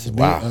meaningful. I said,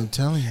 wow. I'm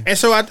telling you. And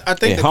so I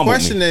think It the humbled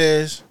question me.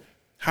 is,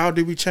 how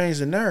do we change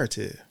the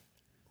narrative?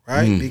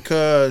 Right?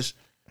 Because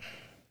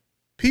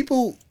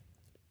people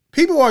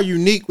are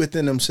unique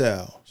within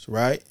themselves,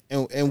 right?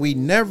 And we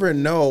never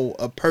know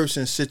a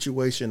person's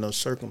situation or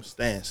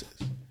circumstances.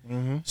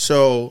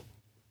 So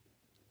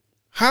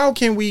how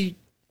can we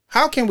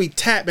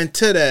tap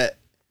into that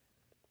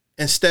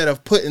instead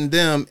of putting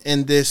them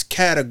in this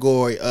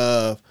category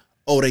of,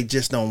 oh, they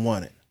just don't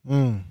want it.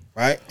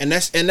 Right? And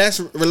that's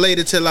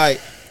related to like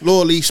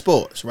lower league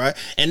sports, right?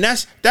 And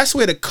that's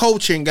where the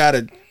coaching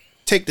gotta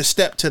take the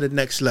step to the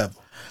next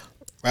level.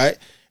 Right?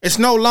 It's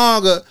no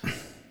longer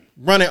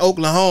running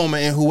Oklahoma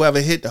and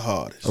whoever hit the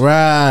hardest.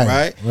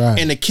 Right. Right?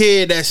 And the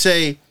kid that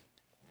say,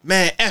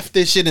 man, F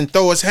this shit and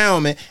throw his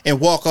helmet and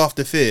walk off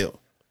the field.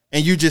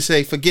 And you just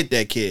say, forget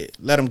that kid.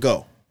 Let him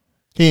go.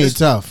 He ain't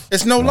tough.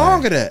 It's no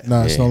longer that.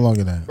 No, it's no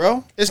longer that.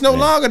 Bro. It's no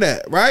longer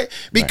that, right?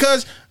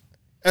 Because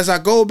as I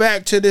go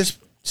back to this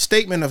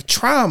statement of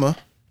trauma,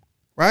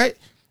 right?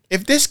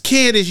 If this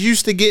kid is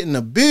used to getting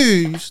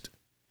abused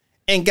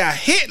and got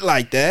hit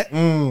like that,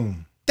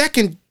 that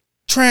can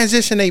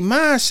transition a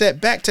mindset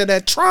back to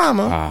that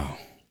trauma. Wow.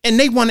 And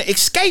they want to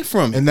escape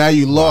from it. And now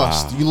you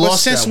lost. You But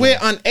lost. since that we're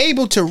one.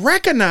 unable to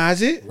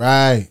recognize it,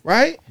 right,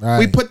 right? Right.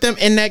 We put them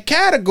in that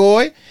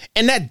category,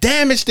 and that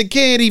damaged the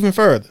kid even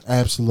further.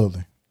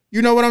 absolutely,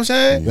 You know what I'm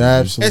saying?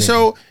 absolutely. And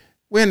so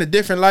we're in a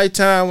different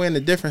lifetime, we're in a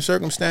different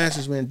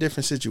circumstances, we're in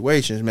different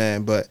situations,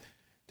 man. But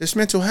this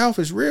mental health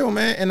is real,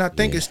 man. And I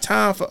think it's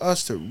time for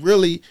us to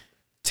really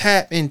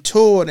tap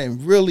into it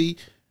and really,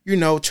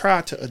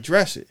 try to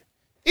address it.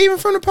 Even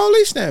from the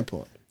police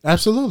standpoint.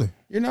 Absolutely.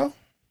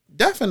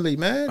 Definitely,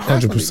 man.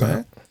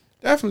 100%.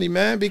 Definitely,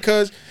 man.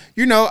 Because,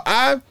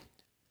 I'm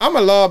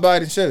a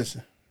law-abiding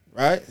citizen,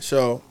 right?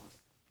 So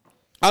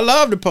I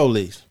love the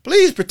police.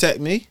 Please protect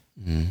me.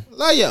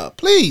 Love y'all.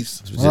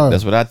 Please.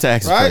 That's what our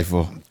taxes pay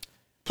for.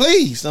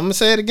 Please. I'm going to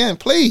say it again.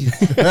 Please.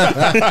 You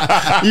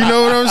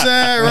know what I'm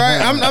saying, right?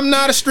 I'm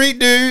not a street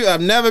dude.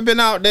 I've never been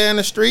out there in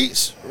the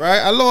streets,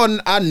 right?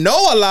 I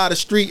know a lot of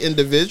street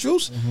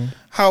individuals.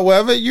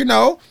 However,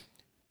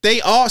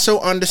 they also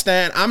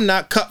understand I'm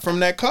not cut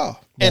from that car.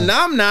 Right. And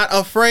I'm not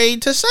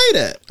afraid to say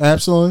that.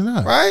 Absolutely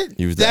not. Right?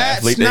 He was the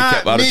athlete they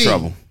kept out of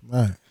trouble.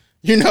 Right.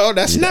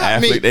 That's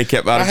not me. They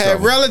kept out of trouble. I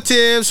had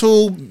relatives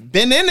who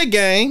been in the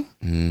game.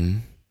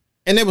 And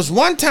there was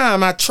one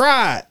time I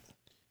tried.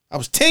 I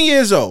was 10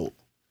 years old.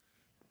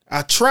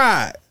 I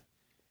tried.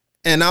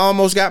 And I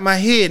almost got my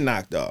head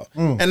knocked off.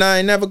 And I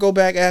ain't never go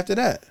back after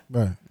that.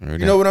 Right. You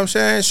know what I'm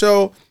saying?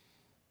 So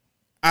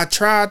I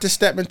tried to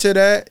step into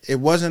that. It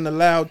wasn't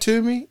allowed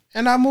to me,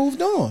 and I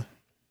moved on.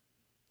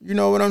 You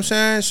know what I'm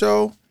saying?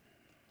 So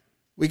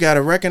we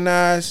gotta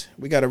recognize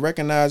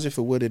it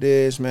for what it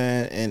is,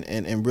 man,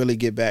 and really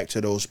get back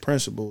to those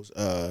principles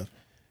of,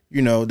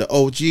 the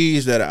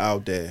OGs that are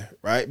out there,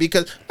 right?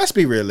 Because let's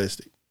be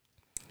realistic.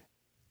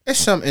 There's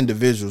some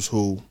individuals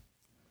who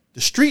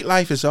the street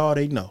life is all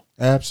they know.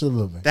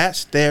 Absolutely.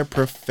 That's their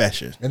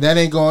profession. And that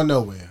ain't going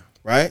nowhere.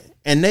 Right?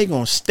 And they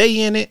gonna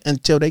stay in it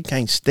until they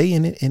can't stay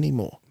in it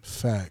anymore.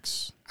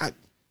 Facts.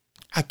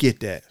 I get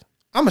that.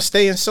 I'm gonna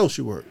stay in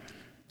social work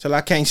till I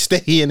can't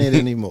stay in it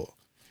anymore.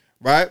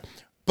 Right?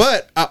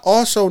 But I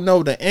also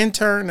know the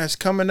intern that's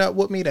coming up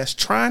with me that's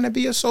trying to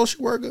be a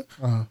social worker.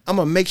 I'm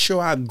gonna make sure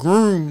I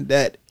groom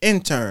that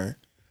intern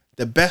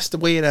the best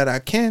way that I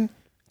can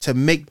to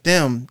make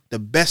them the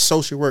best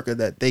social worker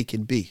that they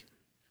can be.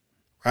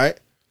 Right?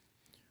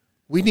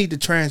 We need to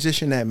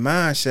transition that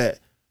mindset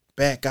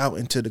back out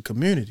into the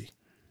community,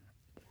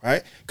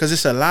 right? Because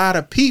it's a lot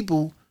of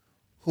people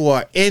who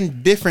are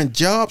in different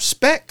job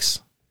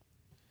specs,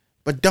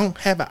 but don't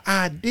have an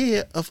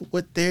idea of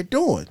what they're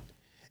doing.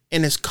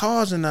 And it's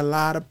causing a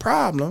lot of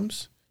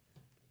problems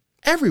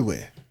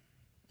everywhere.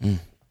 You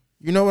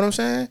know what I'm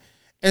saying?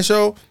 And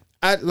so,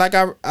 I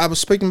was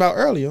speaking about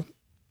earlier,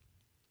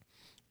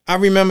 I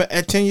remember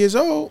at 10 years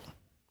old,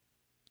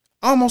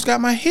 I almost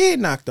got my head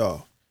knocked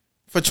off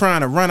for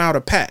trying to run out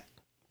a pack,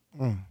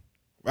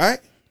 right?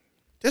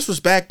 This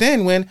was back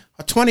then when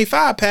a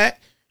 25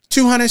 pack,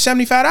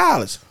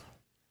 $275.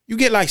 You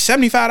get like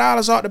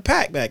 $75 off the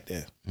pack back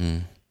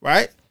then,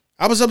 right?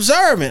 I was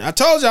observant. I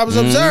told you I was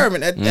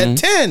observant. At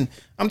 10,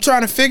 I'm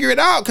trying to figure it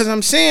out because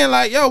I'm seeing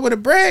like, where the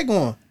bread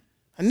going?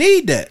 I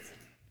need that.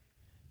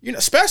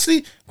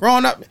 Especially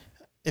growing up,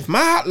 if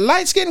my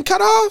light's getting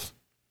cut off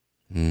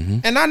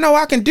and I know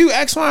I can do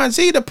X, Y, and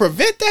Z to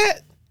prevent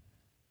that,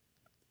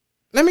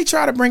 let me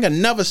try to bring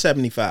another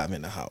 75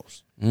 in the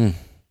house.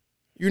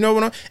 You know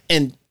what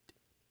and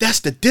that's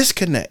the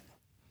disconnect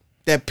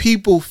that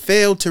people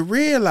fail to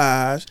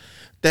realize,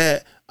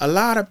 that a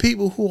lot of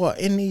people who are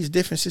in these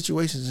different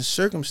situations and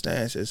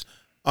circumstances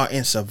are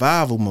in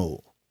survival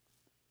mode.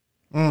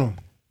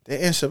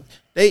 They're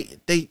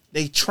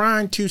they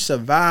trying to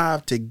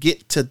survive to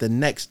get to the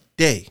next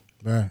day.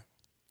 Right.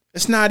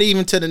 It's not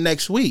even to the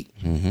next week.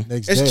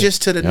 Next it's day.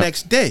 just to the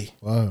next day.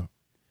 Wow.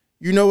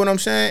 You know what I'm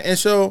saying? And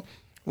so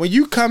when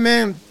you come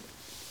in,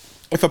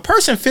 if a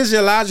person's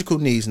physiological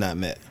needs not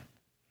met,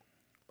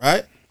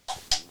 right?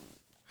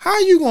 How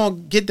are you gonna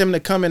get them to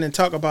come in and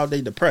talk about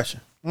their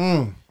depression?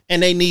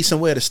 And they need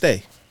somewhere to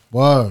stay.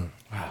 Wow.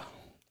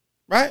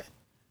 Right?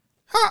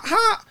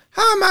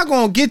 How am I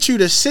gonna get you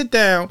to sit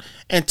down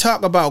and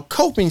talk about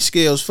coping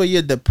skills for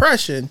your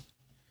depression,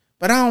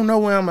 but I don't know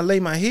where I'm gonna lay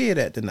my head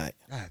at tonight?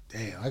 God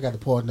damn, I got to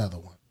pour another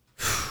one.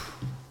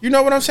 You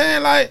know what I'm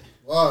saying? Like,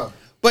 wow.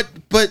 But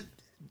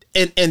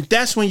and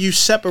that's when you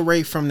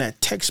separate from that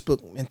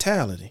textbook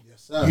mentality.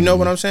 Yes, sir. You know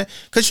what I'm saying?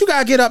 Because you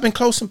gotta get up and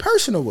close and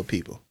personal with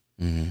people.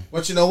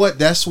 But you know what?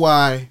 That's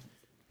why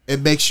it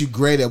makes you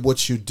great at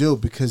what you do,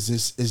 because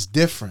it's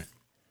different.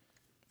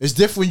 It's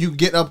different when you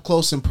get up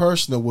close and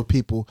personal with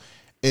people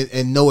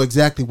and know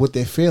exactly what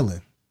they're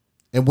feeling,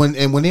 and when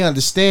they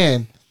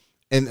understand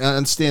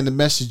the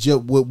message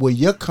where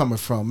you're coming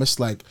from, it's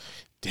like,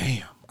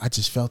 damn, I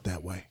just felt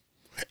that way.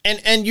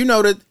 And you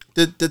know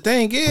the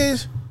thing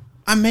is,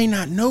 I may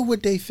not know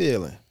what they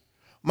feeling.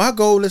 My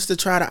goal is to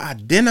try to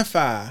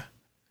identify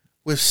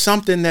with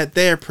something that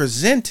they're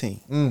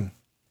presenting.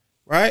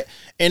 Right?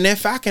 And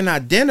if I can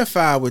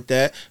identify with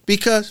that,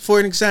 because for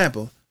an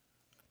example,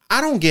 I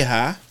don't get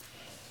high.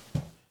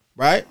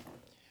 Right?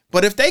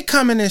 But if they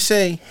come in and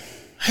say,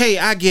 hey,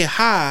 I get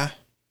high,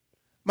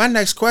 my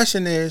next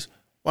question is,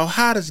 well,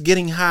 how does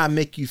getting high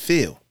make you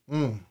feel?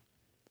 And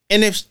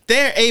if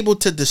they're able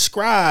to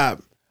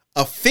describe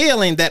a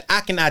feeling that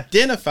I can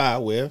identify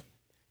with,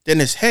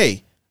 then it's,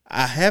 hey,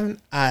 I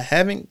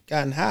haven't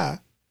gotten high,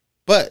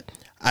 but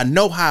I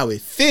know how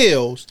it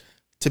feels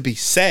to be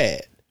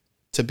sad,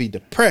 to be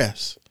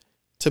depressed,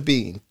 to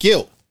be in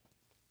guilt.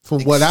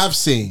 From what I've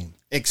seen.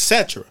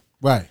 Etc.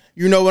 Right.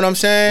 You know what I'm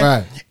saying?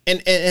 Right.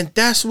 And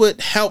that's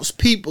what helps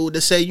people to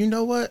say, you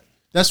know what?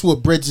 That's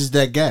what bridges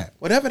that gap.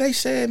 Whatever they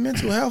said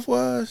mental health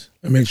was.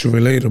 It makes you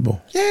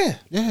relatable. Yeah.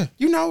 Yeah.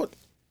 You know,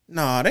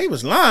 no, they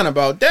was lying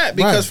about that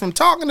because Right. from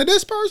talking to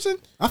this person,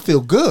 I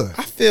feel good.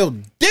 I feel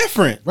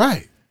different.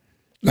 Right.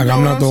 Like, know I'm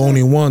what not I'm the saying?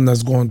 only one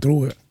that's going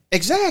through it.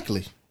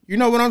 Exactly. You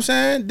know what I'm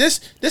saying? This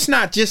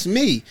not just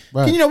me.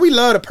 Right. You know, we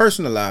love to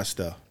personalize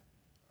stuff,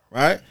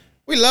 right?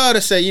 We love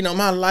to say, you know,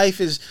 my life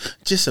is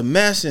just a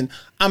mess and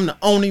I'm the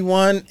only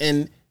one.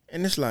 And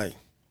it's like,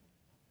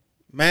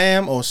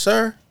 ma'am or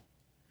sir,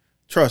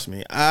 trust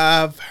me,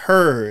 I've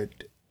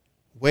heard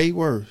way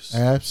worse.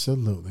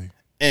 Absolutely.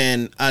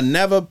 And I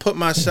never put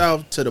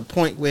myself to the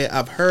point where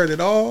I've heard it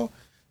all,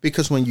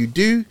 because when you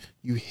do,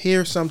 you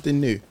hear something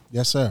new.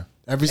 Yes, sir.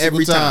 Every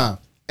single time.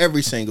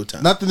 Every single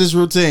time. Nothing is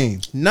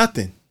routine.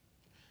 Nothing.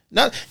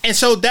 And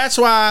so that's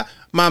why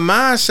my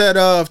mindset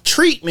of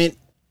treatment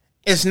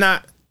is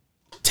not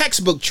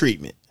textbook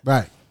treatment,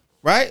 Right.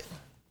 right?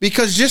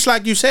 Because just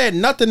like you said,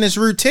 nothing is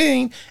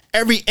routine.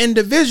 Every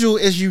individual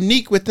is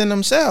unique within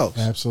themselves,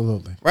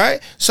 Absolutely. right?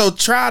 So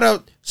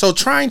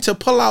trying to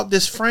pull out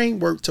this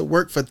framework to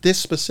work for this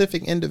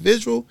specific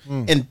individual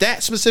and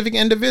that specific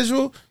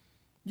individual,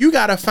 you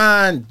got to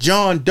find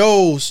John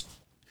Doe's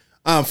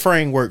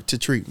framework to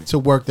treatment. To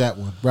work that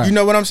one. Right. You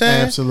know what I'm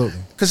saying? Absolutely.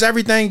 Because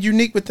everything's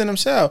unique within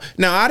themselves.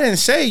 Now, I didn't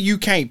say you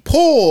can't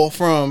pull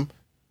from,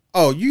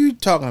 oh, you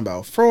talking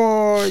about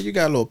Freud, you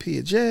got a little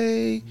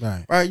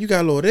Piaget, right? You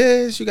got a little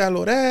this, you got a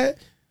little that.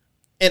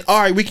 And all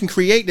right, we can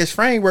create this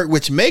framework,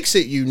 which makes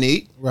it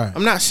unique. Right.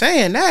 I'm not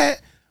saying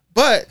that,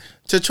 but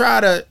to try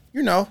to,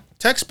 you know,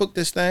 textbook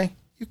this thing,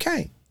 you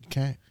can't.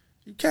 Okay.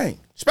 You can't.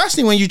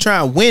 Especially when you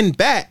try and win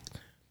back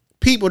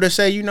people to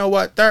say, you know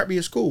what, therapy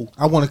is cool.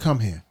 I want to come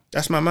here.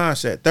 That's my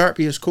mindset.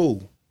 Therapy is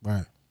cool.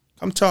 Right.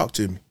 Come talk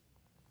to me.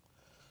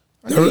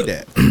 I need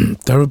that.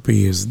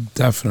 Therapy is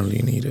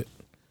definitely needed.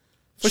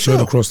 For Straight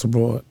sure. across the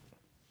board.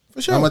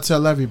 For sure. I'm going to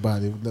tell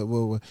everybody.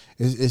 That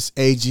it's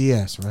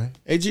AGS, right?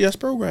 AGS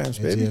programs,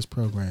 baby. AGS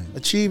program.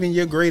 Achieving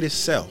your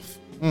greatest self.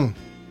 And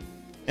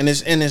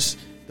it's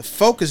the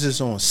focus is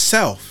on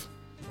self,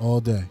 All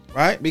day.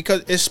 right?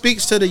 Because it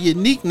speaks to the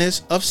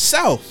uniqueness of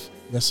self.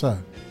 Yes,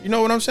 sir. You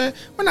know what I'm saying?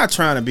 We're not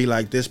trying to be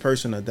like this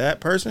person or that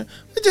person.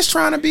 We're just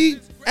trying to be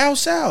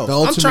ourselves. The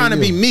I'm ultimate trying to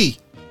be you. me.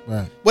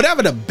 Right.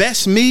 Whatever the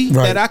best me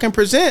Right. that I can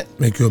present,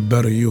 Make you a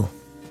better you.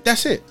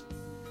 that's it.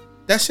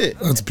 That's it.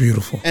 That's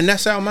beautiful. And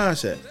that's our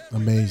mindset.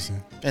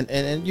 Amazing.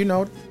 And you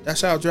know,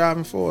 that's our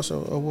driving force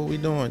of what we're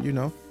doing, you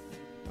know,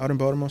 out in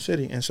Baltimore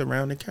City and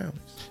surrounding counties.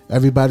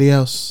 Everybody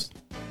else,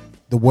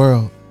 the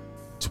world,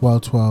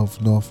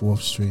 1212 North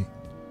 4th Street.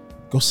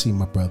 Go see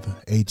my brother,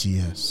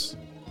 AGS.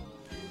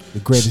 The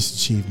greatest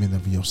achievement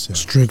of yourself.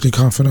 Strictly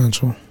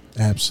confidential.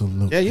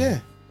 Absolutely. Yeah.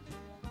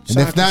 And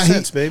if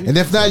not, baby. and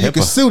if not, you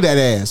can sue that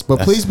ass. But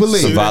please It's a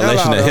believe.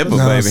 violation of hell out of HIPAA, You know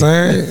what I'm baby.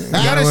 saying?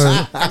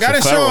 I got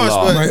It's a federal insurance,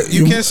 law. but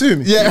you can't sue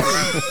me. Yeah.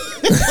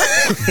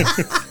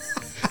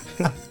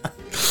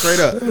 Straight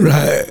up.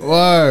 Right.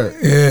 Word.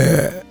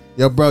 Yeah.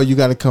 Yo, bro, you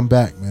got to come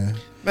back, man.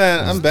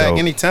 Man, I'm back dope.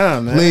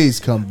 anytime, man. Please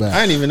come I back.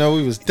 didn't even know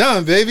we was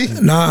done, baby.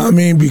 Nah, I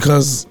mean,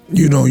 because,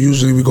 you know,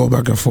 usually we go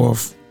back and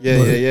forth. Yeah,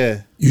 but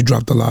yeah. You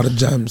dropped a lot of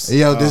gems.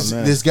 Yo, Oh,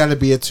 man. this got to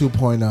be a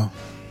 2.0.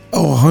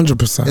 Oh,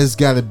 100%. It's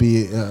got to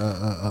be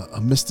a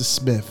Mr.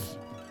 Smith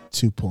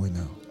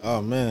 2.0.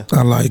 Oh, man.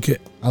 I like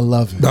it. I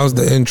love it. That was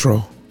the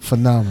intro.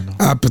 Phenomenal.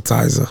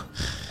 Appetizer.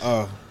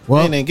 Oh,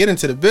 Well- we didn't get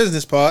into the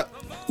business part.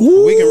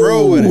 Ooh. We can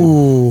roll with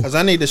it. Because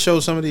I need to show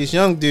some of these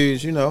young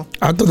dudes, you know.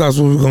 I thought that's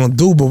what we were going to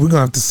do, but we're going to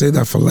have to say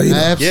that for later.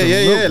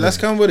 Absolutely. Yeah. Let's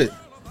come with it.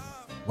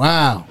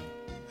 Wow.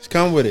 Let's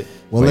come with it.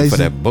 Well, Wait ladies, for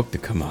that book to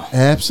come out.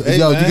 absolutely. Hey,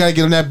 Yo, man. you got to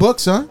get on that book,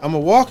 son. I'm a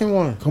walking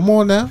one. Come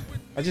on now.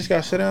 I just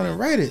got to sit down and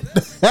write it.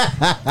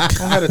 I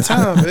don't have the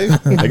time, baby.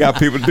 They got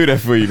people to do that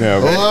for you now,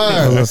 bro.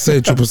 Well, let's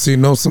say Triple C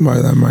knows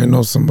somebody that might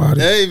know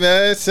somebody. Hey,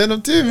 man, send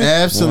them to me.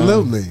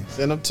 Absolutely.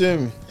 Send them to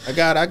me. I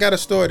got a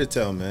story to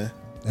tell, man.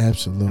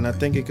 Absolutely. And I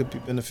think it could be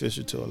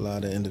beneficial to a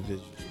lot of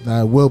individuals.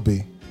 Nah, it will be.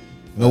 You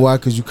know why?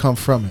 Because you come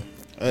from it.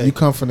 Hey. You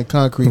come from the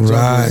concrete jungle.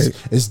 Right.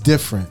 It's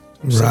different.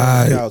 Sit on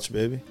Right. the couch,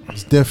 baby.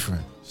 It's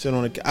different. Sit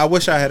on the. I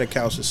wish I had a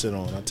couch to sit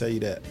on. I'll tell you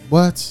that.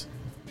 What?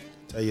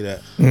 Tell you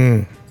that.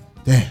 Mm.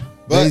 Damn.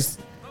 But-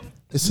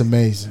 It's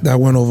amazing. That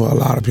went over a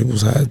lot of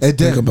people's heads. It did.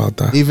 Think about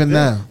that. Even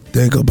now.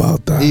 Think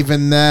about that.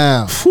 Even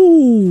now.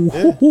 Ooh,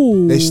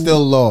 ooh. They still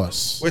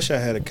lost. Wish I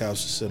had a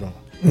couch to sit on.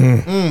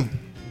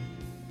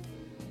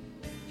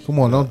 Come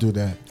on, don't do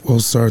that. Well,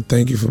 sir,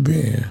 thank you for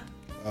being here.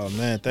 Oh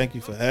man, thank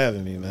you for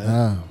having me, man.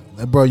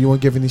 Nah. Bro, you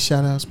want to give any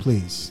shout outs?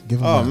 Please. Give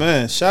them Oh out.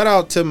 man, shout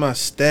out to my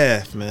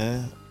staff,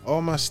 man.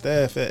 All my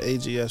staff at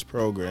AGS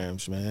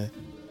programs, man.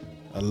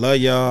 I love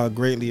y'all. I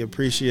greatly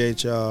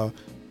appreciate y'all.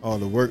 All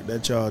the work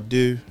that y'all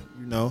do.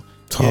 You know,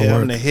 It's hard I'm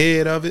work. the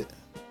head of it,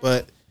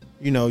 but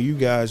you know, you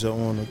guys are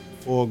on the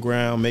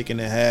foreground, making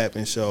it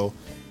happen. So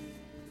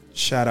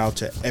shout out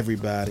to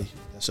everybody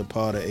that's a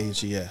part of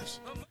AGS.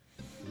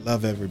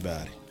 Love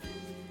everybody.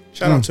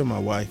 Shout out to my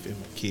wife and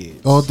my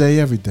kids. All day,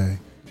 every day.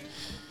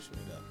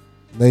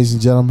 Ladies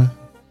and gentlemen,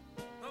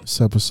 it's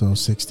episode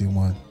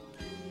 61.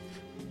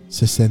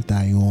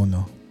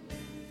 61.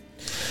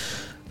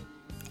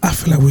 I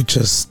feel like we're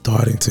just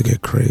starting to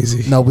get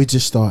crazy. No, we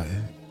just started.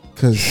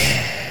 Because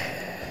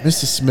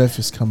Mr. Smith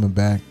is coming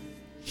back.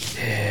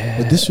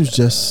 But this was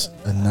just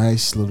a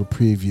nice little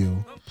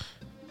preview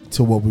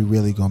to what we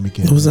really going to be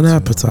getting It was an into.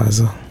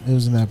 appetizer. It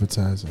was an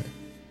appetizer.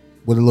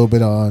 With a little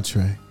bit of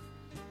entree.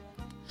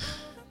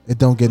 It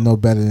don't get no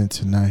better than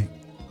tonight.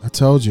 I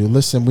told you.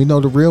 Listen, we know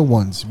the real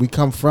ones. We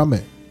come from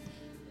it.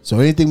 So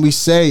anything we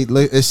say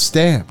is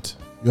stamped.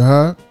 You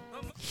heard?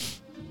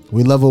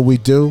 We love what we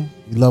do.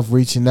 We love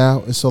reaching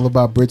out. It's all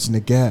about bridging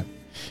the gap.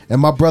 And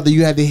my brother,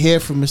 you had to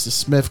hear from Mr.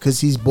 Smith because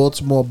he's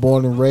Baltimore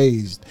born and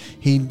raised.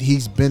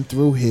 He's been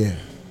through here.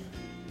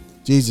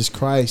 Jesus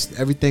Christ.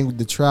 Everything with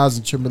the trials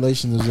and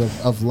tribulations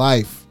of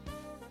life.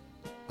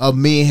 Of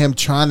me and him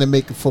trying to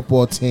make a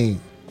football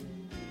team.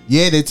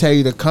 Yeah, they tell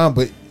you to come,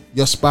 but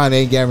your spot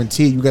ain't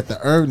guaranteed. You got to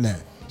earn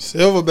that.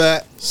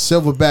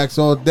 Silverbacks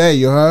all day,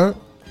 you heard?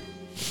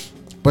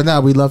 But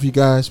now we love you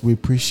guys. We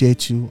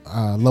appreciate you.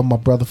 I love my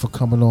brother for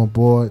coming on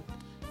board.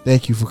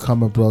 Thank you for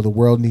coming, bro. The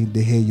world needed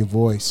to hear your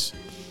voice.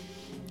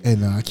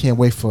 And I can't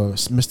wait for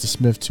Mr.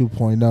 Smith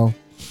 2.0.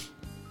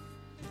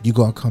 You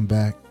gonna come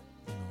back.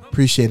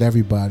 Appreciate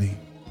everybody.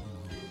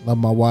 Love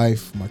my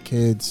wife, my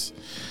kids.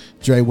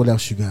 Dre, what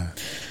else you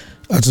got?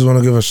 I just want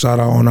to give a shout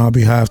out on our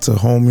behalf to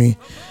homie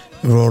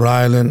in Rhode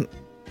Island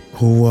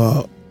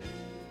who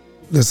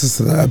listens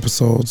to the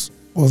episodes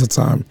all the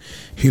time.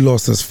 He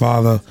lost his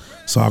father,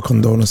 so our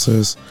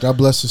condolences. God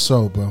bless his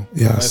soul, bro.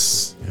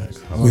 Yes.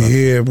 We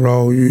here,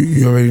 bro.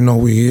 You already know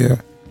we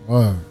here.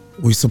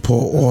 We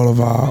support all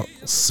of our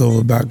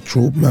Silverback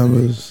troop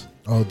members.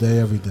 All day,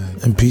 every day.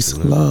 And peace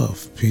and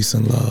love. Peace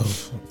and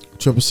love.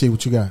 Triple C,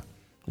 what you got?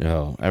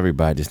 Yo,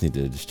 everybody just need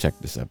to just check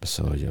this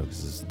episode, yo,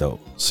 because it's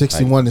dope.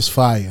 61 is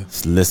fire.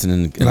 Just listen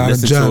and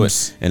listen to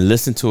it and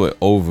listen to it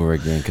over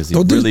again because he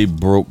really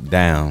broke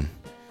down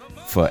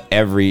for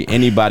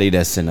anybody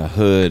that's in a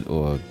hood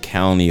or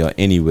county or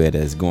anywhere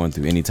that's going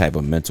through any type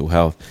of mental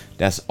health.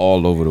 That's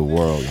all over the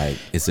world. Like,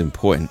 it's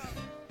important.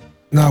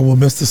 Now, what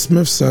Mr.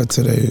 Smith said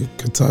today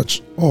could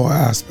touch all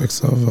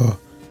aspects of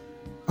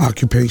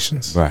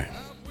occupations, right?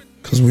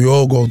 Because we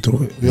all go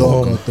through it. We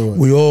all go through it.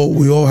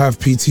 We all have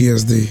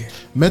PTSD.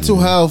 Mental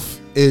health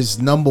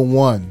is number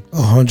one.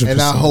 100%. And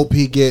I hope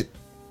he get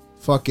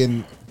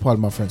fucking,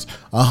 pardon my friends,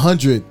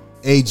 100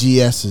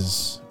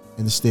 AGSs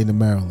in the state of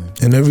Maryland.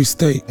 In every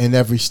state. In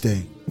every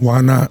state.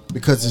 Why not?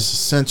 Because it's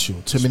essential.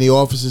 Too many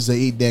officers that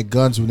eat their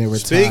guns when they retire.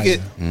 Speak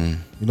it.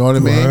 You know what I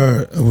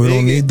mean? We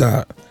don't need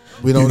that.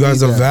 We don't you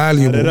guys need are that.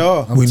 valuable. Not at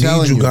all. I'm We need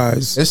telling you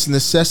guys. It's a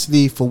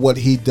necessity for what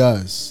he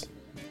does.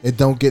 It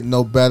don't get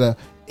no better.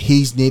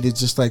 He's needed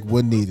just like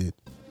we're needed.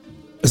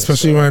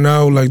 Especially right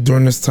now, like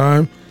during this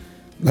time,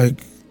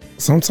 like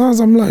sometimes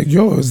I'm like,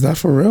 yo, is that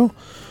for real?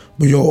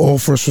 But yo, all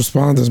first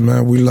responders,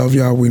 man, we love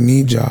y'all. We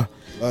need y'all.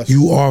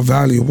 You are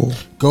valuable.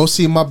 Go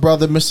see my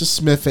brother, Mr.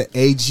 Smith, at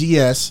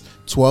AGS,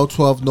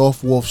 1212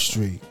 North Wolf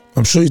Street.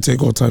 I'm sure you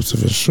take all types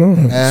of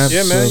insurance.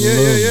 Absolutely. Yeah,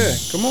 man. Yeah.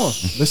 Come on.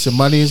 Listen,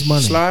 money is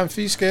money. Sliding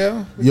fee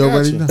scale. You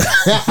already know.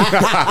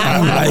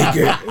 I like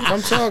it.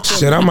 Come talk to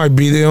Shit, me. I might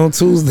be there on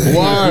Tuesday.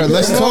 Word,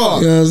 let's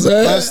talk. You know what I'm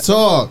saying? Let's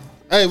talk.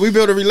 Hey, we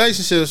built a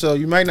relationship, so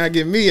you might not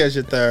get me as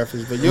your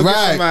therapist, but you'll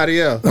get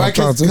somebody else. Right,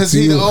 talking because to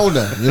he's you. the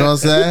owner. You know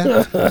what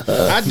I'm saying?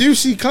 I do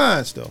see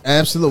clients, though.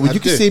 Absolutely. I You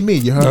can do. see me.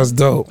 You heard? That's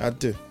dope. I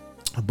do.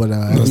 But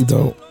That's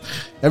dope.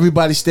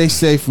 everybody stay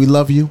safe. We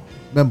love you.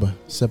 Remember,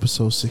 it's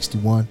episode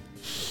 61.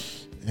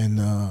 And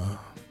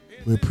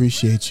we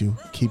appreciate you.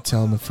 Keep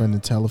telling a friend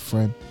and tell a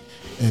friend.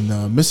 And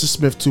Mr.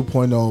 Smith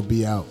 2.0 will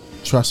be out.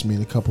 Trust me,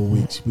 in a couple of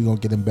weeks. We're going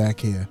to get him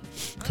back here.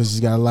 Because he's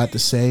got a lot to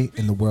say,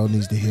 and the world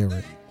needs to hear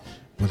it.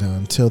 But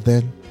until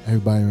then,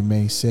 everybody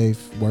remain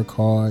safe. Work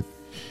hard.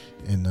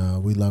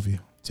 And we love you.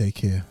 Take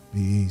care.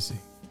 Be easy.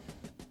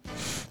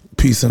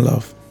 Peace and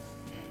love.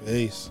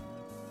 Peace.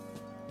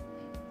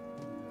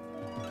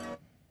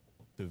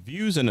 The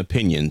views and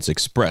opinions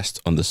expressed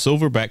on the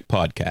Silverback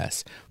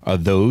Podcast are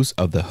those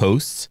of the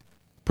hosts,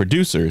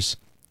 producers,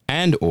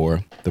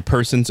 and/or the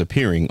persons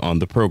appearing on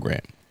the program,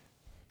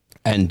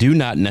 and do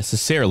not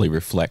necessarily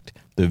reflect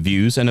the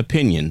views and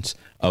opinions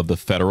of the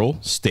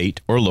federal, state,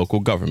 or local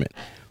government.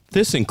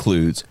 This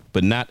includes,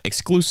 but not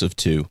exclusive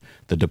to,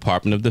 the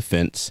Department of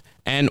Defense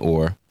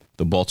and/or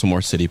the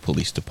Baltimore City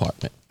Police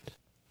Department.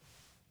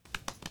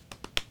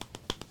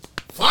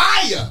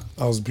 Fire!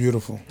 That was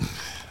beautiful.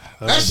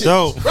 That was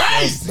dope.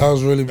 Crazy! That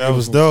was really beautiful. That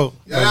was dope.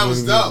 Yeah, that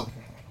was dope.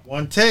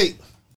 One take.